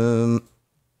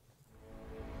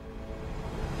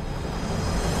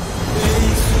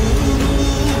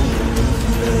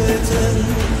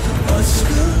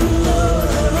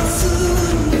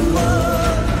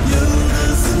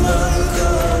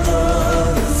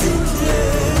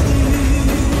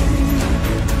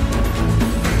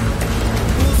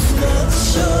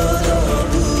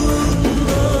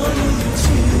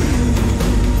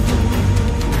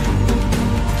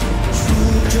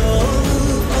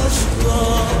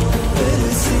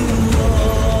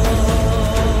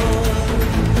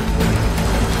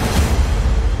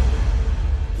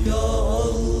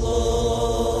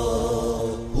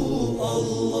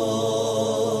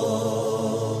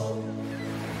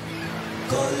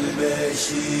 Kalbe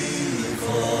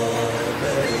şifa